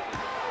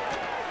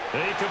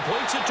 And he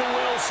completes it to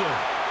Wilson.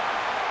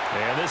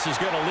 And this is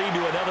going to lead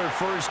to another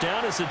first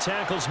down as the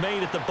tackle's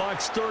made at the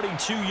Bucs'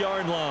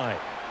 32-yard line.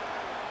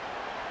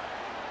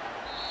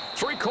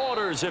 3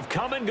 quarters have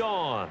come and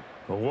gone.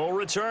 We'll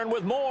return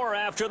with more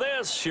after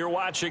this. You're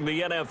watching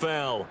the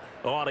NFL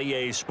on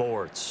EA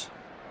Sports.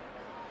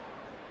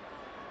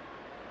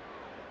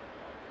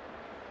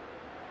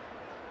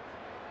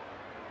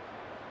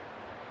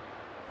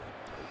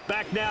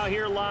 Back now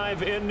here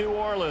live in New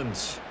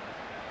Orleans.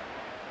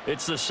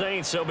 It's the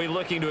Saints. They'll be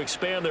looking to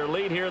expand their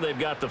lead here. They've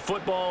got the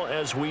football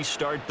as we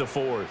start the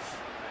 4th.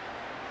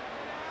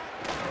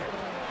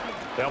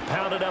 They'll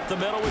pound it up the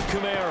middle with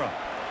Kamara.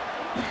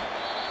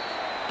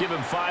 Give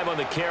him 5 on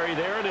the carry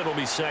there, and it'll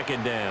be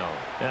second down.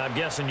 And I'm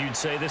guessing you'd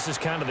say this is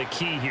kind of the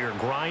key here.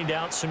 Grind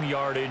out some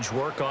yardage,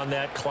 work on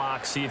that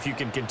clock, see if you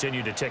can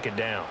continue to tick it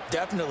down.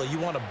 Definitely, you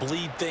want to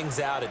bleed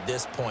things out at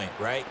this point,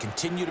 right?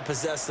 Continue to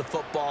possess the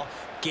football,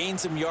 gain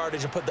some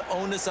yardage, and put the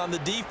onus on the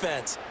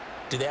defense.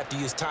 Do they have to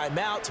use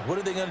timeouts? What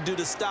are they going to do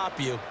to stop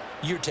you?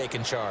 You're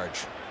taking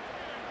charge.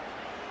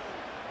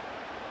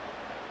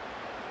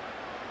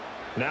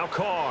 Now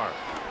Carr.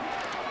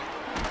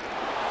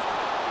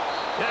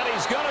 And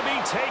he's going to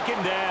be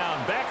taken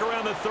down back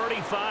around the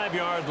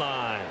 35-yard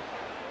line.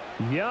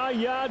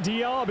 Yaya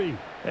Diaby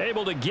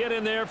able to get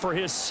in there for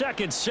his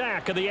 2nd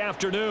sack of the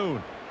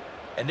afternoon.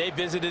 And they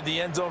visited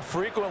the end zone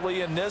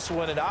frequently in this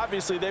one, and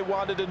obviously they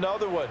wanted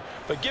another one.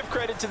 But give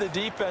credit to the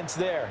defense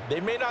there. They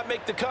may not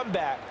make the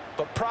comeback,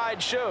 but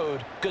pride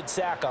showed. Good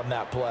sack on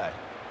that play.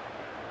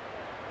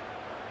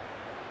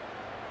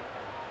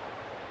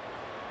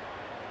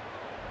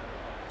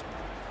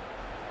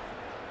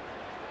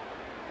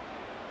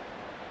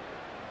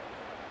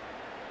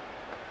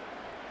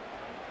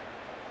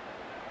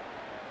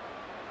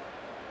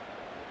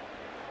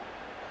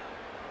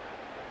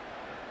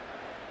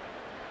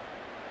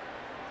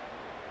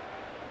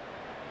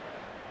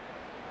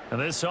 And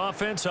this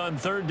offense on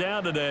third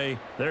down today,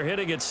 they're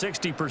hitting at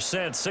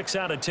 60%, 6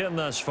 out of 10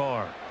 thus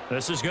far.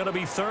 This is going to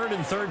be 3rd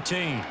and 13.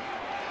 And he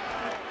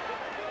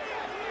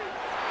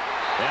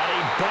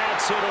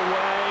bats it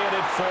away, and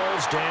it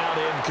falls down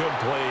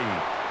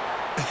incomplete.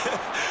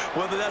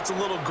 Whether that's a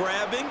little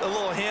grabbing, a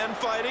little hand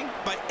fighting,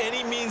 by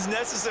any means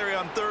necessary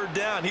on third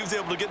down, he was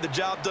able to get the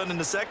job done in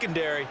the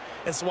secondary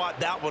and swat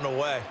that one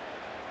away.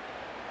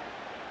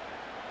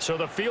 So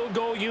the field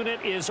goal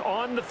unit is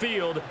on the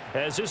field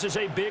as this is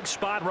a big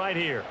spot right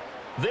here.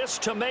 This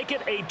to make it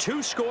a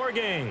 2-score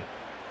game.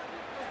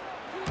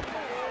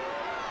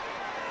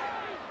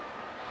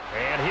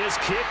 And his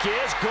kick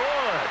is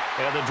good.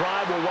 And the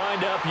drive will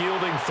wind up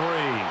yielding 3.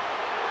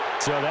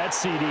 So that's,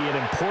 CD, an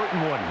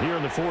important one here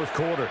in the 4th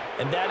quarter.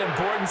 And that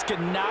importance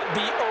cannot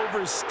be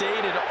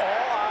overstated.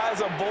 All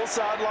eyes on both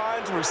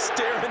sidelines were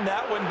staring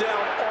that one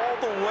down all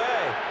the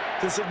way.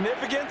 The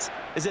significance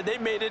is that they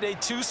made it a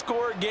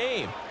 2-score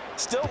game.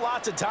 Still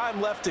lots of time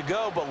left to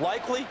go, but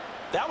likely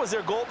that was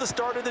their goal at the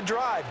start of the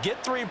drive.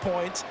 Get 3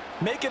 points,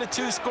 make it a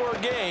 2-score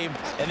game,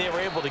 and they were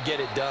able to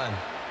get it done.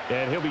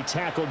 And he'll be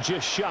tackled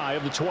just shy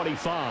of the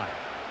 25.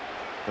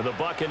 And the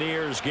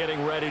Buccaneers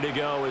getting ready to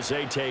go as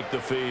they take the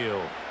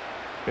field.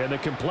 And the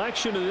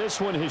complexion of this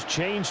one has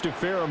changed a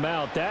fair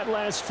amount. That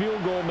last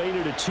field goal made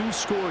it a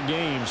 2-score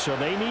game, so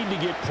they need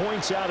to get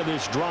points out of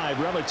this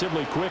drive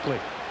relatively quickly.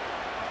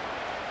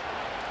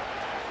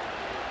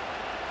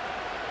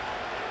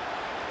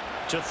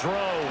 To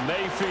throw,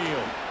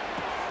 Mayfield.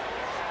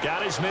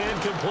 Got his man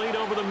complete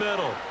over the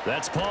middle.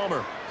 That's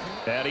Palmer.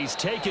 And he's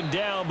taken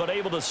down, but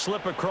able to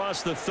slip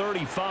across the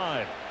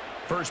 35.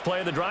 First play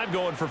of the drive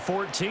going for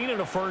 14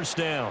 and a 1st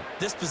down.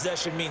 This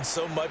possession means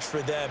so much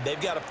for them. They've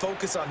got to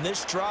focus on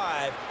this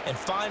drive and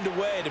find a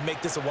way to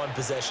make this a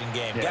one-possession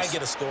game. Yes. Got to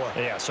get a score.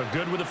 Yeah, so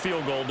good with a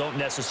field goal. Don't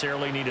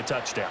necessarily need a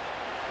touchdown.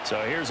 So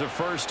here's a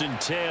 1st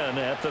and 10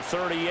 at the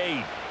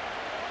 38.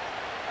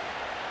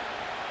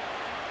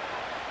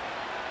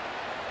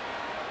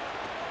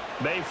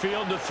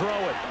 Mayfield to throw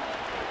it.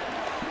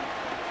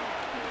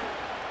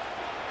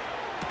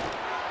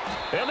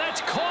 And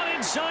that's caught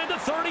inside the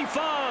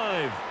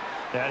 35.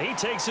 And he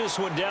takes this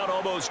one down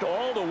almost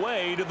all the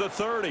way to the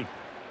 30.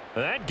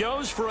 That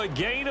goes for a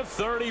gain of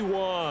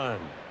 31.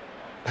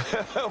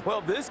 Well,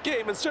 this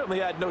game has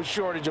certainly had no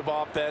shortage of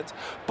offense.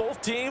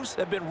 Both teams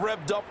have been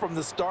revved up from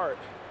the start.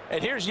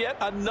 And here's yet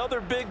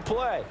another big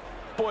play.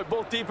 Boy,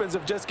 both defenses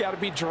have just got to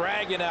be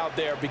dragging out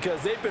there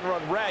because they've been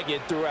run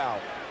ragged throughout.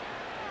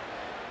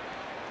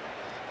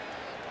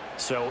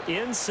 So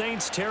in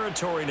Saints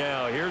territory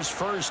now. Here's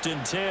 1st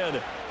and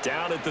 10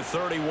 down at the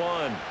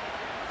 31.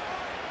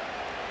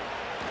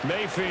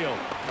 Mayfield.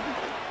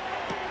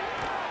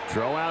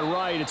 Throw out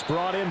right. It's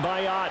brought in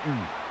by Otten.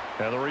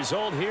 And the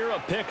result here, a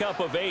pickup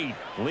of 8.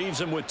 Leaves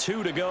him with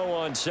 2 to go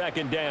on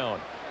 2nd down.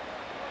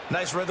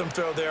 Nice rhythm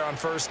throw there on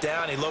 1st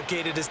down. He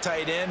located his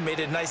tight end, made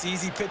it a nice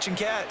easy pitch and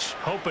catch.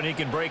 Hoping he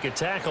can break a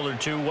tackle or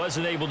two.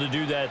 Wasn't able to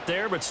do that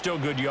there, but still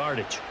good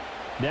yardage.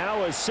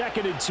 Now a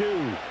 2nd and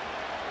 2.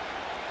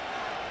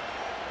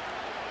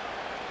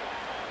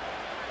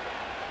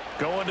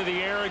 Going to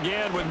the air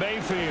again with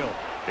Mayfield.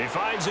 He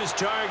finds his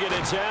target.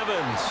 It's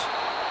Evans.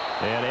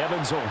 And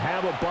Evans will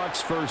have a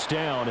Bucs 1st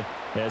down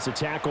as a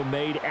tackle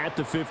made at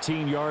the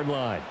 15-yard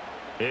line.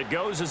 It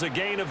goes as a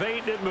gain of 8,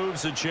 and it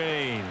moves the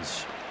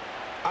chains.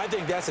 I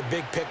think that's a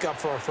big pickup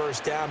for a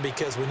 1st down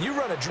because when you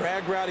run a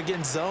drag route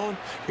against zone,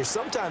 you're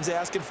sometimes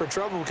asking for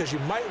trouble because you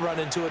might run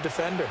into a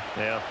defender.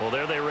 Yeah, well,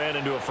 there they ran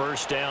into a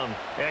 1st down.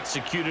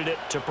 Executed it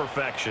to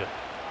perfection.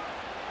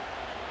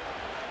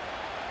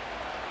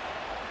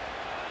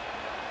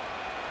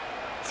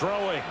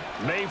 Throwing,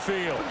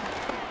 Mayfield.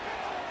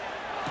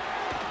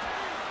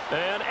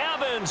 And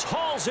Evans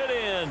hauls it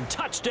in.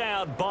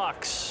 Touchdown,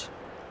 Bucs.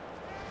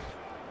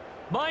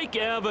 Mike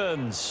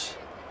Evans.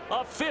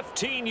 A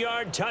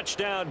 15-yard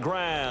touchdown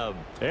grab.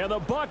 And the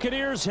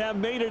Buccaneers have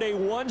made it a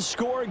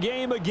 1-score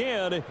game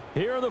again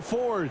here in the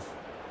 4th.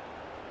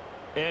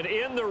 And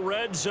in the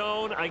red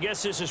zone, I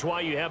guess this is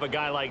why you have a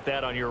guy like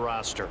that on your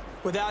roster.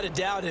 Without a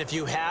doubt, and if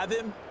you have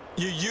him,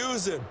 you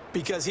use him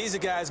because he's a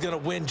guy who's going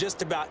to win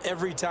just about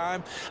every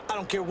time. I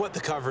don't care what the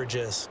coverage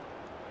is.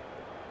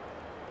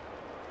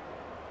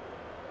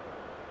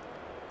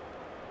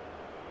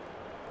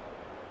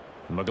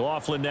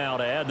 McLaughlin now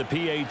to add the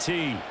PAT.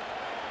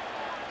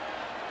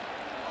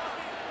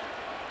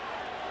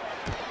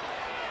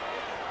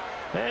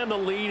 And the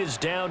lead is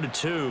down to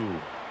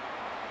 2.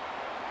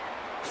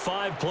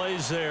 5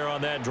 plays there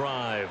on that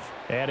drive.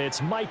 And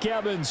it's Mike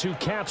Evans who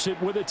caps it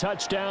with a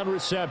touchdown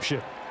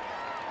reception.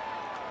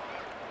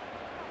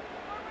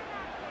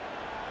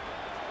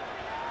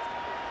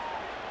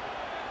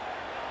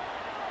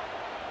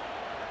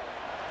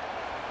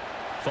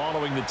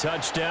 Following the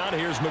touchdown,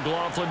 here's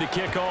McLaughlin to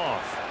kick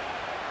off.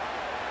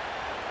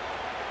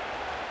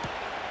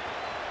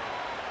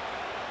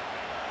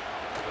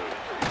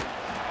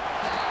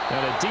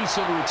 And a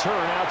decent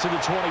return out to the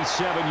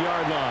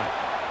 27-yard line.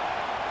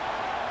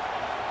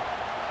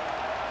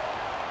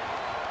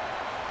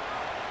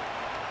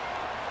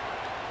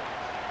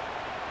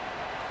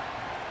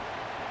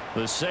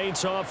 The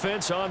Saints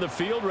offense on the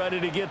field, ready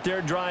to get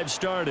their drive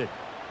started.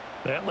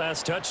 That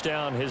last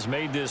touchdown has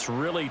made this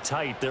really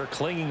tight. They're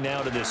clinging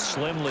now to this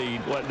slim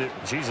lead.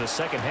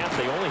 Second half,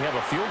 they only have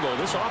a field goal.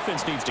 This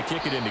offense needs to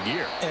kick it into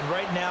gear. And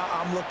right now,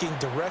 I'm looking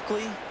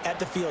directly at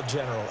the field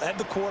general, at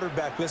the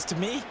quarterback, because to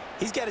me,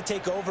 he's got to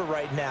take over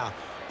right now.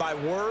 By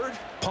word,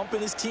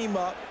 pumping his team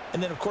up,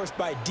 and then, of course,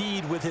 by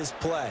deed with his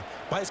play.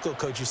 My high school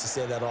coach used to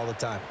say that all the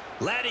time.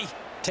 Laddie,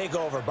 take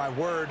over by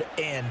word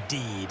and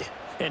deed.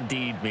 And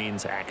deed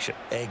means action.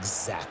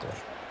 Exactly.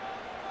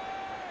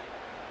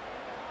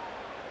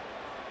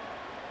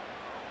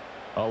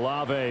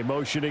 Olave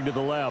motioning to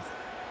the left.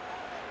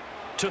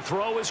 To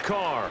throw his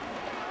Carr.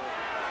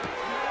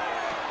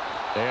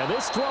 And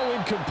this throw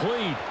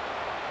incomplete.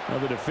 Now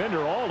the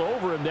defender all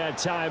over him that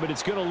time, and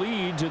it's going to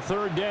lead to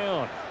third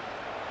down.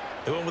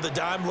 They went with a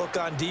dime look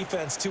on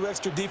defense. 2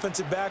 extra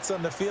defensive backs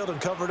on the field and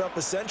covered up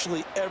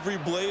essentially every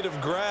blade of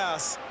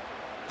grass.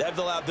 That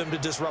allowed them to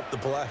disrupt the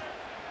play.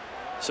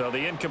 So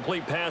the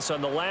incomplete pass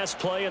on the last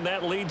play, and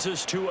that leads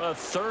us to a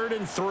 3rd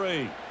and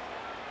 3.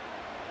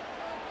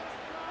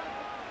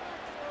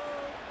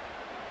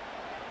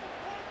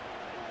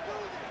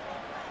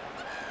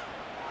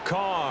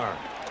 Carr.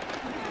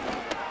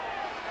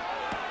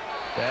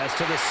 Pass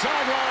to the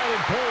sideline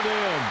and pulled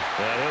in.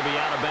 And he'll be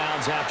out of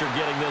bounds after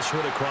getting this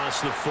one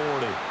across the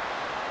 40.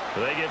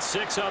 They get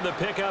 6 on the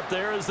pickup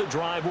there as the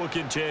drive will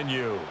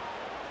continue.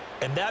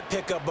 And that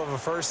pickup of a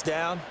first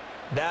down,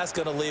 that's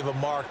going to leave a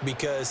mark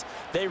because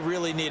they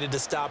really needed to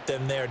stop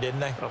them there, didn't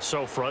they? Oh,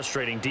 so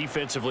frustrating.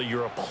 Defensively,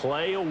 you're a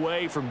play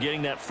away from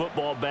getting that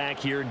football back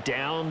here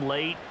down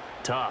late.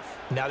 Tough.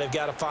 Now they've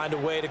got to find a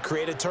way to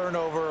create a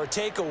turnover or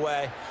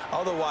takeaway.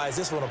 Otherwise,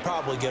 this one will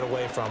probably get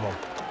away from them.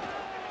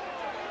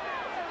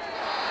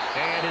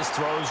 And his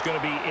throw's going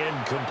to be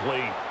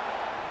incomplete.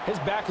 His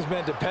back has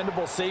been a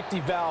dependable safety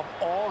valve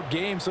all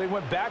game, so he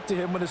went back to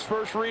him when his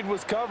first read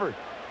was covered.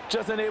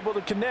 Just unable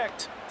to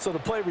connect, so the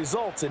play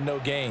results in no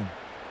gain.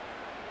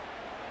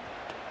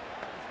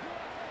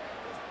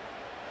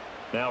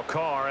 Now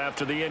Carr,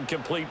 after the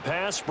incomplete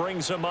pass,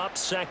 brings him up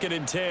 2nd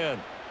and 10.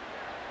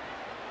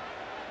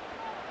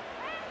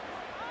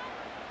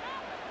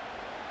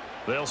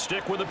 They'll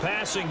stick with the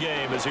passing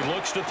game as he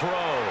looks to throw.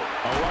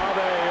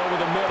 Olave over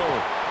the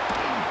middle.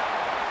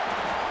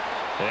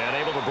 And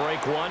able to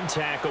break 1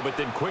 tackle, but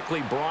then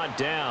quickly brought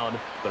down.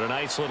 But a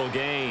nice little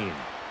gain.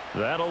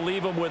 That'll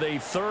leave them with a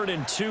 3rd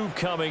and 2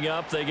 coming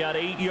up. They got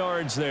 8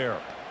 yards there.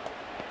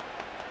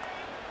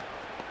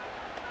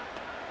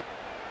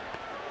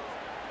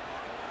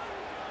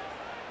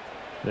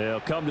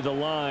 They'll come to the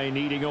line,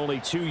 needing only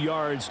 2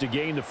 yards to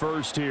gain the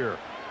first here.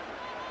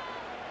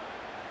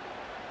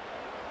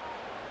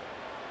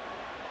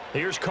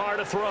 Here's Carr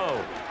to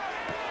throw.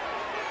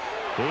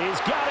 He's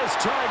got his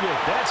target.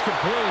 That's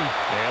complete.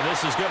 And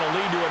this is going to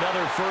lead to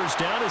another first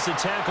down as the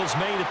tackle's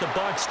made at the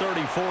Bucs'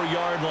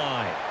 34-yard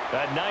line.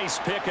 A nice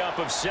pickup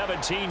of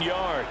 17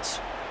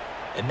 yards.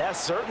 And that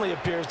certainly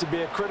appears to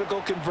be a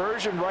critical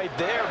conversion right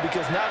there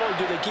because not only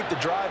do they keep the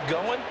drive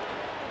going,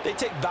 they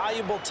take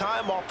valuable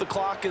time off the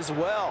clock as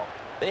well.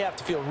 They have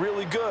to feel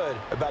really good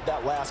about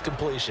that last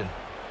completion.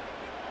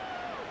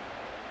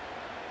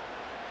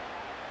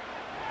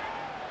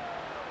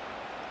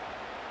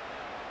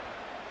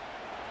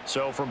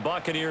 So from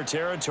Buccaneer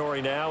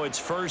territory now, it's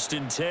 1st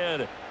and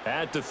 10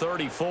 at the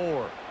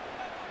 34.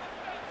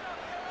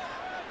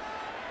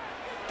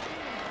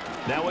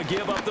 Now a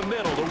give up the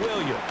middle to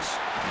Williams.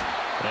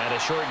 And a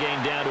short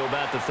gain down to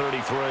about the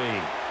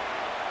 33.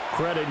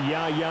 Credit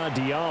Yaya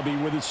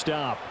Diaby with a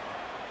stop.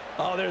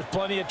 Oh, there's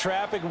plenty of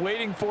traffic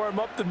waiting for him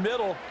up the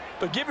middle.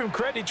 But give him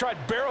credit, he tried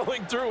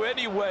barreling through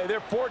anyway.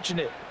 They're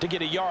fortunate to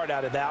get a yard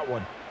out of that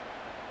one.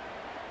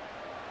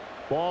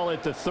 Ball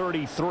at the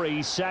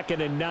 33,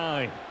 2nd and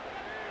 9.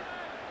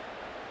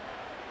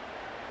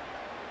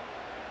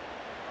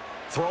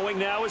 Throwing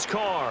now is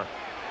Carr.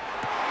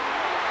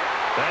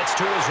 That's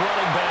to his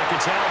running back.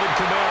 It's Alvin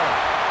Kamara.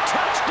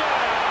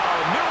 Touchdown,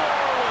 New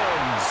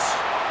Orleans.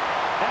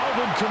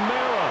 Alvin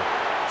Kamara,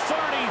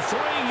 33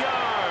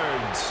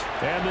 yards.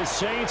 And the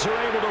Saints are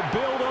able to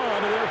build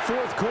on to their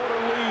 4th quarter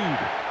lead.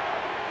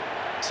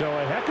 So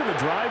a heck of a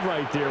drive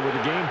right there with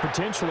the game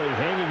potentially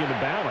hanging in the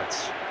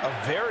balance.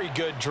 A very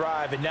good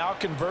drive, and now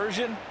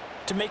conversion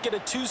to make it a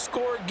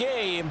 2-score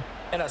game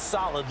and a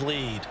solid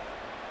lead.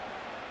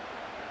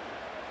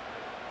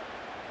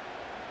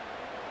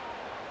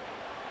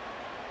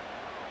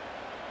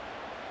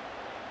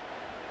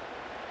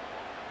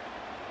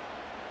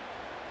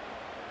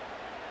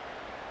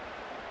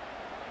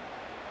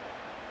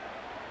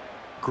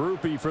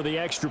 Groupie for the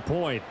extra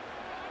point.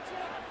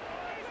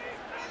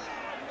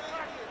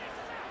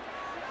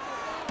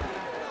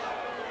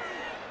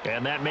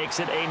 And that makes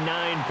it a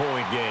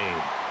 9-point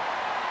game.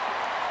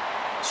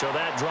 So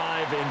that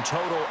drive in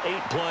total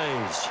 8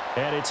 plays.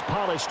 And it's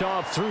polished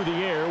off through the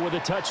air with a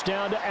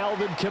touchdown to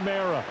Alvin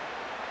Kamara.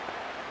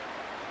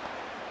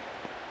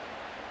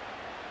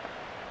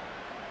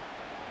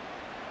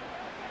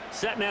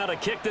 Set now to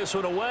kick this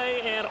one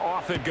away, and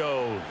off it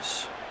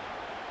goes.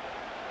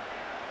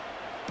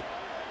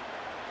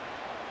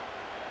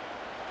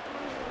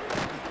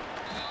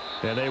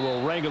 And they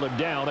will wrangle him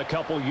down a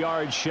couple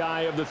yards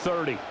shy of the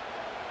 30.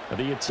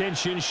 The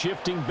attention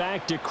shifting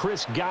back to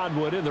Chris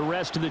Godwin and the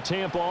rest of the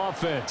Tampa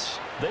offense.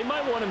 They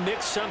might want to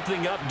mix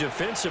something up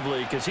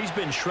defensively because he's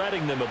been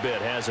shredding them a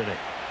bit, hasn't he?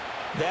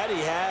 That he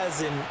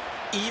has, and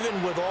even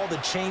with all the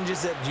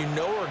changes that you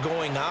know are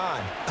going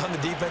on the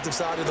defensive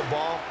side of the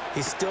ball,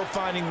 he's still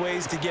finding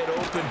ways to get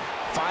open,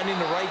 finding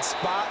the right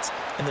spots,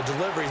 and the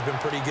delivery's been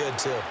pretty good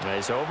too.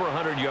 He's over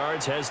 100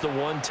 yards, has the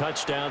 1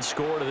 touchdown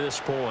score to this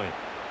point.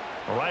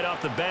 Right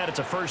off the bat, it's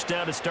a first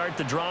down to start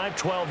the drive,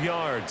 12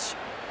 yards.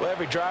 Well,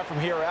 every drive from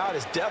here out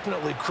is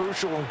definitely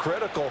crucial and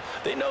critical.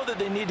 They know that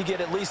they need to get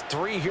at least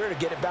 3 here to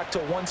get it back to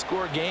a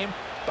 1-score game.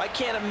 But I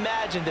can't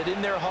imagine that in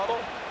their huddle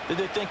that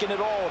they're thinking at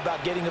all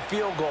about getting a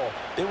field goal.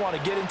 They want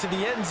to get into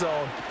the end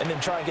zone and then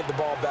try and get the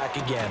ball back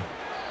again.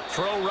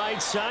 Throw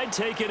right side,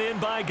 taken in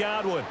by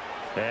Godwin.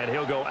 And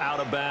he'll go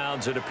out of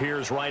bounds. It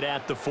appears right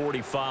at the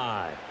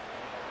 45.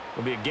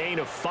 It'll be a gain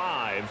of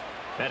 5,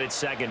 and it's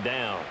second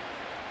down.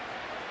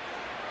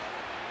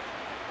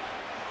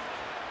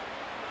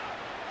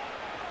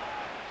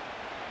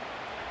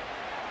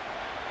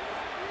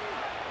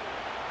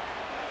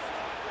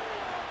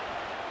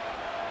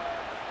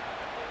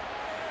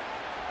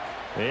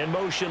 In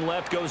motion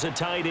left goes a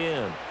tight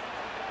end.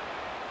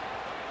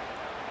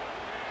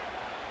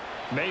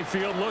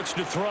 Mayfield looks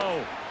to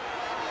throw.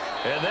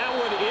 And that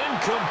one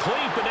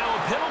incomplete, but now a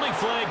penalty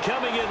flag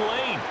coming in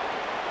late.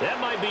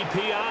 That might be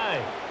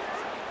PI.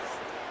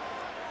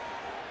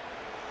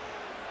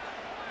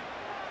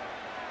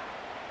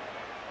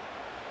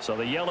 So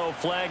the yellow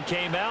flag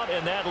came out,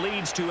 and that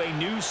leads to a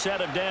new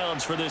set of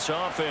downs for this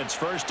offense.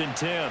 1st and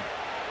 10.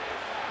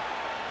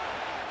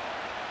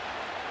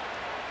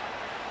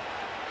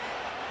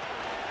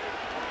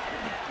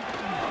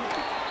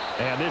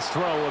 And this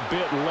throw a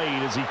bit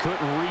late as he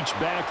couldn't reach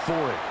back for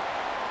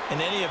it.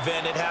 In any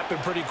event, it happened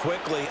pretty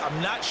quickly.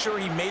 I'm not sure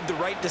he made the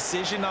right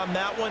decision on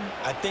that one.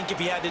 I think if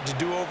he had to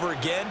do over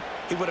again,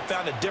 he would have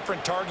found a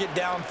different target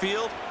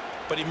downfield.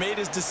 But he made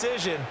his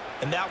decision,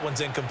 and that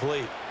one's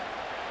incomplete.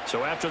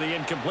 So after the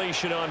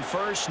incompletion on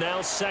first, now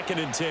 2nd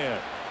and 10.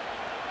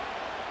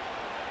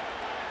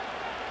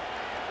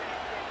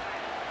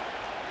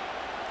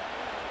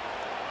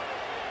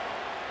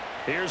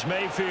 Here's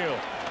Mayfield.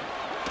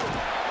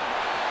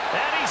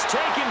 And he's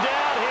taken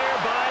down here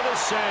by the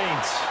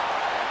Saints.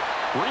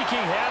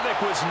 Wreaking havoc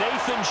was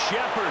Nathan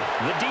Shepard,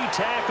 the D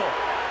tackle.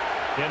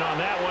 And on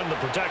that one, the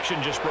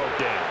protection just broke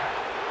down.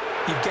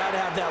 You've got to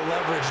have that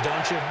leverage,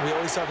 don't you? We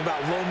always talk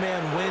about low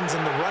man wins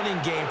in the running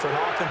game for an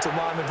offensive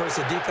lineman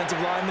versus a defensive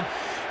lineman.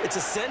 It's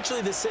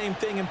essentially the same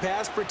thing in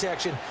pass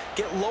protection.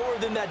 Get lower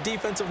than that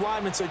defensive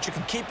lineman so that you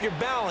can keep your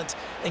balance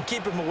and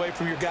keep him away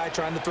from your guy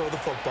trying to throw the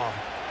football.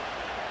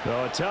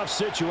 So a tough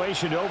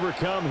situation to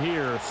overcome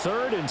here.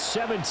 3rd and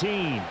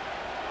 17.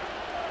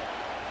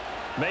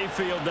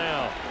 Mayfield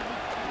now.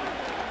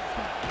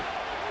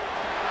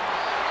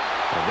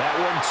 And that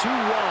one too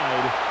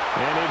wide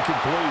and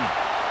incomplete.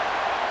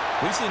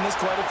 We've seen this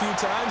quite a few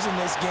times in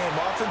this game.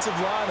 Offensive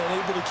line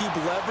unable to keep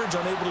leverage,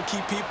 unable to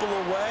keep people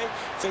away,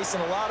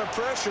 facing a lot of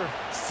pressure.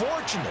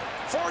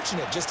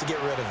 Fortunate just to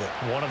get rid of it.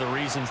 One of the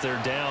reasons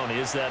they're down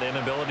is that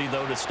inability,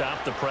 though, to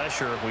stop the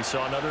pressure. We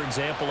saw another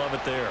example of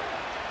it there.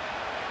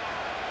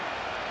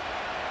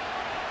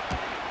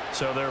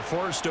 So they're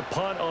forced to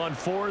punt on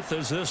 4th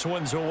as this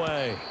one's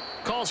away.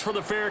 Calls for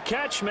the fair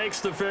catch,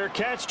 makes the fair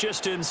catch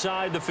just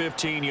inside the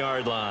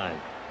 15-yard line.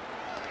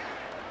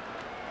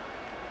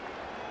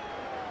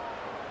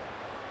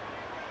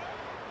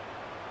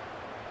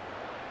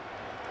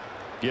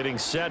 Getting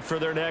set for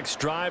their next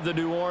drive, the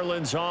New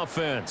Orleans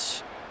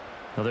offense.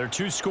 Now, there are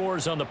 2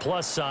 scores on the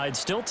plus side.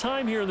 Still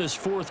time here in this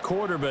 4th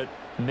quarter, but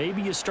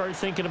maybe you start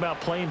thinking about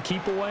playing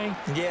keep away?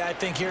 Yeah, I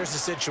think here's the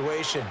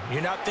situation.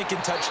 You're not thinking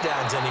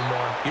touchdowns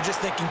anymore. You're just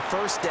thinking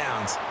first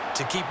downs.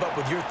 To keep up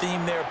with your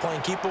theme there,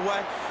 playing keep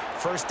away,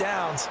 first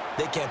downs,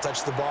 they can't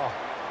touch the ball.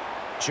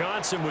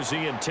 Johnson was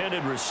the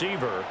intended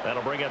receiver.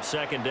 That'll bring up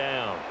 2nd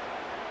down.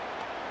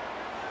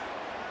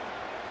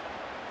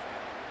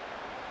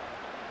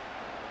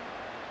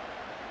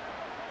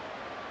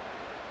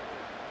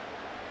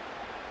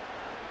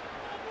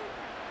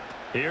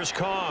 Here's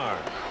Carr.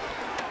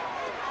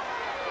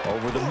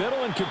 Over the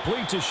middle and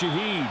complete to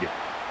Shaheed.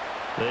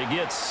 They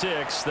get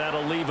 6.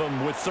 That'll leave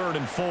them with 3rd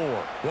and 4.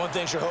 One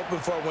thing you're hoping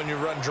for when you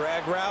run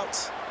drag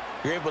routes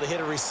You're able to hit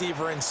a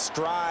receiver in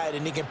stride,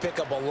 and he can pick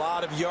up a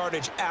lot of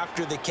yardage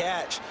after the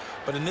catch.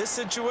 But in this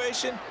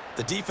situation,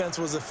 the defense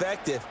was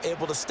effective,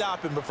 able to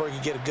stop him before he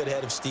could get a good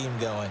head of steam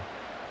going.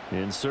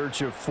 In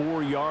search of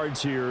 4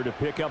 yards here to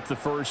pick up the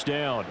first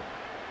down.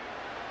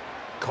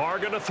 Carr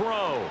going to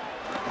throw.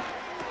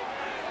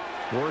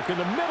 Work in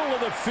the middle of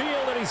the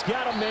field, and he's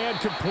got a man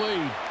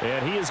complete.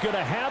 And he is going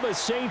to have a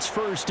Saints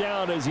first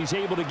down as he's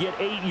able to get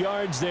 8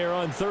 yards there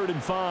on 3rd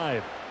and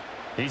 5.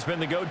 He's been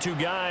the go-to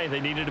guy. They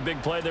needed a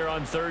big play there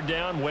on 3rd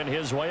down. Went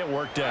his way. It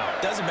worked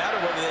out. Doesn't matter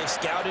whether they've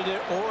scouted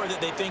it or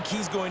that they think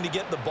he's going to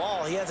get the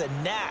ball. He has a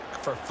knack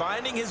for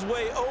finding his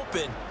way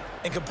open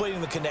and completing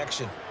the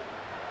connection.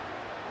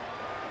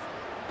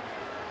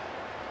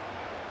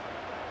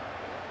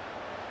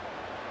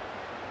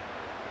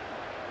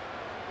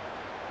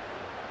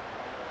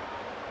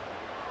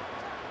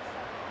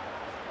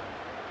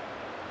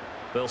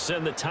 They'll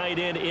send the tight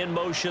end in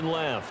motion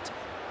left.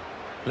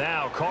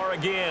 Now Carr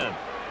again.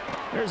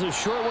 There's a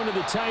short one to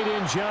the tight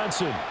end,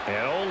 Johnson.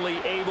 And only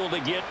able to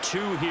get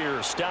 2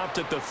 here. Stopped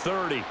at the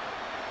 30.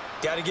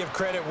 Got to give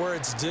credit where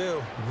it's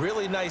due.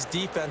 Really nice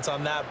defense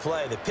on that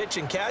play. The pitch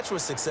and catch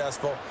was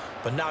successful,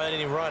 but not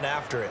any run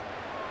after it.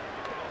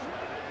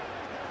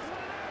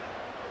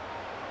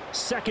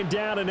 2nd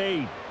down and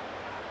 8.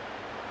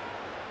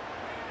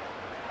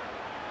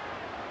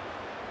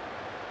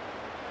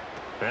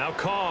 Now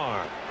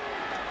Carr.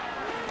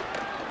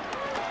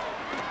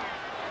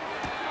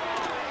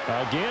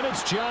 Again,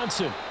 it's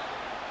Johnson.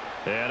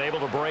 And able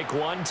to break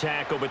 1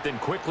 tackle, but then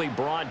quickly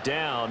brought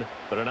down.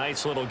 But a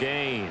nice little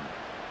gain.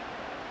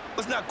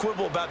 Let's not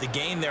quibble about the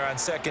gain there on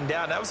 2nd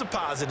down. That was a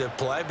positive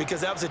play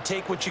because that was a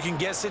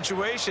take-what-you-can-get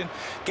situation.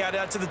 Got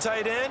out to the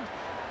tight end.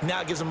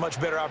 Now it gives them a much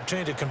better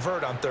opportunity to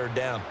convert on 3rd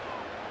down.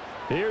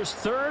 Here's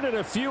 3rd and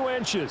a few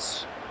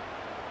inches.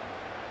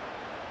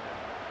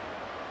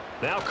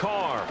 Now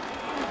Carr.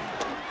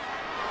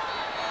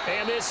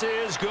 And this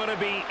is going to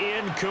be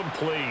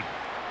incomplete.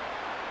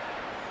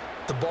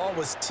 The ball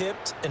was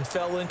tipped and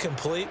fell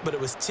incomplete, but it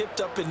was tipped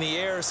up in the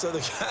air, so the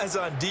guys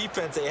on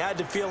defense, they had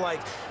to feel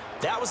like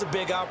that was a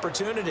big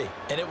opportunity,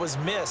 and it was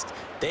missed.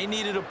 They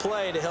needed a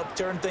play to help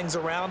turn things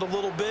around a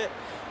little bit.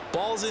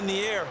 Ball's in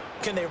the air.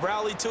 Can they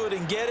rally to it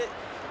and get it?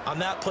 On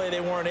that play,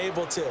 they weren't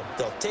able to.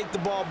 They'll take the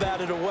ball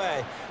batted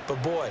away,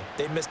 but boy,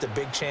 they missed a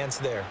big chance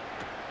there.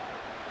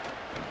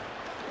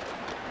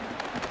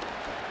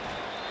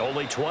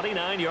 Only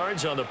 29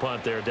 yards on the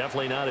punt there.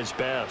 Definitely not his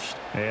best.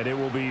 And it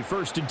will be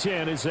 1st and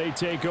 10 as they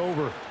take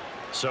over.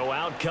 So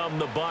out come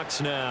the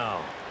Bucs now.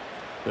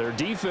 Their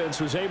defense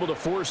was able to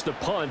force the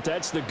punt.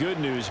 That's the good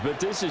news. But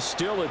this is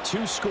still a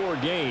 2-score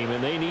game,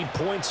 and they need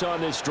points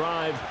on this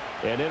drive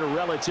and in a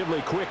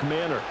relatively quick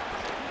manner.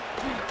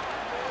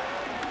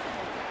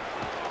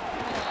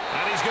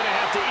 And he's going to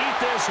have to eat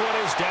this one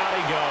as down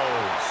he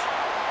goes.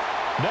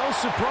 No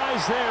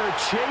surprise there.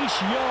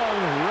 Chase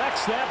Young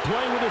wrecks that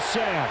play with a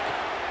sack.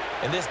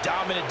 And this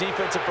dominant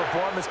defensive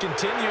performance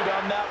continued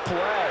on that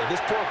play.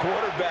 This poor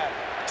quarterback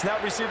has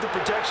not received the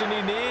protection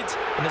he needs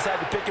and has had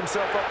to pick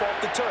himself up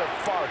off the turf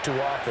far too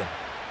often.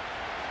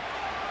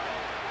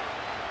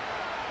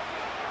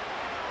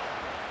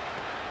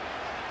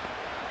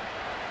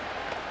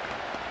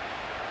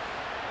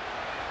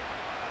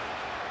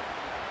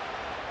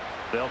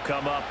 They'll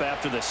come up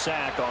after the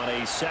sack on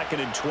a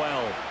 2nd and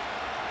 12.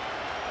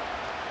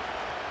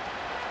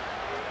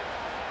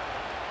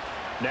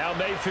 Now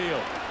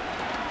Mayfield.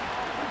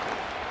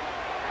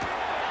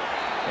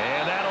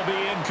 And that'll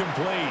be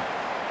incomplete.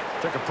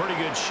 Took a pretty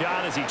good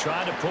shot as he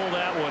tried to pull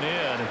that one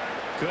in.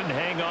 Couldn't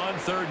hang on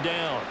 3rd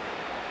down.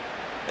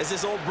 As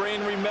this old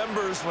brain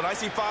remembers, when I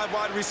see 5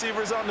 wide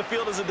receivers on the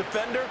field as a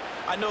defender,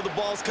 I know the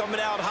ball's coming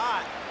out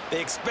hot.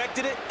 They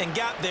expected it and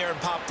got there and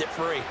popped it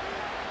free.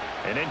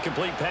 An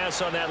incomplete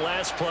pass on that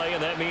last play,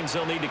 and that means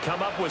they'll need to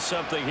come up with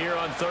something here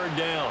on 3rd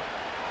down.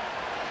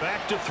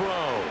 Back to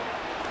throw.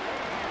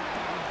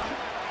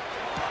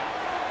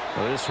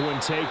 This one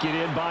taken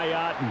in by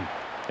Otten.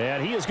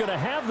 And he is going to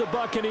have the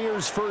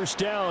Buccaneers first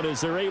down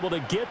as they're able to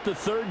get the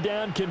 3rd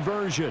down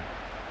conversion.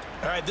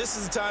 All right, this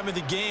is the time of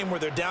the game where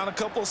they're down a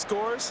couple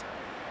scores,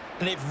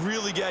 and they've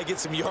really got to get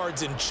some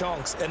yards in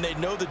chunks, and they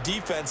know the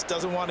defense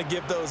doesn't want to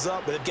give those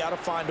up, but they've got to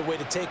find a way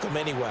to take them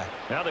anyway.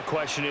 Now the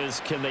question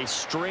is, can they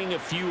string a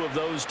few of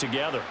those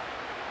together?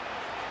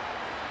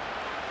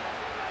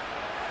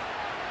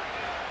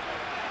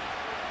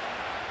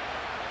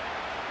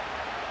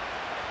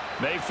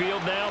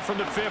 Mayfield now from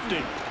the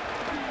 50.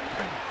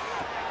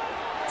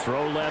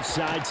 Throw left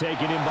side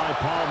taken in by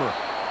Palmer.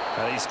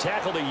 He's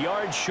tackled a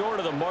yard short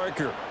of the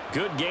marker.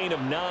 Good gain of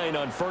 9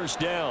 on 1st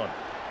down.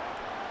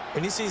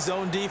 When you see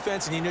zone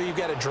defense and you know you've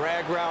got a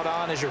drag route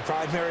on as your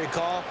primary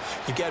call,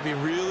 you've got to be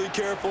really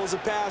careful as a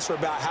passer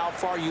about how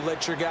far you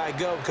let your guy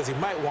go because he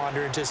might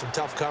wander into some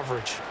tough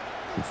coverage.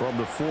 From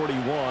the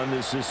 41,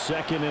 this is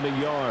 2nd and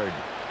a yard.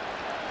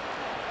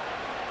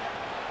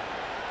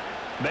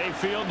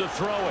 Mayfield to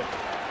throw it.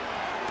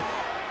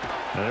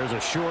 And there's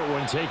a short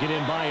one taken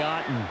in by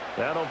Otten.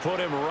 That'll put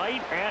him right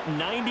at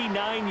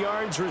 99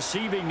 yards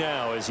receiving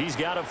now as he's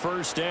got a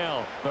first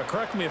down. But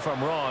correct me if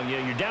I'm wrong.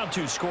 Yeah, you're down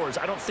 2 scores.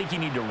 I don't think you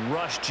need to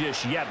rush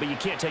just yet, but you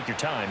can't take your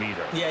time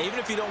either. Yeah, even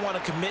if you don't want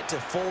to commit to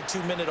full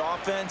 2-minute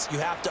offense, you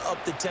have to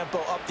up the tempo,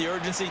 up the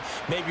urgency.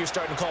 Maybe you're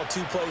starting to call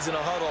 2 plays in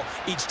a huddle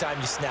each time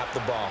you snap the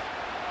ball.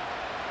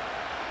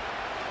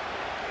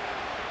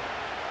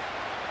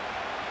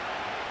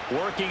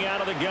 Working out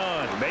of the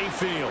gun,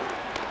 Mayfield.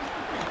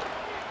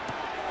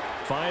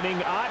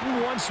 Finding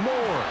Otten once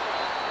more.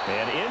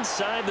 And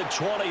inside the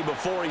 20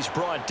 before he's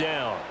brought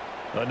down.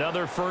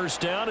 Another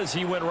first down as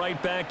he went right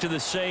back to the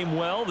same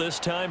well, this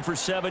time for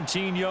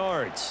 17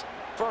 yards.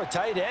 For a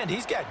tight end,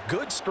 he's got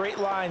good straight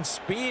line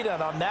speed,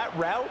 and on that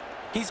route,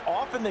 he's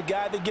often the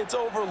guy that gets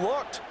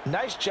overlooked.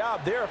 Nice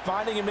job there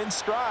finding him in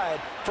stride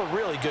for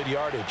really good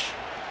yardage.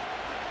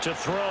 To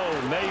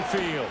throw,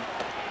 Mayfield.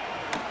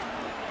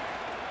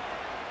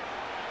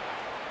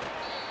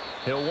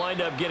 He'll wind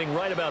up getting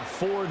right about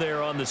 4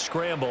 there on the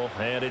scramble,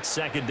 and it's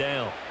second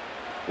down.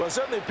 Well, it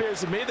certainly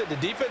appears to me that the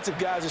defensive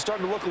guys are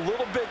starting to look a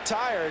little bit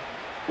tired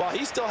while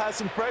he still has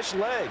some fresh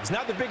legs.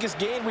 Not the biggest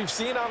gain we've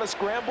seen on a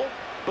scramble,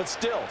 but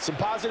still some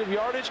positive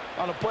yardage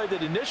on a play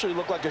that initially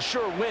looked like a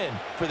sure win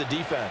for the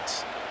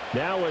defense.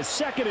 Now a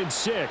 2nd and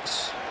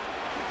 6.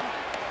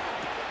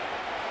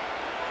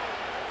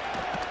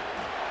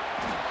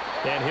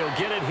 And he'll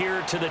get it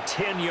here to the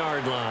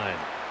 10-yard line.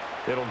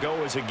 It'll go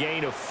as a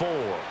gain of 4.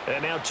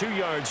 And now 2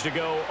 yards to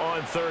go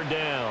on third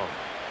down.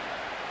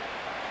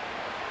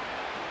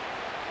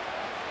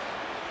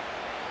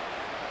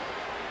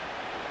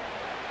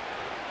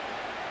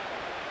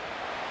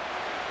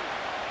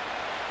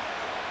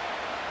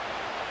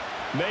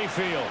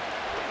 Mayfield.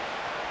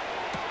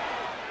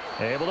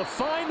 Able to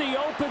find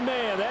the open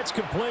man. That's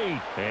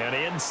complete. And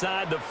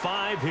inside the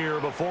 5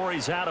 here before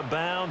he's out of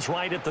bounds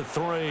right at the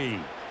 3.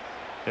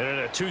 And in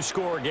a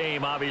 2-score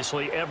game,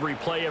 obviously, every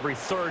play, every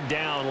third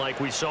down, like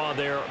we saw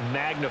there,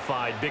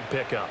 magnified. Big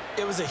pickup.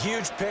 It was a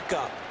huge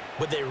pickup.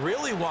 What they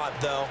really want,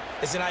 though,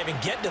 is to not even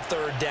get to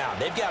third down.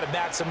 They've got to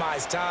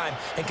maximize time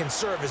and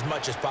conserve as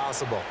much as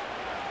possible.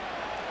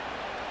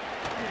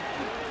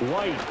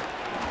 White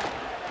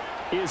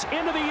is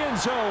into the end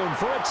zone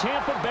for a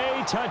Tampa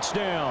Bay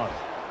touchdown.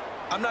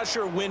 I'm not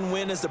sure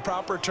win-win is the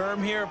proper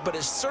term here, but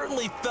it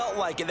certainly felt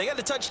like it. They got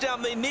the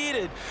touchdown they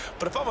needed,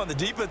 but if I'm on the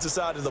defensive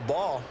side of the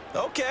ball,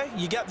 okay,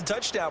 you got the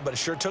touchdown, but it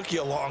sure took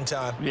you a long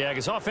time. Yeah,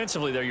 because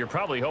offensively there, you're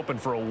probably hoping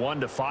for a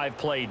 1 to 5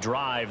 play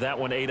drive. That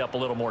one ate up a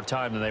little more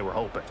time than they were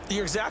hoping.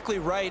 You're exactly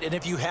right, and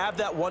if you have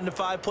that 1 to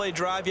 5 play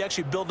drive, you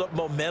actually build up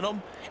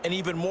momentum and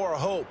even more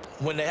hope.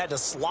 When they had to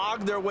slog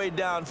their way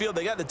downfield,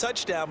 they got the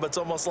touchdown, but it's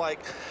almost like,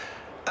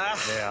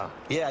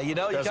 yeah, you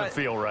know, doesn't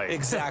feel right.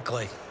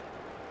 Exactly.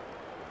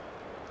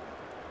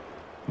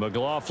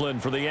 McLaughlin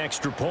for the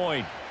extra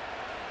point.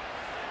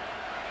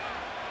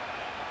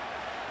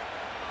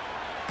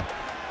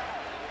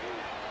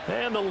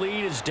 And the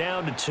lead is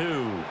down to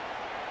 2.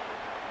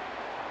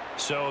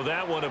 So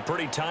that one a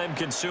pretty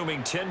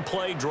time-consuming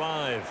 10-play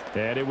drive.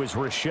 And it was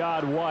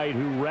Rachaad White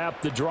who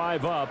wrapped the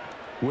drive up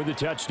with a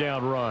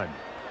touchdown run.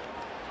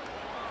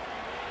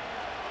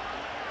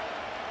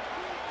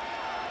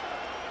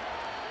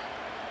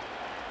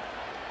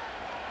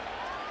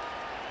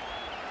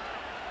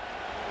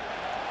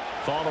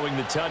 Following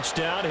the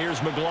touchdown,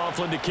 here's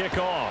McLaughlin to kick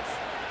off.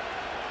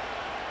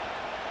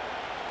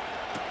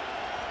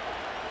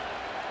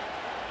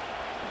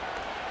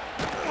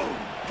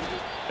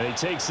 And he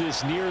takes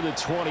this near the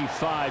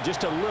 25.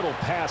 Just a little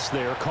pass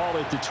there. Call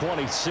it the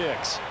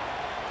 26.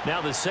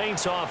 Now the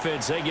Saints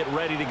offense, they get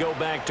ready to go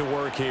back to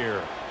work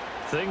here.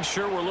 Things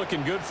sure were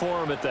looking good for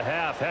them at the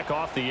half. Heck,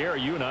 off the air,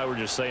 you and I were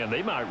just saying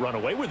they might run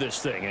away with this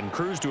thing and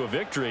cruise to a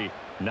victory.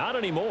 Not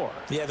anymore.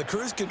 Yeah, the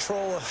cruise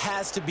control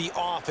has to be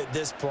off at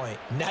this point.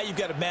 Now you've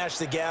got to mash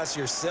the gas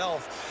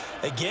yourself.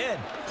 Again,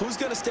 who's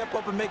going to step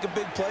up and make a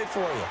big play for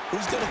you?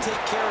 Who's going to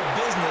take care of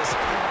business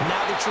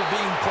now that you're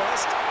being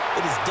pressed?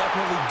 It is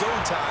definitely go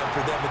time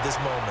for them at this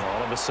moment.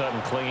 All of a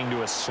sudden clinging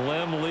to a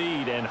slim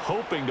lead and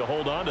hoping to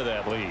hold on to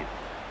that lead.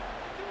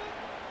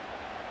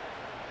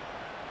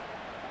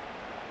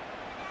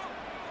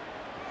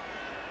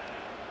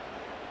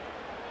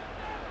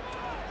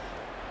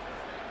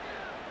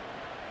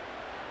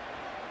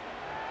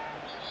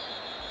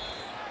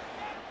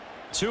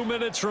 Two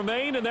minutes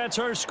remain, and that's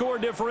our score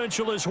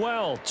differential as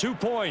well. 2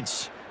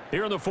 points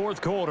here in the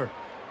fourth quarter.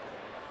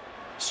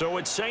 So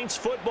it's Saints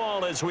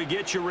football as we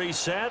get you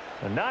reset.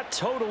 Not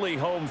totally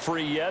home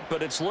free yet,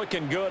 but it's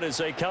looking good as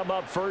they come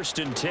up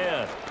 1st and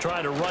 10.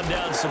 Trying to run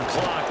down some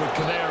clock with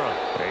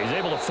Kamara. He's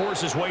able to force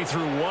his way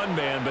through one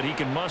man, but he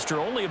can muster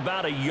only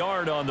about a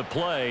yard on the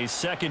play.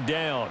 2nd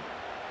down.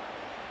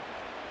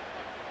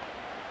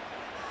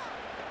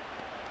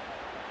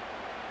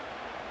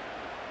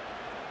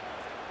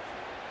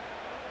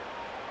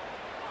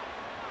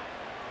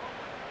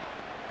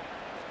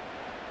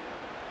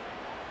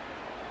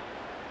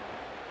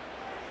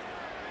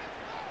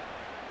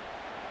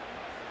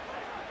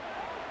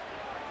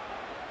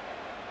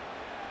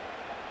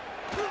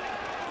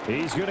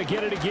 He's going to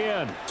get it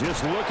again.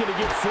 Just looking to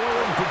get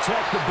forward and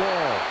protect the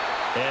ball.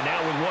 And now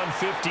with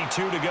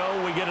 1:52 to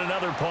go, we get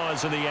another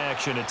pause in the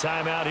action. A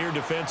timeout here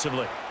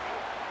defensively.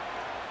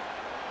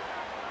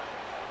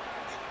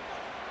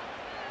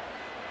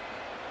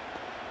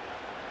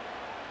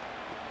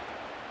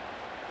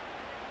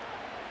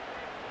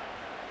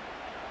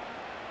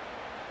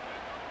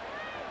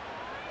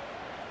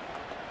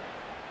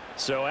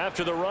 So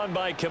after the run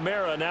by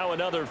Kamara, now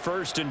another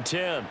 1st and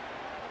 10.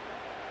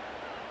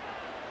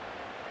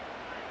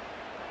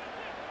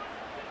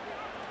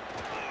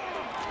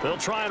 They'll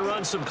try and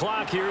run some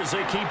clock here as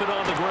they keep it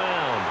on the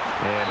ground.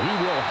 And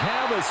he will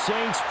have a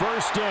Saints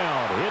first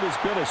down. It has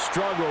been a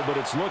struggle, but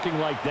it's looking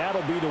like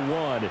that'll be the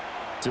one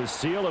to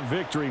seal a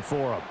victory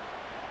for him.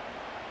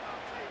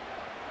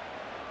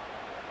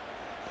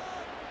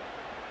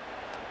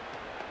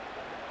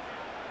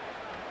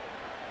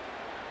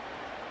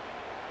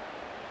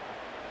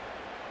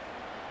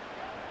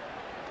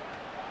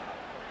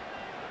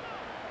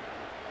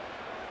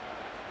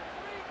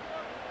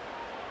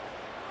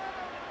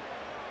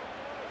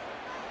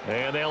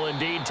 And they'll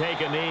indeed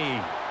take a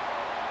knee.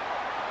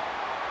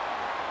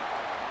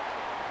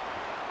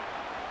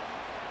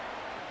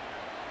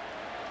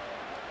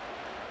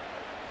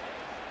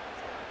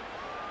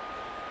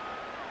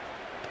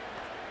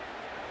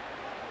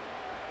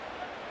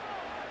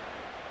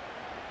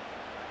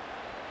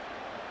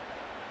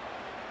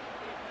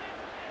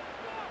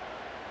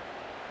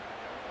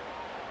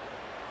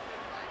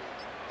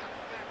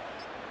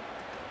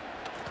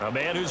 A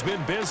man who's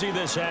been busy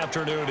this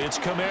afternoon. It's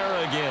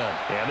Kamara again.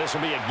 And this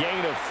will be a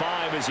gain of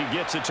 5 as he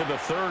gets it to the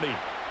 30.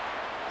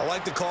 I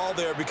like the call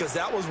there because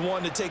that was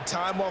one to take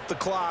time off the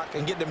clock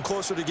and get them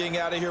closer to getting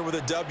out of here with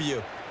a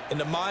W. In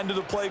the mind of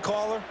the play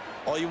caller,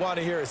 all you want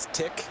to hear is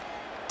tick,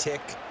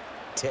 tick,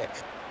 tick.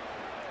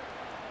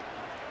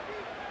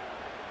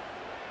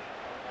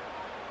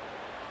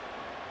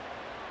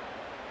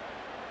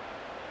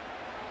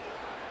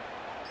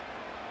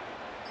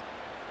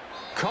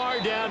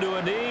 Carr down to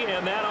a knee,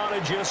 and that ought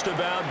to just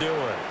about do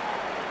it.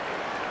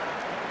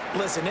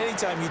 Listen,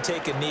 anytime you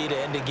take a knee to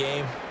end a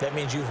game, that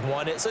means you've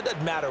won it. So it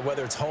doesn't matter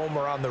whether it's home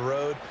or on the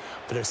road,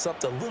 but there's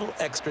something a little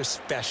extra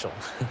special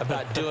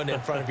about doing it in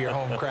front of your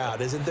home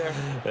crowd, isn't there?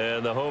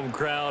 And the home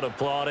crowd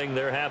applauding.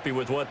 They're happy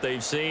with what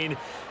they've seen.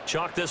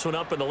 Chalk this one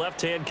up in the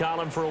left-hand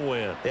column for a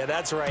win. Yeah,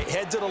 that's right.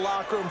 Head to the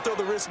locker room, throw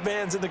the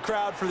wristbands in the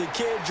crowd for the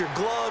kids, your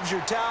gloves, your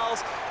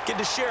towels. Get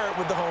to share it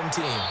with the home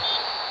team.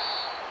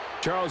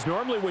 Charles,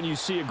 normally when you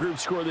see a group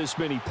score this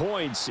many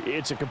points,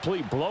 it's a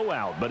complete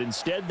blowout. But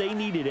instead, they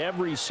needed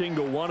every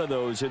single one of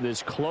those in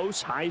this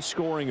close,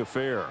 high-scoring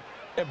affair.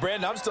 And,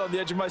 Brandon, I'm still on the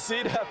edge of my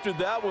seat after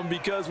that one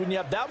because when you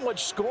have that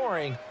much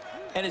scoring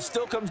and it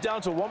still comes down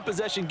to a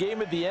one-possession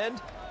game at the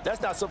end, that's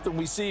not something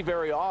we see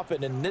very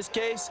often. In this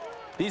case,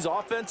 these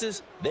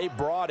offenses, they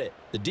brought it.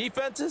 The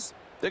defenses,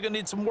 they're going to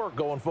need some work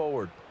going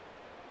forward.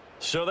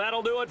 So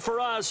that'll do it for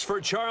us.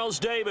 For Charles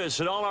Davis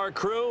and all our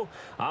crew,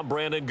 I'm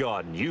Brandon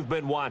Gaudin. You've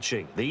been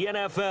watching the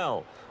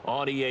NFL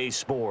on EA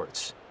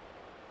Sports.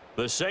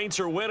 The Saints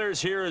are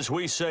winners here as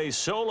we say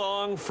so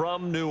long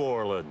from New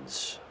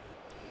Orleans.